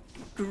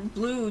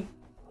 blue,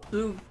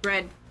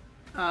 red.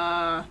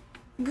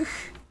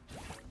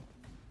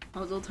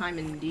 Puzzle time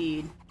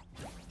indeed.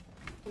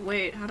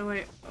 Wait, how do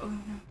I... Oh,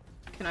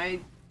 can I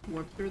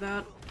warp through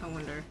that? I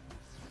wonder.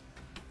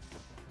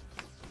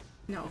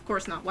 No, of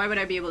course not. Why would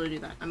I be able to do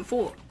that? I'm a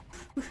fool.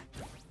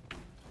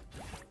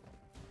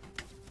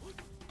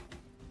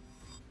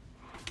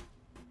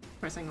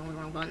 Pressing all the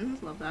wrong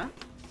buttons. Love that.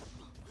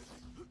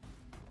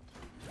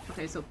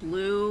 Okay, so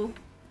blue...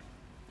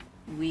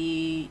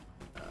 We...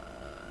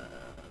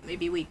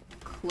 maybe we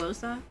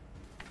close that?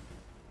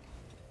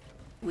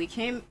 We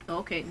came...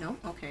 Okay, no?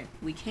 Okay.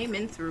 We came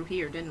in through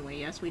here, didn't we?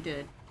 Yes, we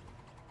did.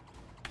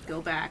 Go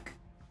back.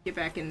 Get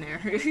back in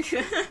there.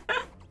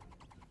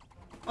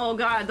 Oh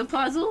god, the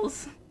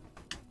puzzles!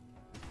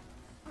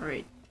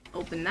 Alright,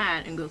 open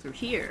that and go through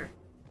here.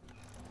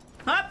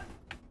 Up!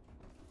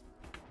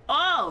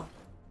 Oh!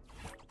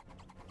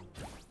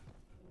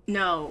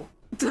 No.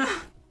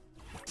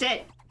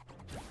 Shit.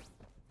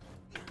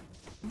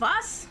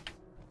 Was?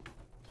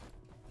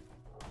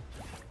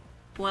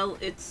 Well,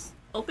 it's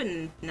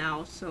open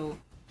now, so...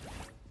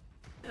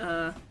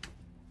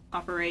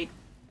 Operate.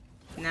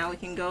 Now we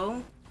can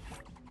go.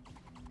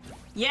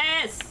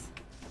 Yes!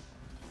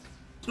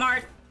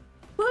 Smart!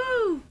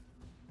 Woo!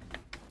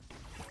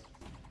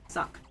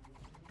 Suck.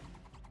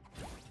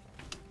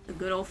 The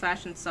good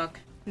old-fashioned suck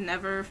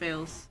never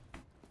fails.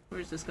 Where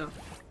does this go?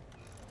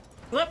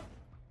 Whoop!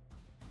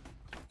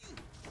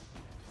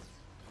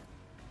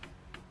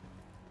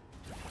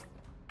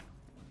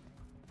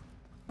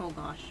 Oh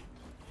gosh.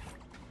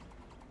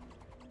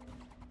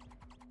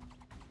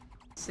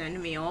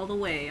 Send me all the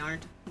way,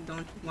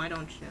 why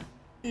don't you?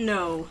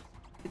 No!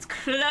 It's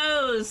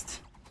closed!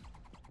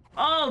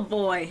 Oh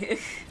boy!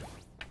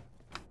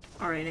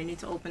 Alright, I need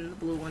to open the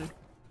blue one.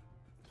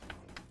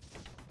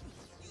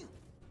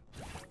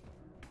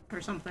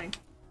 Or something.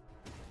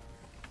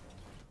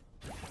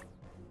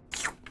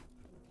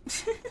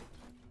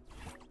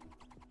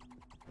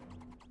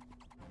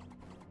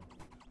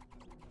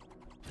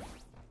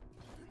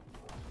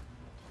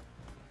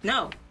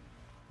 No!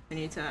 I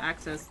need to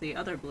access the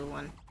other blue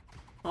one.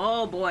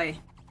 Oh boy.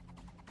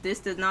 This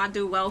does not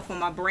do well for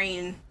my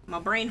brain. My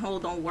brain hole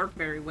don't work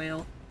very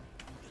well.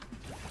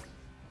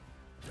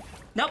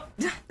 Nope!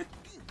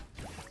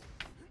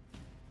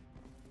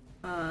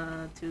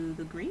 To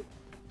the green?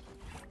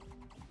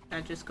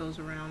 That just goes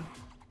around.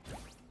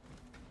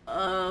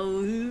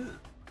 Oh,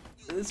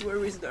 this is where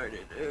we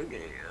started.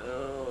 Okay.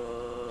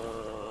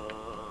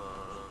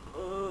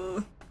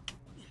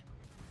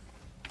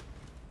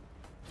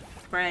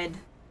 Red.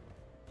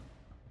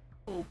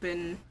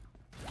 Open.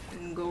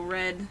 And go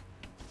red.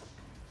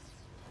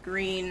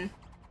 Green.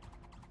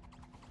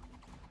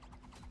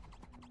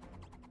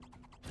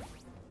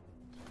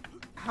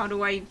 How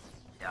do I...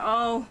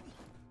 Oh.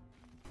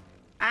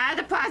 Ah,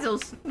 the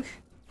puzzles!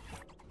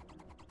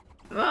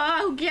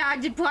 Oh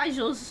god, the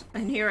puzzles!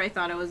 And here I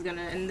thought I was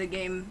gonna end the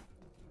game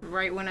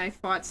right when I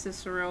fought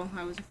Cicero.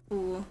 I was a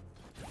fool.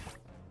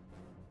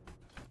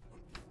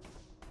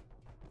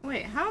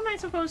 Wait, how am I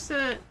supposed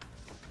to...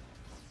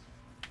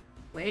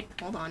 Wait,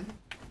 hold on.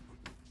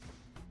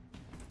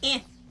 Eh!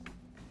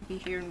 Be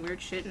hearing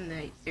weird shit in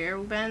the air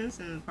bends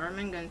in the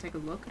apartment, gonna take a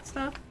look at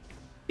stuff.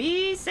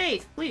 Be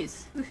safe,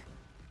 please.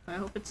 I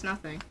hope it's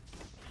nothing.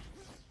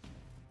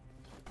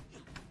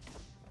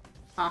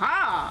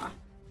 Aha!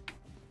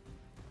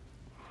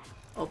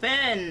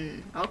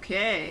 Open!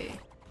 Okay.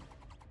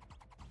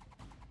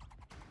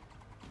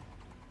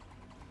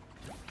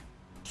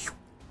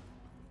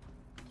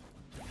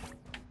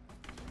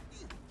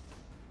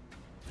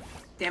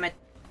 Damn it.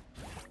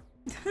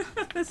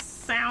 The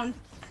sound.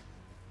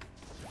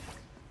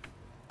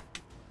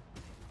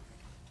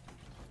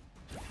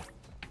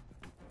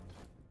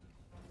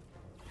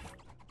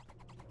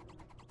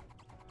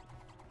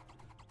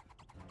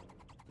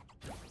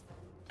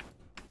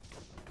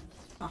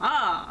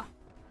 Aha!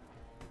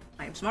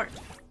 I am smart.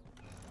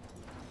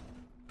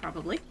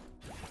 Probably.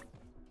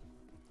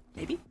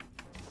 Maybe.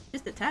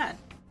 Just a tad,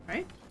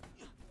 right?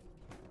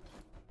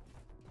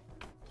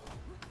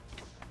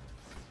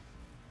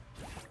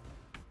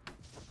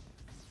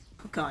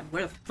 Oh god,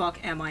 where the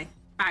fuck am I?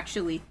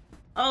 Actually.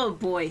 Oh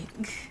boy.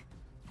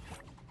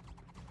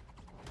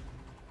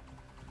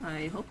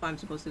 I hope I'm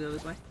supposed to go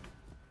this way.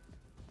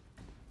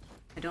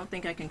 I don't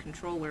think I can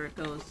control where it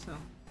goes, so...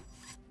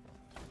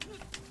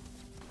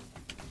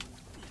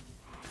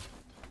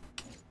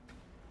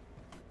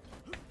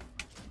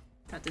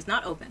 That does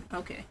not open.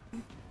 Okay.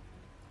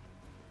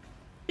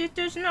 It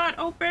does not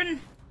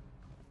open!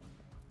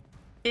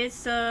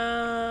 It's,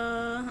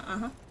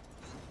 uh-huh.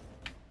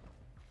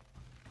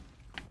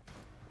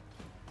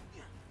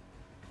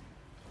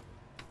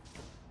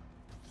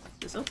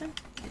 Does this open?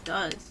 It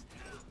does.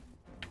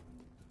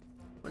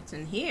 What's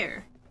in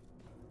here?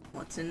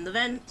 What's in the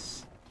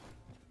vents?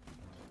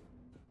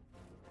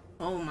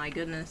 Oh my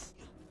goodness.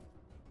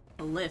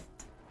 A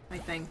lift, I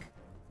think.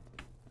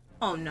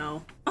 Oh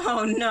no.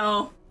 Oh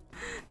no!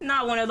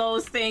 Not one of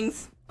those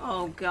things!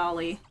 Oh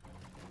golly.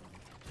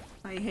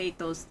 I hate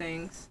those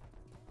things.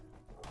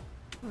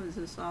 How does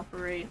this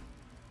operate?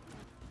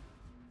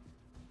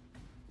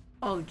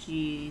 Oh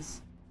jeez.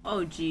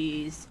 Oh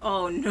jeez.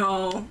 Oh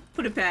no.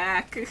 Put it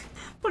back.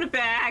 Put it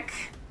back!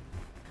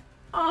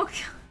 Oh god.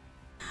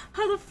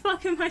 How the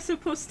fuck am I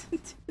supposed to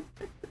do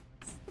this?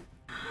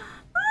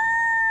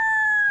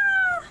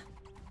 Ah!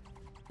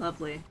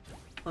 Lovely.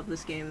 Love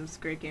this game. It's a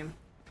great game.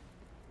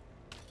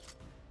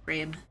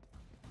 Grab.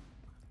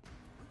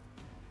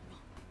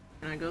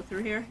 Can I go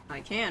through here?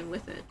 I can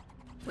with it.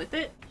 With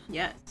it?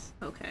 Yes.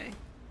 Okay.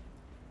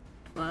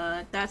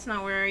 But that's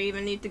not where I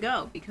even need to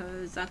go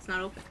because that's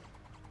not open.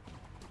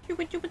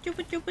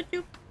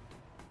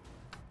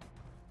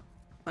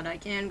 But I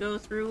can go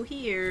through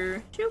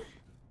here. Shoop.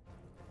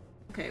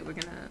 Okay, we're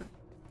gonna...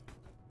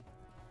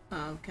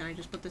 can I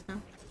just put this down?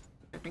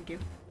 Thank you.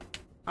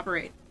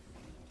 Operate.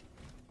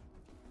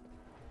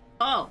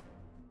 Oh!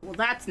 Well,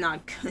 that's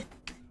not good.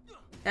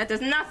 That does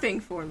nothing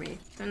for me.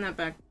 Turn that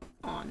back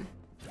on.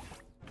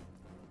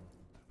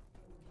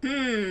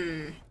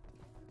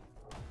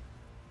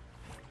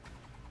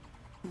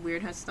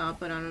 Weird has stopped,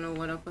 but I don't know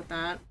what up with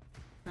that.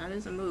 That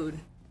is a mood.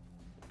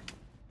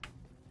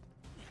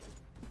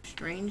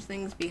 Strange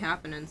things be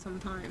happening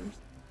sometimes.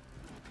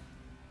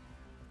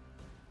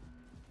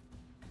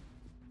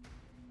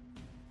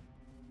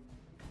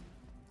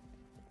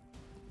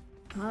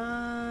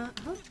 How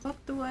the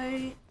fuck do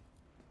I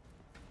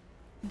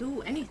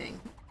do anything?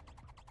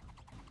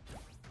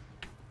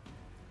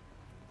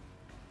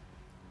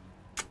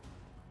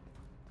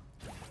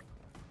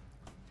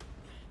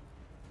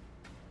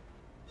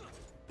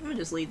 I'm gonna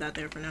just leave that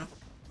there for now.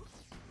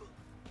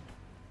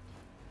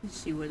 Let's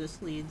see where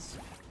this leads.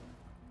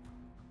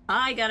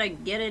 I gotta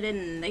get it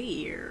in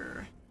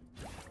there.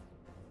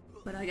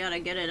 But I gotta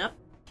get it up.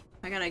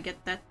 I gotta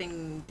get that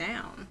thing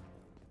down.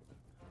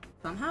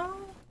 Somehow?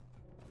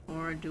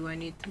 Or do I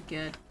need to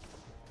get...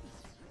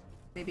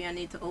 Maybe I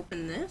need to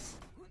open this?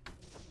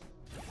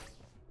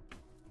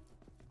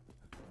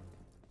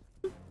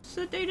 Oops,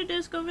 a data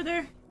disk over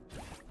there.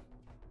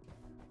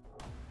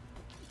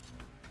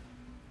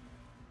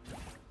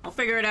 I'll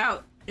figure it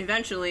out,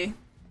 eventually.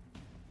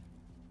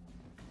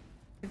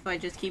 If I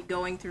just keep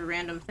going through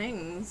random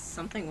things,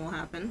 something will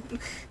happen.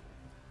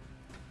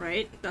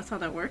 Right? That's how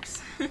that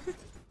works.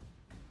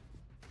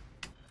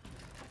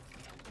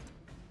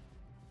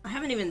 I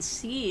haven't even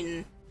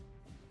seen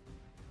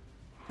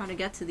how to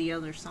get to the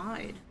other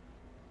side.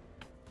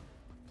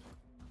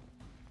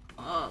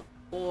 Oh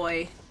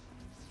boy.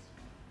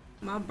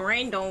 My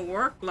brain don't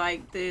work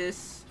like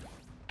this.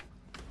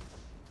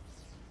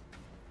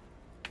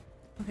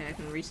 Okay, I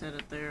can reset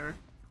it there.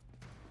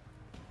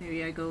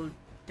 Maybe I go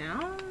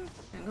down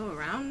and go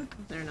around?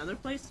 Is there another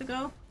place to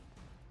go?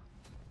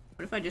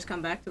 What if I just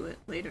come back to it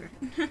later?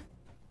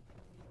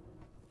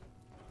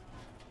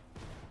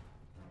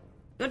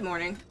 Good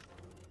morning.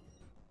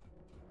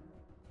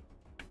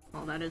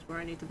 Oh, that is where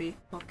I need to be.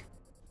 Fuck.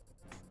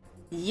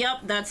 Yep,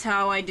 that's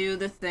how I do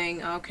the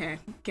thing. Okay,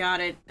 got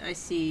it. I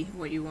see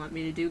what you want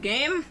me to do,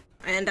 game.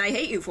 And I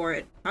hate you for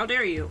it. How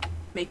dare you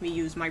make me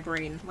use my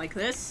brain like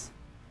this?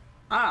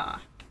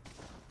 Ah.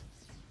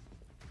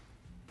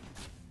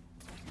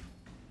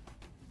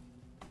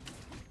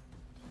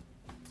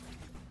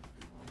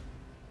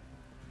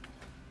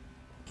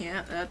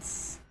 Yeah,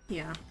 that's...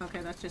 yeah, okay,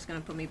 that's just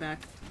gonna put me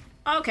back.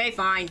 Okay,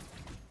 fine.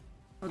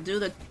 I'll do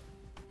the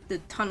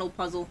tunnel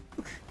puzzle.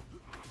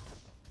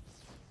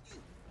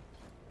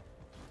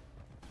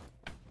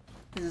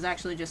 This is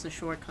actually just a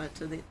shortcut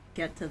to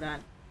get to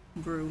that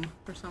room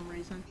for some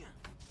reason.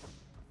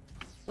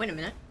 Wait a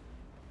minute.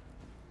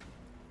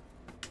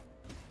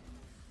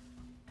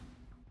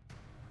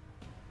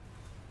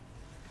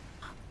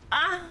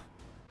 Ah!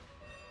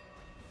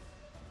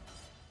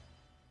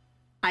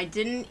 I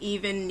didn't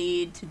even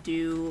need to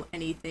do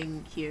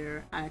anything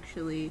here,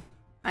 actually.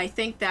 I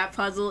think that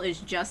puzzle is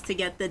just to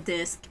get the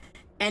disc,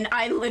 And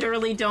I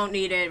literally don't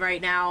need it right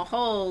now.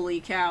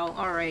 Holy cow.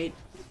 Alright.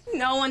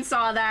 No one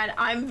saw that.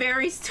 I'm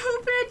very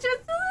stupid. Just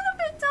a little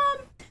bit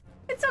dumb.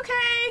 It's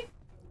okay.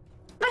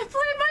 I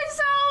played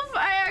myself.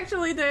 I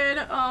actually did.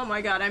 Oh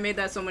my god. I made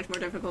that so much more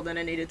difficult than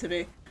it needed to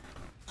be.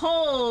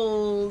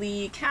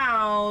 Holy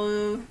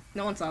cow.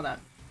 No one saw that.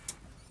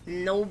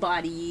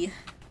 Nobody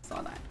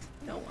saw that.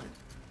 No one.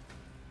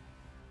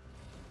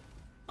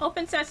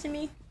 Open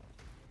sesame.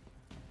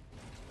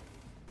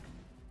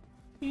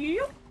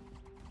 Yep.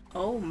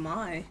 Oh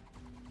my.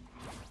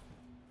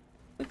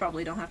 We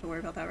probably don't have to worry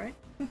about that, right?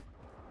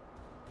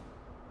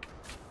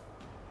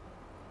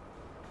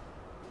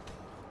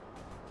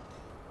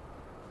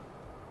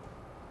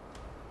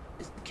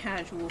 Just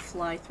casual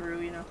fly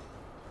through, you know.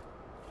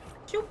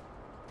 Shoop.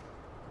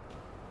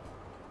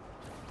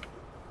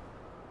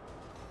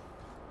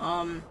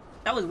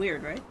 That was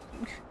weird, right?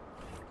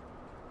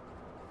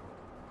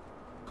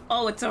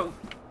 Oh,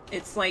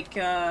 it's like,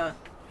 it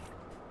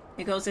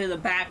goes to the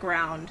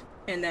background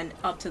and then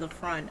up to the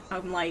front.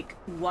 I'm like,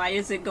 why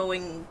is it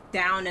going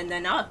down and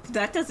then up?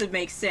 That doesn't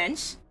make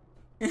sense.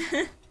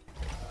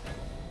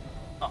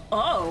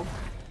 Oh.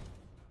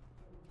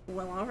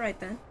 Well, alright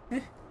then.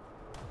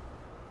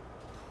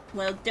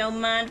 Well,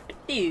 don't mind if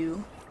I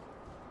do.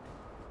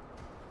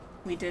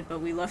 We did, but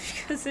we love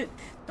you because it...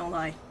 Don't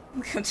lie.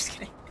 I'm just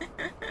kidding.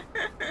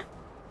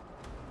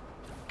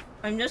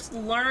 I'm just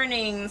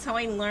learning. That's how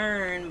I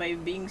learn, by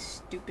being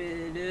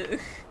stupid.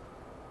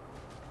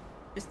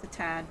 Just a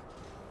tad.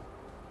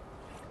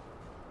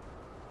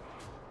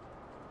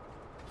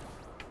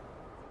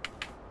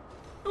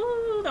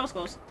 Ooh, that was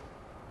close.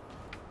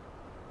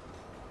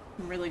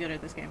 I'm really good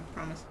at this game, I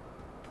promise.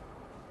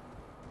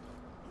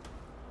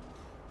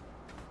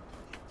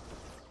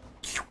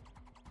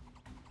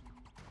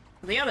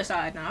 The other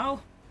side now.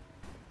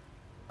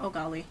 Oh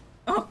golly.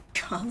 Oh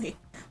golly.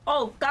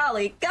 Oh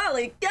golly,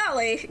 golly,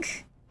 golly!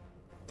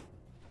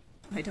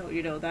 I don't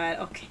you know that?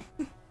 Okay.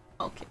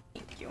 Okay,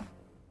 thank you.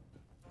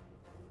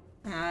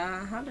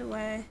 How do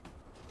I...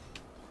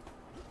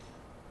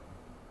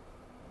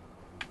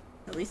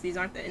 At least these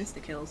aren't the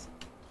insta-kills.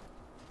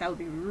 That would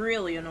be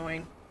really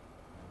annoying.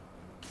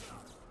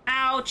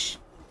 Ouch!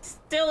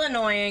 Still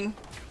annoying.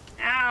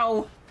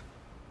 Ow!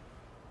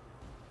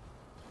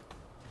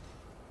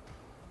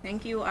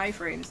 Thank you,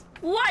 iframes.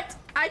 What?!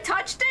 I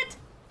touched it?!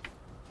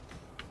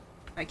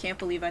 I can't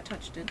believe I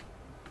touched it.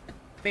 I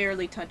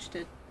barely touched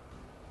it.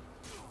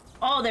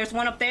 Oh, there's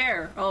one up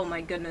there! Oh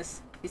my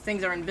goodness. These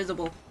things are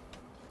invisible.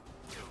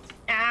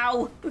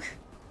 Ow!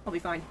 I'll be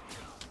fine.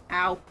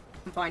 Ow.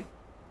 I'm fine.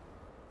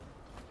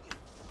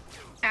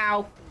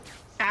 Ow.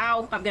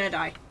 Ow. I'm gonna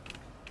die.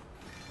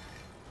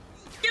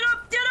 Get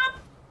up! Get up!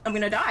 I'm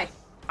gonna die.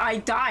 I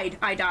died.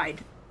 I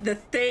died. The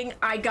thing,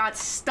 I got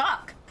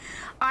stuck.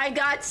 I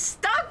got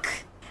stuck!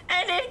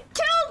 And it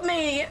killed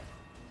me!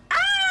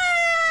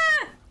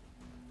 Ah!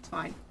 It's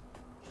fine.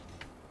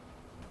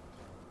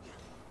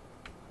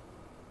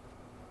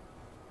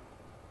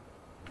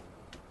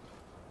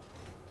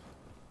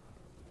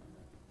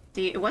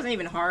 See, it wasn't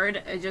even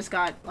hard. I just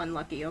got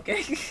unlucky,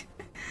 okay?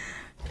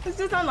 It's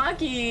just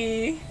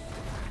unlucky.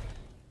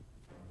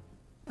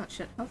 Oh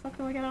shit, how the fuck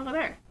do I get over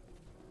there?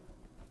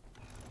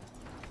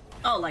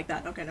 Oh, like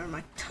that. Okay, never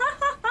mind.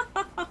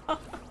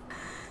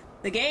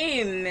 The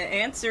game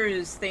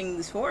answers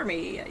things for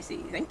me, I see.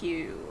 Thank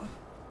you.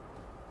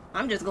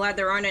 I'm just glad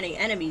there aren't any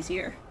enemies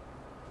here.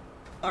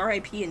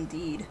 R.I.P.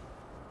 indeed.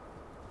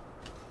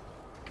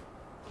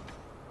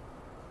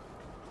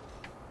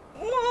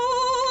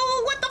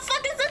 Whoa! What the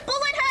fuck is this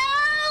bullet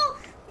hell?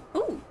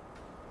 Ooh.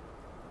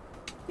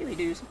 Healy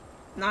dues.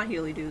 Not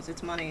Healy dues,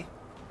 it's money.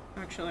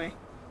 Actually.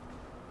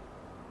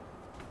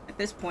 At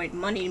this point,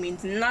 money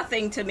means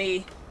nothing to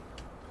me.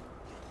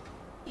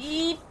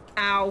 Eep.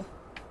 Ow.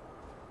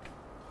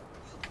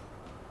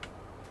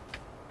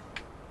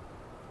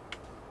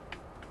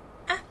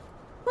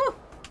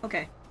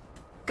 Okay.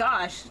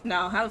 Gosh,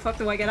 no, how the fuck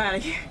do I get out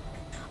of here?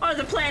 Oh, there's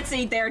a plant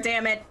seed there,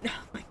 damn it! Oh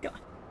my god.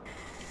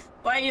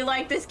 Why do you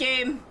like this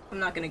game? I'm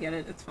not gonna get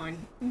it, it's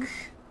fine.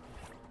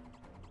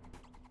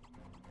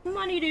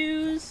 Money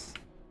dues.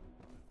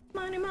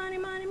 Money, money,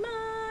 money,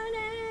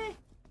 money.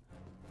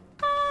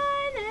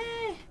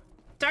 Money.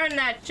 Turn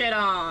that shit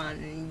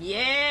on.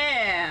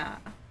 Yeah!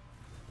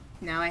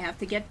 Now I have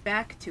to get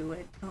back to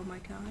it. Oh my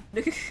god.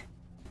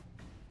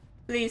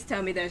 Please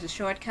tell me there's a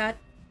shortcut.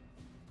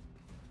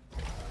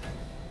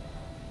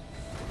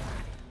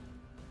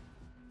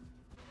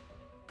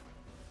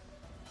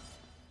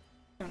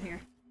 Down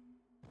here.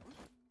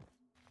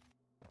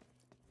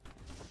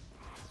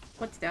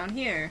 What's down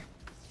here?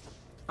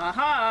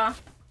 Aha!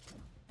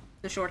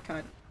 The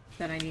shortcut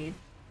that I need.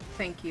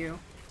 Thank you.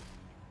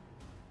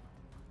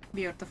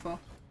 Beautiful.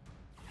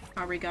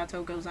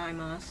 Arigato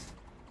gozaimasu.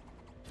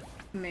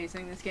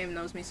 Amazing. This game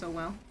knows me so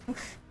well.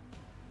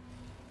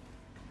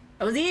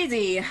 That was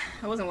easy!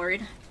 I wasn't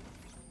worried.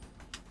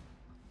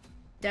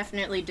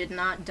 Definitely did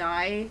not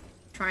die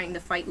trying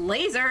to fight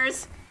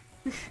lasers!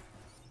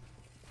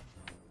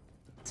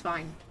 It's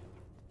fine.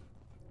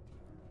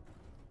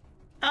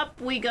 Up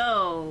we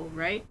go,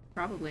 right?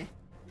 Probably.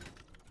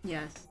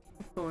 Yes,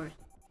 of course.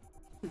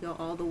 We go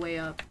all the way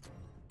up.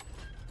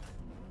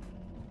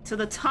 To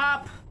the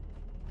top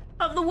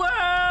of the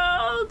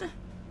world!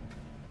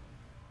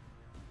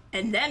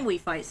 And then we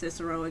fight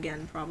Cicero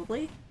again,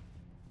 probably.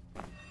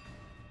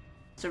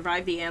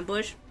 Survive the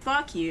ambush?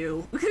 Fuck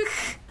you.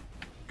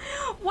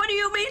 What do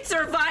you mean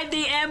survive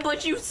the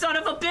ambush, you son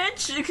of a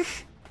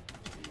bitch?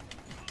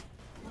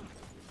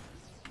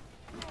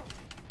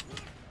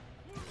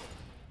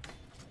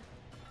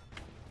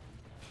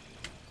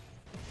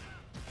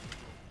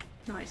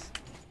 Nice.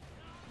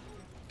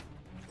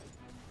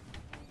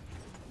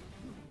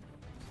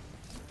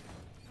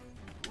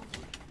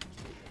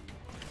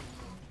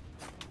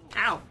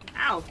 Ow!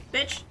 Ow!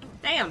 Bitch!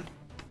 Damn!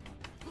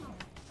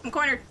 I'm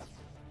cornered!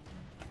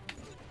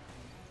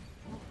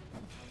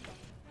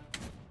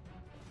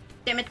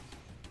 Damn it!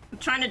 I'm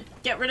trying to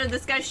get rid of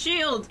this guy's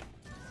shield!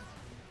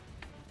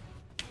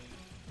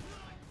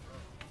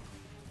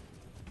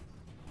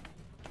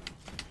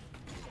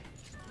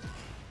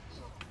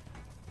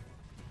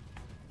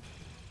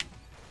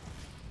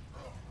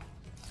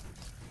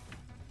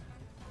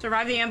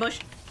 Survive the ambush!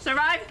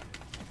 Survive!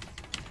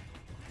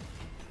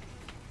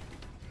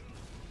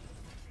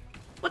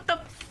 What the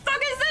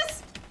fuck is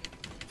this?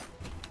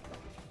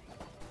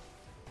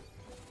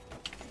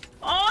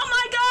 Oh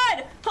my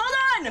god! Hold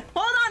on!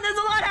 Hold on! There's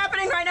a lot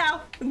happening right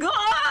now!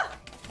 Ah!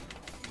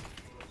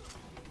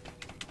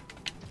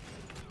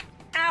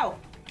 Ow!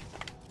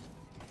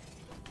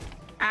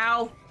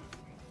 Ow!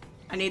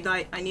 I need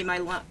my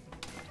lump.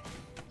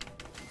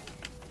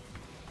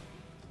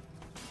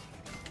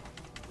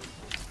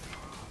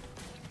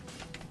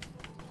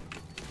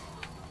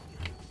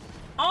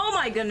 Oh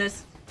my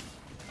goodness!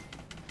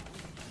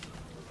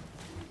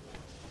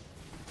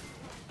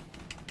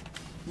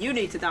 You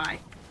need to die.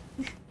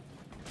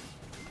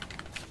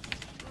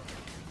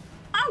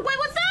 Oh, wait,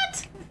 what's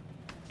that?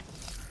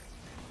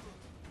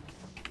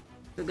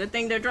 It's a good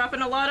thing they're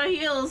dropping a lot of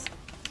heals.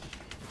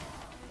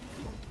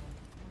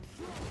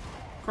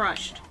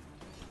 Crushed.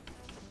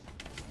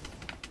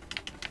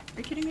 Are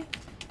you kidding me?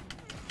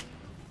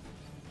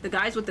 The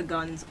guys with the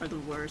guns are the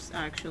worst,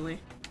 actually.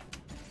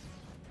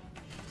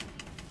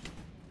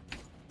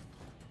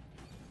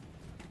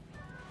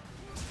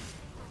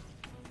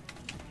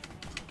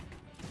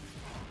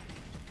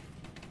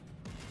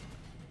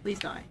 Please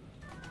die.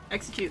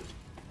 Execute.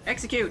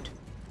 Execute!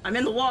 I'm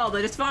in the wall,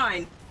 but it's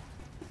fine.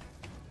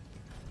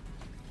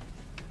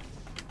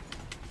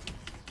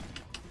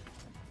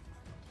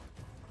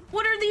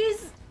 What are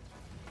these?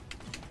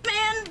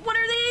 Man, what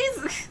are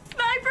these?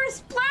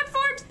 Snipers?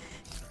 Platforms?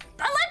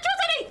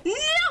 Electricity!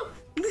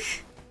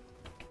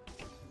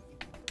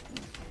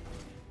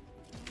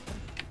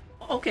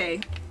 No!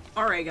 Okay.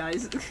 Alright,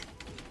 guys.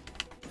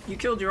 You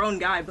killed your own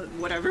guy, but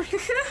whatever.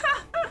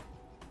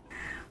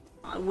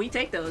 We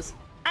take those.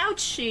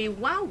 Ouchie!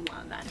 Wow,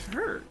 wow, that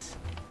hurt.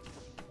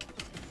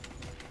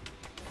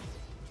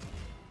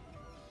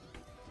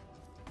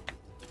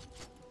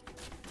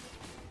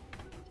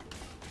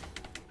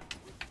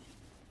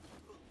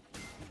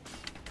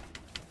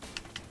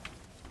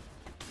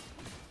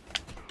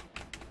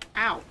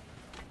 Ow.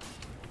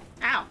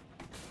 Ow.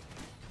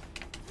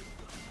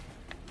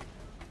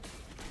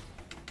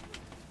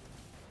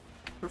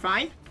 We're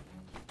fine?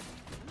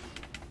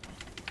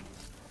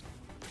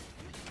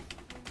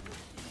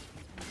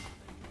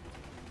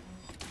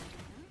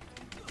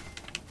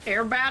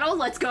 Air battle,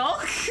 let's go!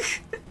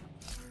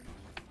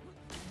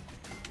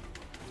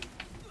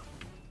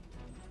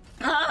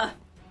 Ah!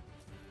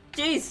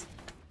 Jeez!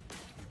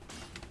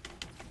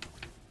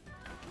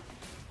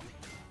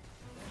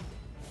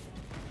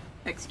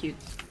 Execute.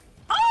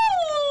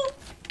 Oh!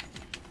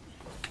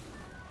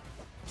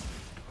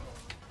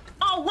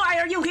 Oh, why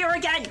are you here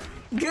again?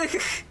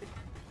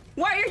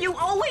 Why are you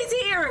always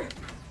here?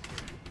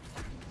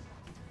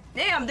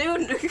 Damn,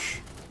 dude!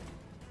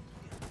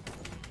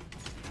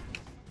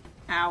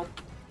 Ow.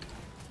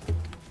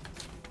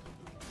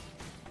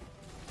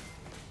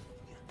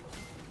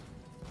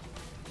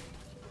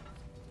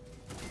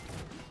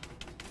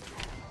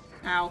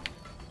 Ow.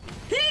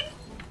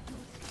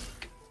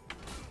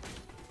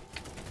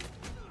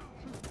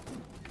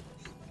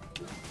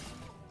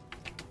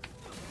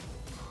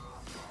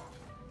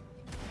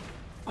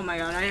 Oh my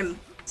god, I am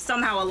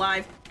somehow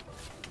alive.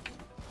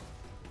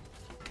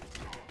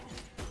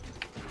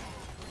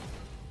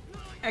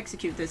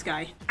 Execute this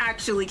guy.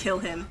 Actually kill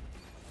him.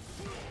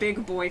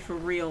 Big boy for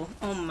real.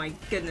 Oh my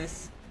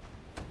goodness.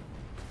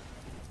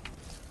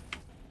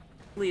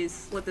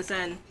 Please, let this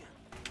end.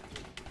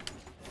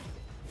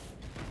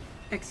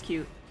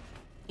 Execute.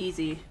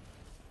 Easy.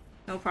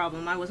 No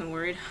problem, I wasn't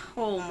worried.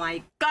 Oh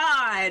my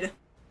god!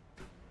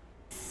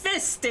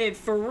 Fisted,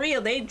 for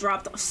real. They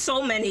dropped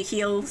so many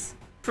heals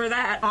for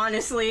that,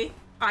 honestly.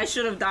 I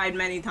should have died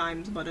many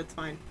times, but it's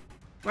fine.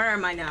 Where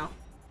am I now?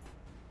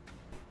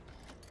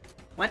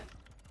 What?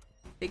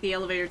 Take the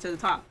elevator to the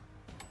top.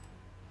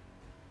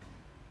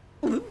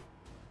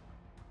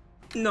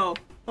 No.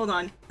 Hold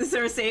on. Is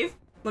there a save?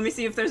 Let me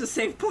see if there's a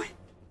save point.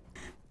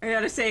 I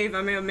gotta save.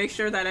 I'm gonna make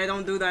sure that I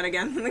don't do that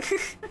again.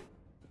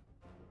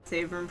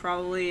 Save room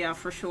probably, yeah,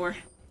 for sure.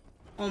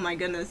 Oh my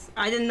goodness.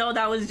 I didn't know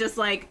that was just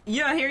like,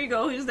 yeah, here you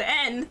go, here's the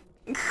end.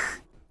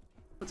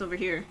 What's over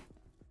here?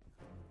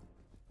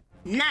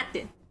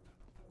 Nothing.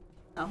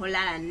 A whole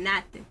lot of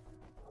nothing.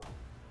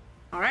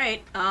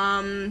 Alright,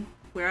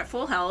 we're at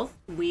full health.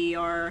 We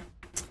are...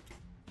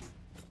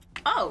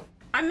 Oh!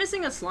 I'm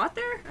missing a slot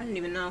there? I didn't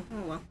even know.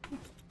 Oh well.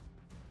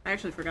 I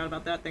actually forgot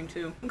about that thing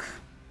too.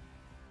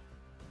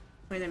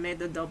 Wait, they made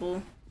the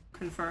double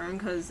confirm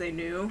because they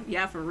knew?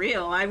 Yeah, for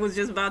real. I was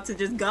just about to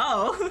just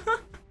go.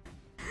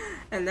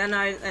 and then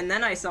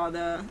I saw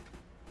the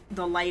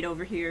light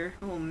over here.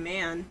 Oh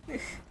man.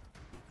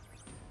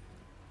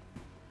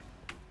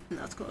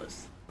 That's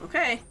close.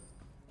 Okay.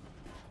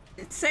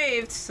 It's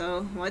saved,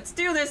 so let's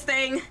do this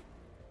thing.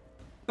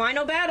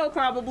 Final battle,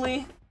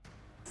 probably.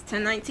 It's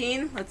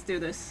 10:19. Let's do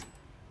this.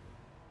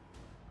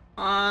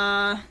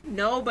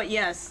 No, but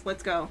yes.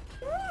 Let's go.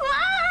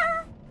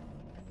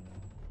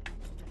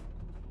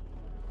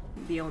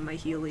 Be on my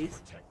heelies.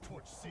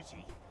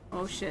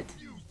 Oh shit.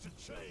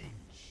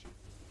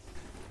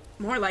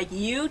 More like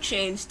you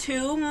changed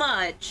too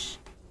much.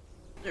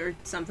 Or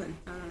something.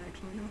 I don't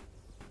actually know.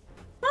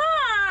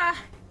 Ah!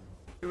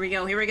 Here we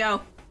go, here we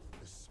go.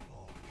 The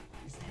spark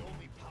is the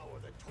only power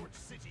that Torch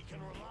City can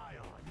rely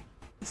on.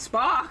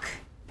 Spark!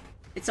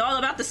 It's all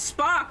about the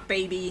spark,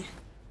 baby.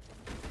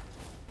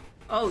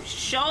 Oh,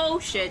 show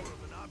shit.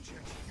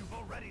 You've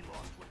already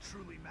lost what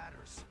truly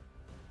matters.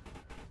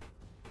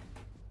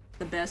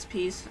 The best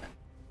place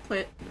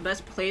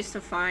to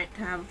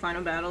have a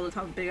final battle, the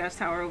top of big ass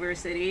tower over a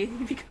city.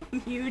 He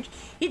become huge.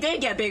 He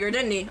did get bigger,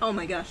 didn't he? Oh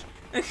my gosh.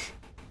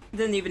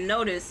 Didn't even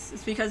notice.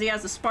 It's because he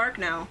has the spark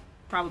now,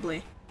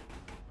 probably.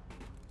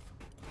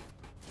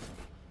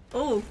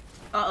 Oh,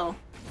 uh-oh.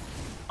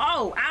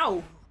 Oh,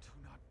 ow!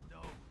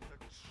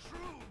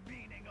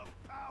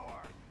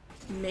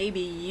 Maybe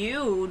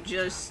you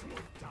just...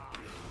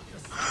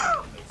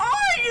 Are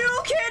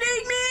you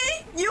kidding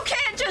me? You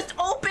can't just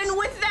open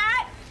with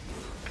that?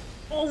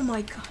 Oh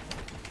my god.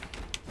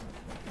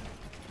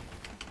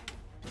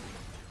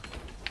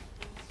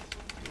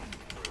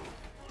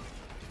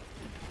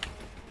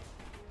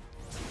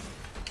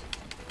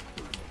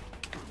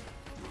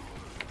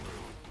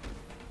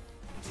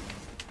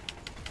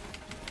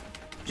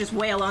 Just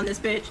wail on this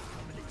bitch.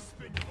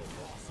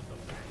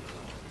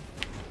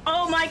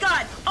 Oh my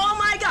god! Oh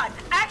my god!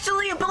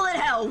 Actually a bullet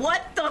hell!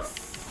 What the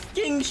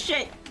fucking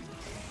shit?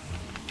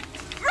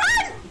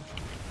 Run!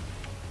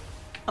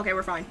 Okay,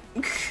 we're fine.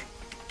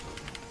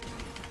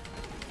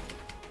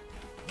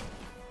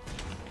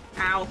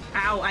 Ow.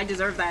 Ow, I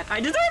deserve that. I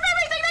deserve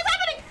everything that's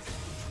happening!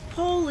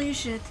 Holy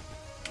shit.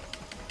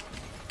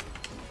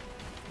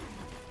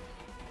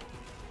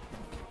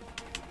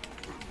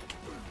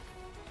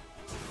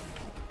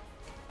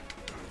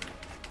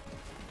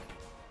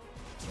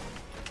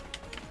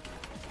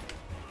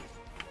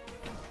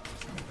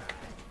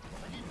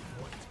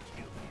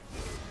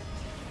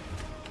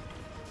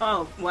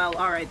 Oh, well,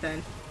 alright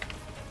then.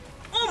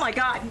 Oh my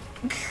god!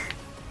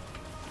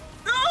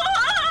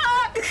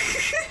 Ah!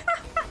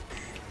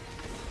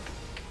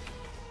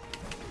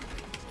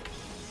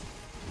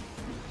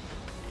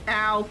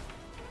 Ow.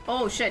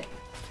 Oh shit.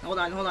 Hold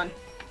on, hold on.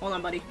 Hold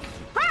on, buddy.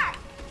 Ah!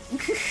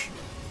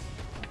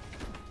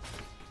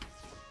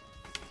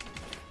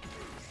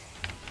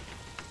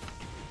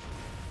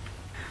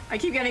 I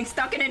keep getting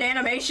stuck in an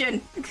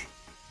animation.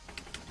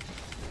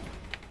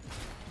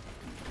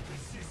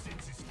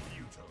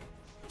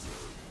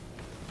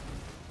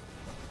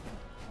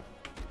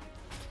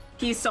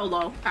 He's so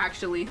low,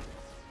 actually.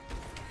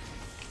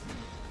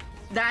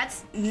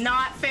 That's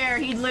not fair.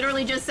 He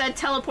literally just said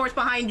teleports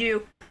behind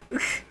you.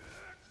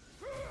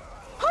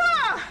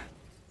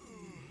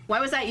 Why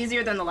was that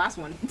easier than the last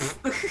one?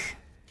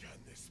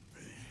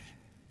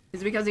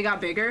 Is it because he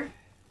got bigger?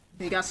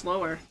 He got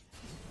slower.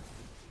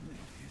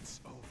 It's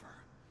over.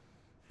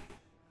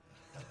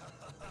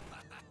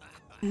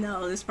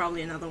 No, this is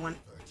probably another one.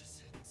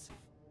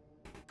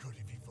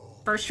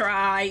 First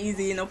try,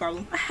 easy, no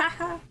problem.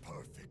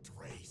 Perfect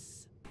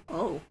race.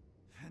 Oh.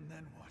 And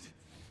then what?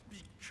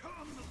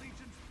 Become the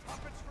Legion's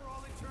puppets for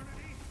all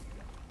eternity?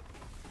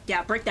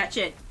 Yeah, break that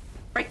shit.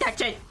 Break that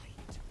shit.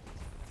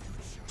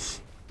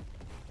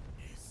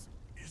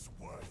 Is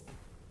worth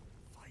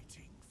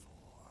fighting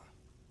for.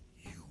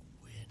 You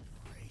win,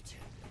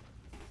 Raiden.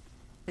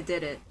 I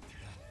did it.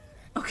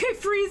 Okay,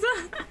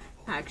 Frieza.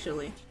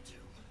 Actually.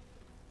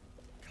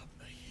 Become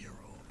the hero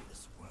of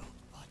this world,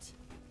 but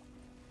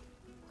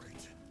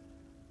Raiden,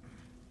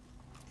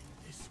 in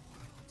this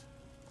world,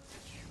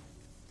 you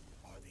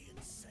are the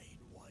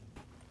insane one.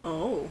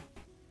 Oh.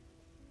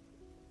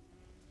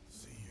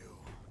 See you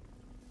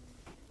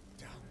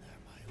down there,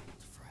 my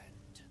old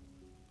friend.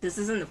 This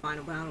isn't the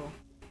final battle.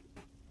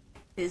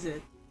 Is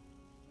it?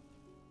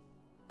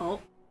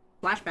 Oh.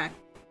 Flashback.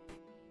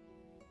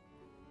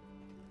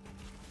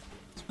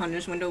 This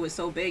punish window was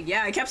so big.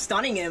 Yeah, I kept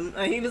stunning him.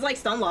 He was like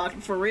stun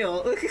locked for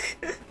real.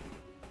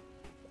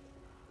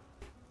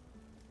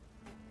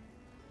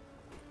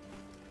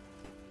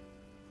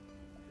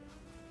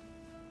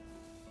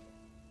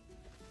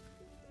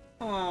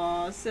 Aww.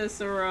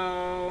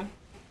 Cicero.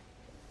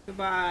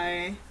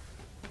 Goodbye.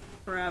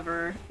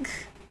 Forever.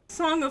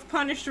 Song of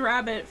Punished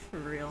Rabbit. For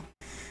real.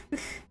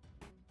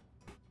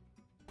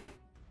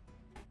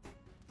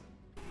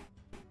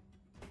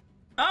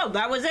 Oh,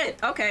 that was it.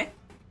 Okay.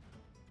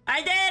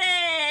 I did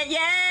it!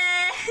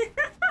 Yeah!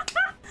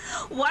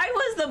 Why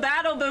was the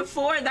battle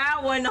before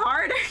that one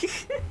harder?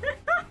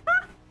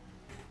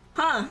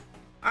 Huh.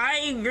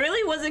 I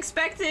really was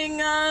expecting,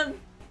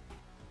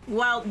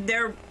 well,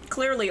 there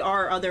clearly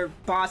are other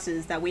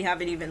bosses that we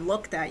haven't even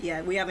looked at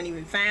yet. We haven't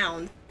even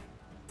found.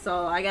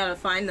 So I gotta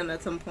find them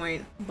at some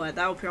point, but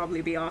that'll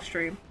probably be off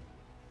stream.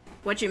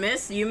 What you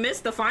missed? You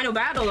missed the final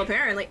battle,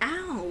 apparently.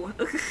 Ow!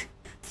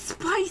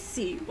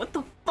 Spicy! What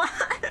the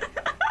fuck?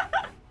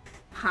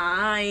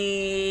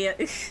 Hi!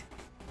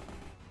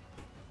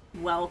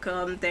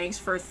 Welcome. Thanks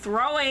for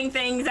throwing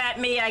things at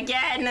me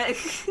again!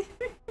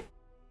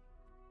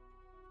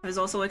 I was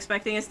also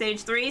expecting a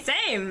stage 3.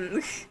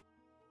 Same!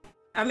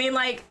 I mean,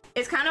 like,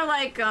 it's kind of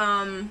like,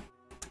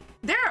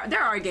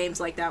 there are games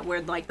like that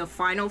where, like, the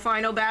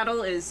final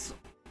battle is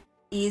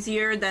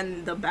easier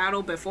than the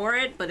battle before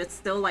it, but it's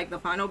still, like, the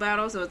final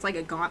battle, so it's like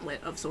a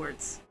gauntlet of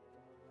sorts.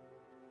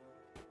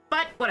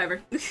 But,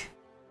 whatever.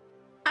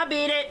 I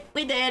beat it!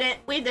 We did it!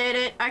 We did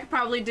it! I could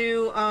probably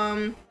do,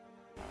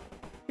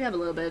 we have a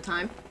little bit of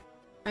time.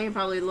 I can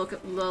probably do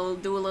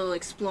a little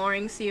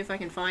exploring, see if I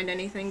can find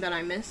anything that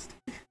I missed.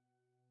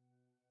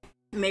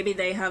 Maybe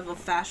they have a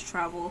fast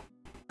travel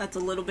that's a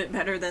little bit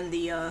better than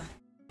the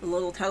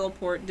little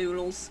teleport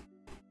doodles.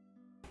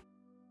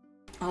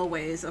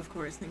 Always, of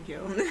course, thank you.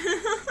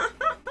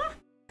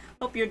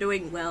 Hope you're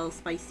doing well,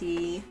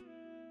 Spicy.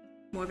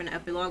 More of an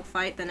epilogue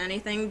fight than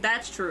anything.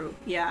 That's true,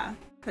 yeah.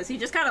 Because he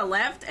just kind of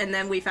left, and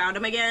then we found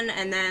him again,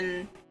 and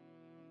then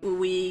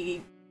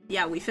we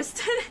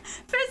fisted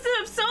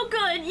him so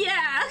good,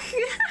 yeah!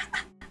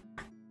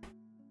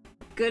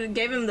 Good,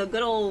 gave him the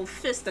good old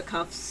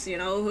fisticuffs, you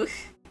know?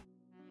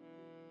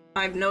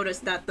 I've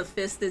noticed that the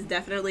fist is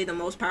definitely the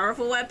most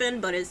powerful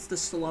weapon, but it's the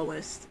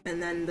slowest. And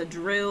then the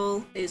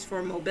drill is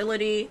for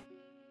mobility.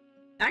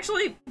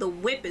 Actually, the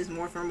whip is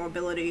more for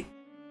mobility,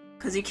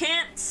 because you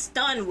can't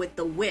stun with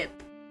the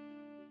whip.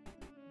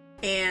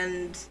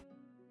 And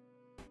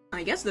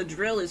I guess the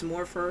drill is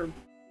more for,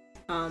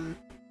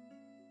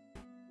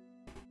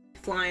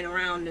 flying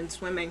around and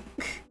swimming.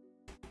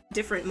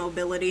 Different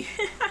mobility.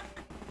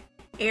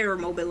 Air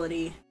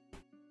mobility.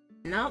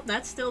 No,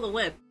 that's still the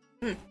whip.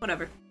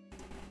 Whatever.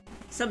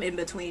 Some in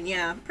between,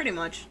 yeah, pretty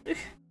much.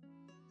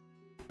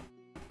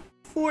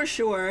 For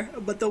sure,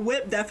 but the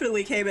whip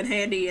definitely came in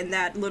handy in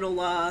that little,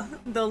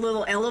 the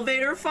little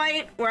elevator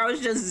fight where I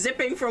was just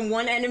zipping from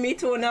one enemy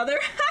to another.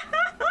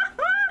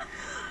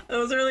 It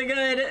was really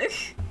good.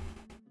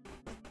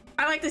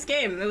 I like this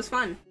game, it was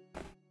fun.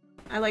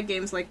 I like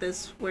games like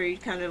this where you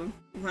kind of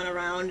run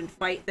around and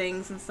fight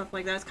things and stuff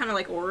like that. It's kind of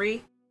like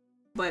Ori,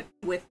 but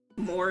with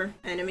more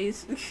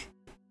enemies.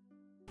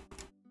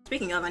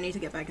 Speaking of, I need to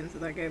get back into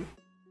that game.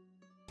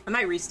 I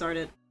might restart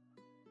it.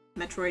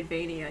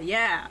 Metroidvania,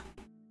 yeah!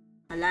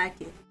 I like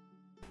it.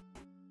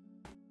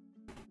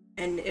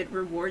 And it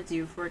rewards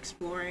you for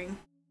exploring.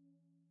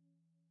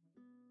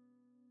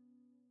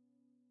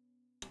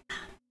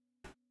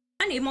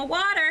 I need more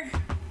water!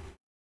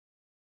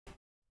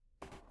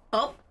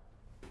 Oh!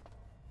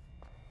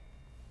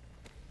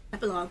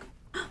 Epilogue.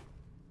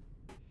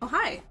 Oh,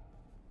 hi!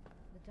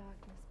 The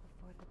darkness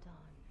before the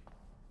dawn.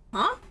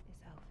 Huh?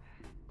 Is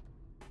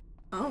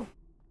over. Oh.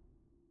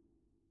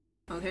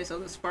 Okay, so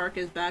the spark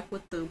is back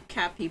with the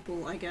cat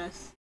people, I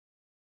guess.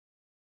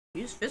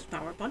 Use fist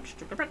power punch.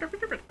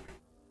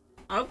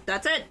 Oh,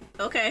 that's it.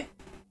 Okay.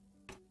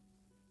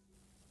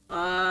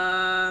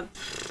 Let's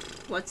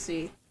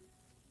see.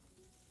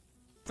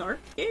 Start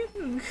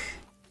game.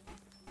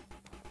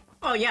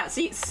 Oh yeah,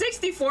 see,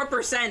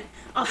 64%.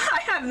 Oh,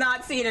 I have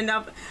not seen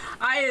enough.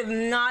 I have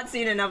not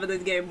seen enough of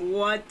this game.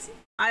 What?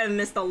 I have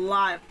missed a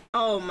lot.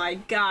 Oh my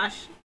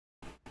gosh.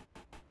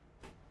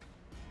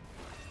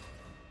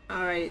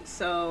 Alright,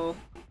 so,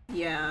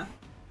 yeah.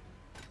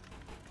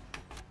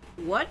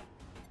 What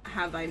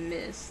have I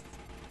missed?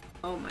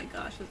 Oh my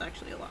gosh, there's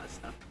actually a lot of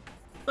stuff.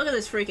 Look at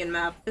this freaking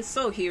map. It's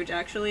so huge,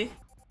 actually.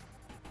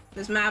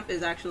 This map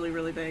is actually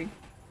really big.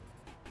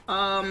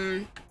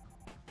 You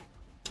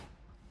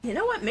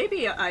know what?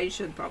 Maybe I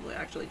should probably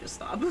actually just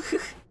stop.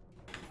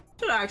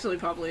 Should actually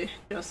probably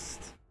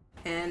just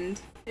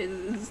end.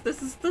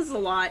 This is a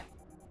lot.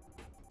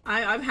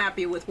 I'm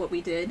happy with what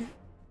we did.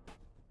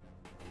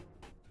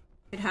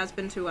 It has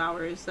been 2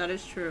 hours, that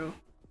is true.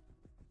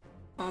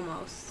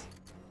 Almost.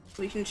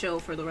 We can chill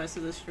for the rest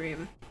of the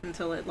stream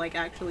until it, like,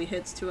 actually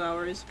hits 2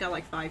 hours. Got,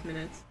 like, 5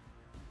 minutes.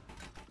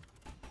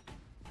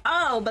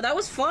 Oh, but that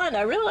was fun!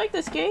 I really like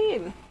this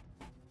game!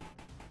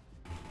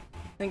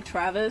 I think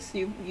Travis,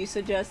 you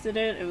suggested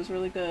it. It was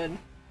really good.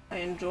 I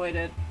enjoyed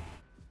it.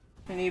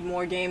 I need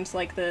more games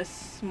like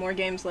this. More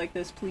games like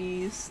this,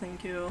 please.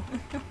 Thank you.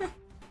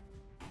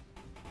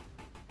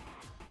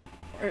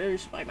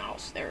 Where's my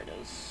mouse? There it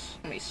is.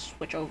 Let me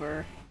switch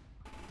over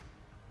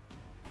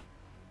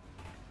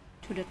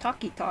to the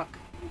talkie talk.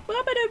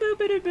 Boopity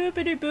boopity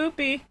boopity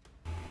boopy.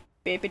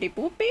 Beepity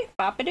boopy,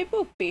 boppity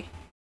boopy.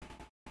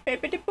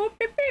 Beepity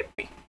boopy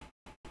beepy.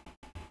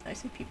 I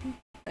say pee pee?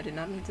 I did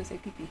not mean to say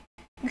pee pee.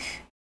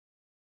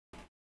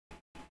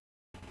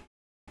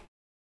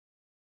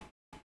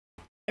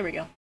 There we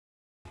go.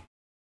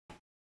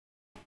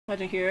 Glad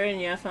to hear it,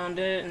 and yeah, found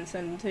it and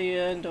send it to you,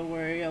 and don't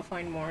worry, I'll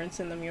find more and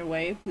send them your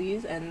way,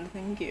 please, and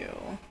thank you.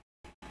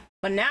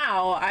 But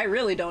now, I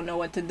really don't know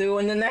what to do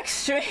in the next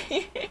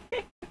stream.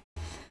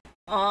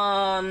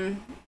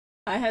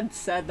 I had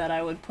said that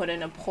I would put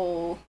in a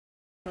poll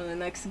for the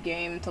next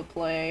game to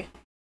play,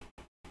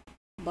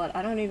 but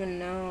I don't even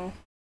know.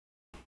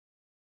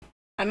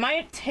 I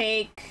might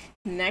take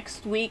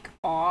next week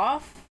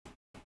off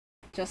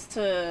just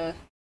to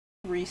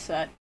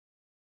reset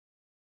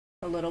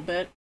a little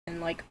bit and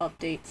like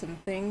update some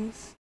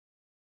things.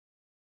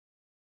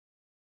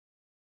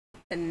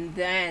 And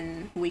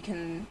then we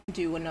can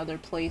do another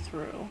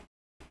playthrough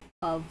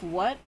of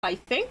what I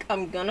think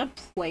I'm gonna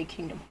play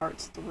Kingdom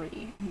Hearts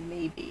 3,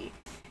 maybe.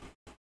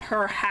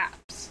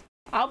 Perhaps.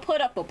 I'll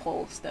put up a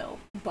poll still,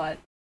 but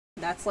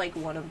that's like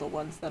one of the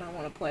ones that I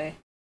want to play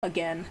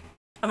again.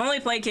 I've only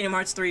played Kingdom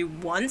Hearts 3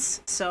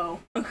 once, so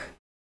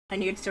I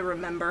need to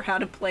remember how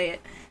to play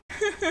it.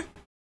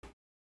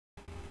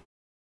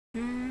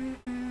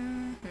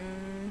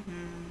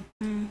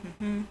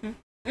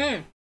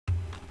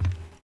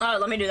 Oh,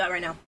 let me do that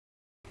right now.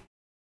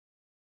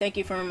 Thank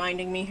you for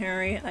reminding me,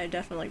 Harry. I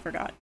definitely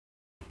forgot.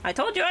 I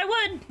told you I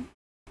would!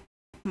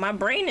 My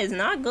brain is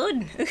not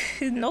good.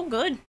 No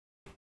good.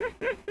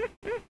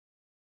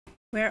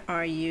 Where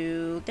are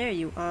you? There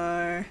you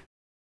are.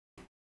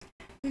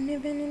 We're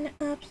living in the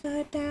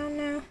upside down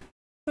now.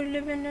 We're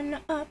living in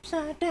the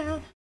upside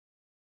down.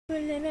 We're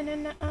living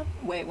in the up.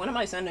 Wait, what am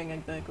I sending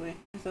exactly?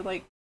 Is it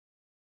like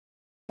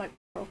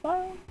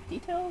profile?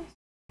 Details?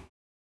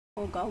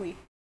 Oh golly.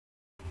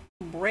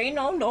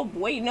 Bueno, no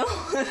bueno.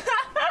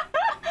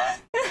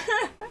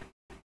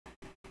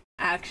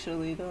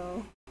 Actually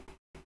though.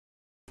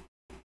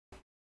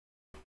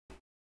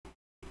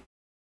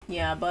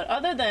 Yeah, but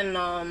other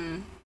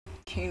than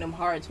Kingdom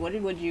Hearts, what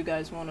would you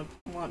guys want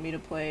me to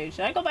play?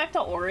 Should I go back to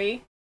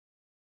Ori?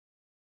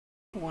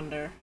 I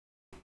wonder.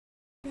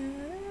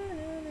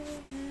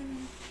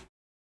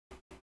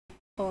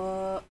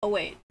 Oh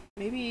wait,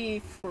 maybe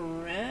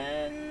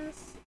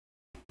Friends?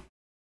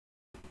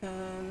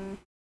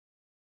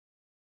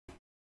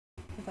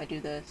 If I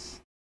do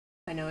this,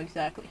 I know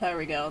exactly. There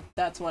we go.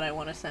 That's what I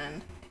want to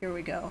send. Here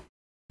we go.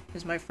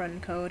 Here's my friend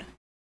code.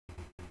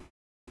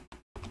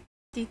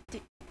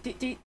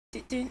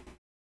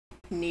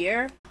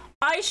 Nier?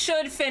 I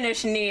should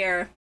finish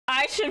Nier.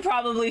 I should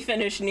probably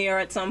finish Nier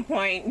at some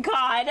point.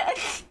 God.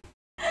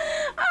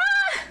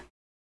 Ah!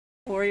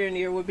 Warrior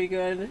Nier would be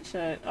good.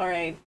 Shit.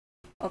 Alright.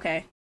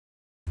 Okay.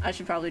 I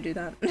should probably do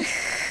that.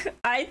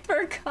 I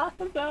forgot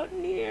about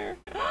Nier.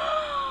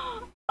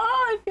 Oh,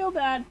 I feel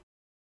bad.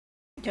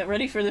 Get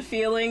ready for the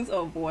feelings.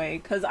 Oh boy.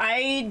 Because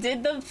I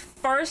did the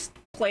first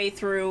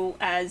playthrough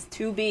as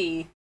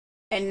 2B,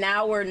 and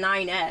now we're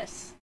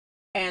 9S.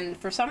 And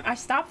I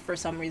stopped for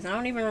some reason. I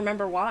don't even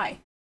remember why.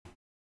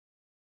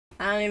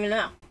 I don't even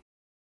know.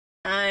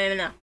 I don't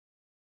know.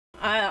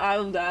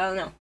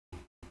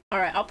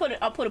 Alright, I'll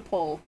put a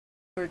poll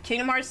for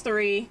Kingdom Hearts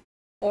 3,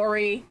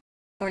 Ori,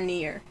 or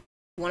Nier.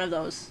 One of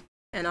those.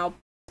 And I'll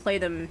play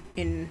them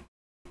in...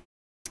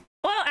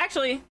 Well,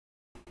 actually,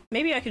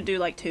 maybe I could do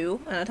like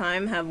 2 at a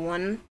time. Have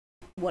one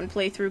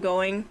playthrough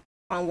going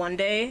on one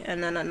day,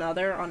 and then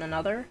another on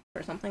another,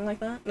 or something like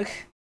that.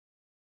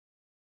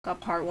 Got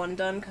part 1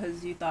 done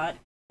because you thought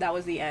that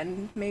was the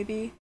end,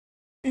 maybe?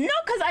 No,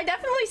 because I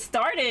definitely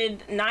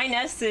started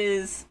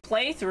 9S's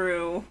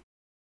playthrough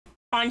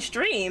on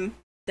stream,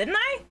 didn't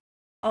I?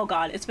 Oh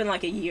god, it's been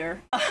like a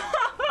year.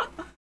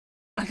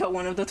 I got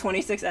one of the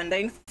 26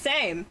 endings.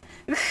 Same.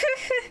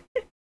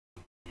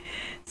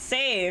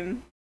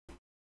 Same.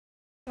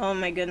 Oh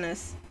my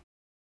goodness.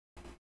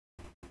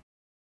 I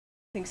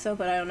think so,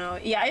 but I don't know.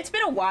 Yeah, it's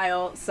been a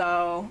while,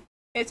 so...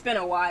 It's been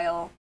a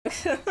while.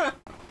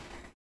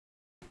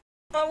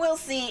 Oh, we'll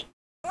see.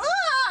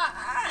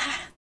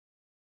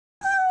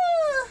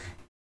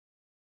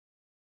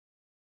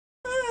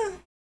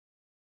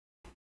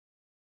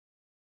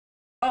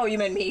 Oh, you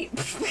meant me.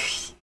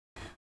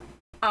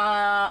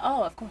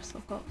 Oh, of course.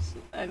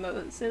 I'm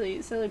a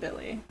silly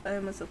Billy.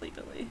 I'm a silly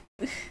Billy.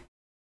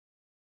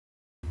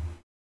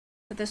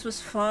 But this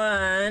was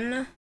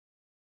fun.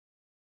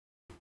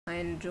 I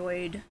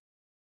enjoyed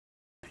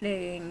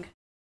playing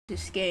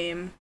this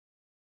game.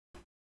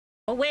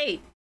 Oh,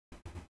 wait!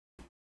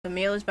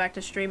 Emil is back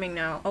to streaming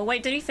now. Oh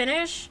wait, did he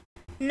finish?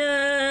 No!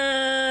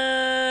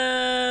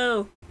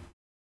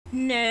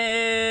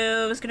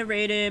 No! I was gonna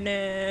raid him,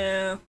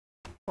 no!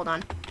 Hold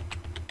on.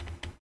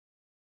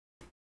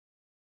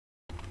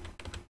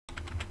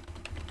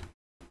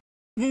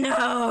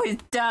 No, he's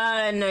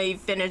done! He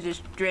finished the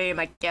stream,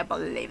 I can't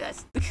believe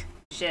this.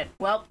 Shit,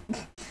 well,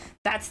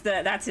 that's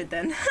it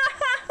then.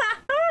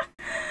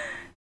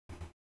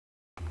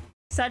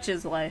 Such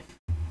is life.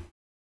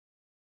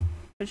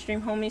 Good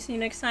stream, homie. See you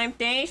next time.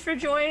 Thanks for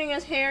joining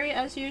us, Harry,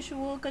 as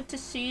usual. Good to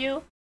see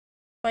you.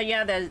 But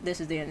yeah, this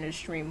is the end of the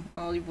stream.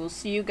 We'll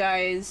see you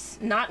guys,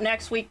 not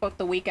next week, but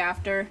the week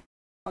after.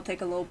 I'll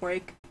take a little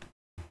break.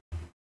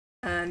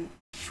 And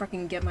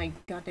freaking get my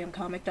goddamn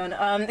comic done.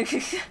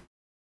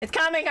 It's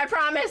coming, I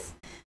promise!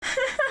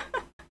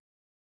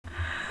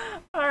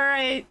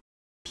 Alright.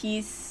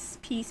 Peace,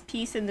 peace,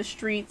 peace in the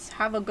streets.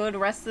 Have a good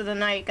rest of the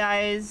night,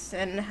 guys.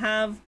 And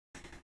have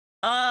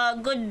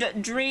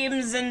good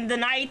dreams in the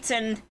night,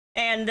 and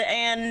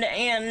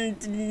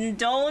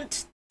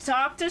don't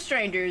talk to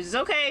strangers.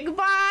 Okay,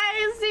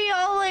 goodbye. See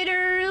y'all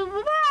later.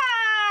 Bye.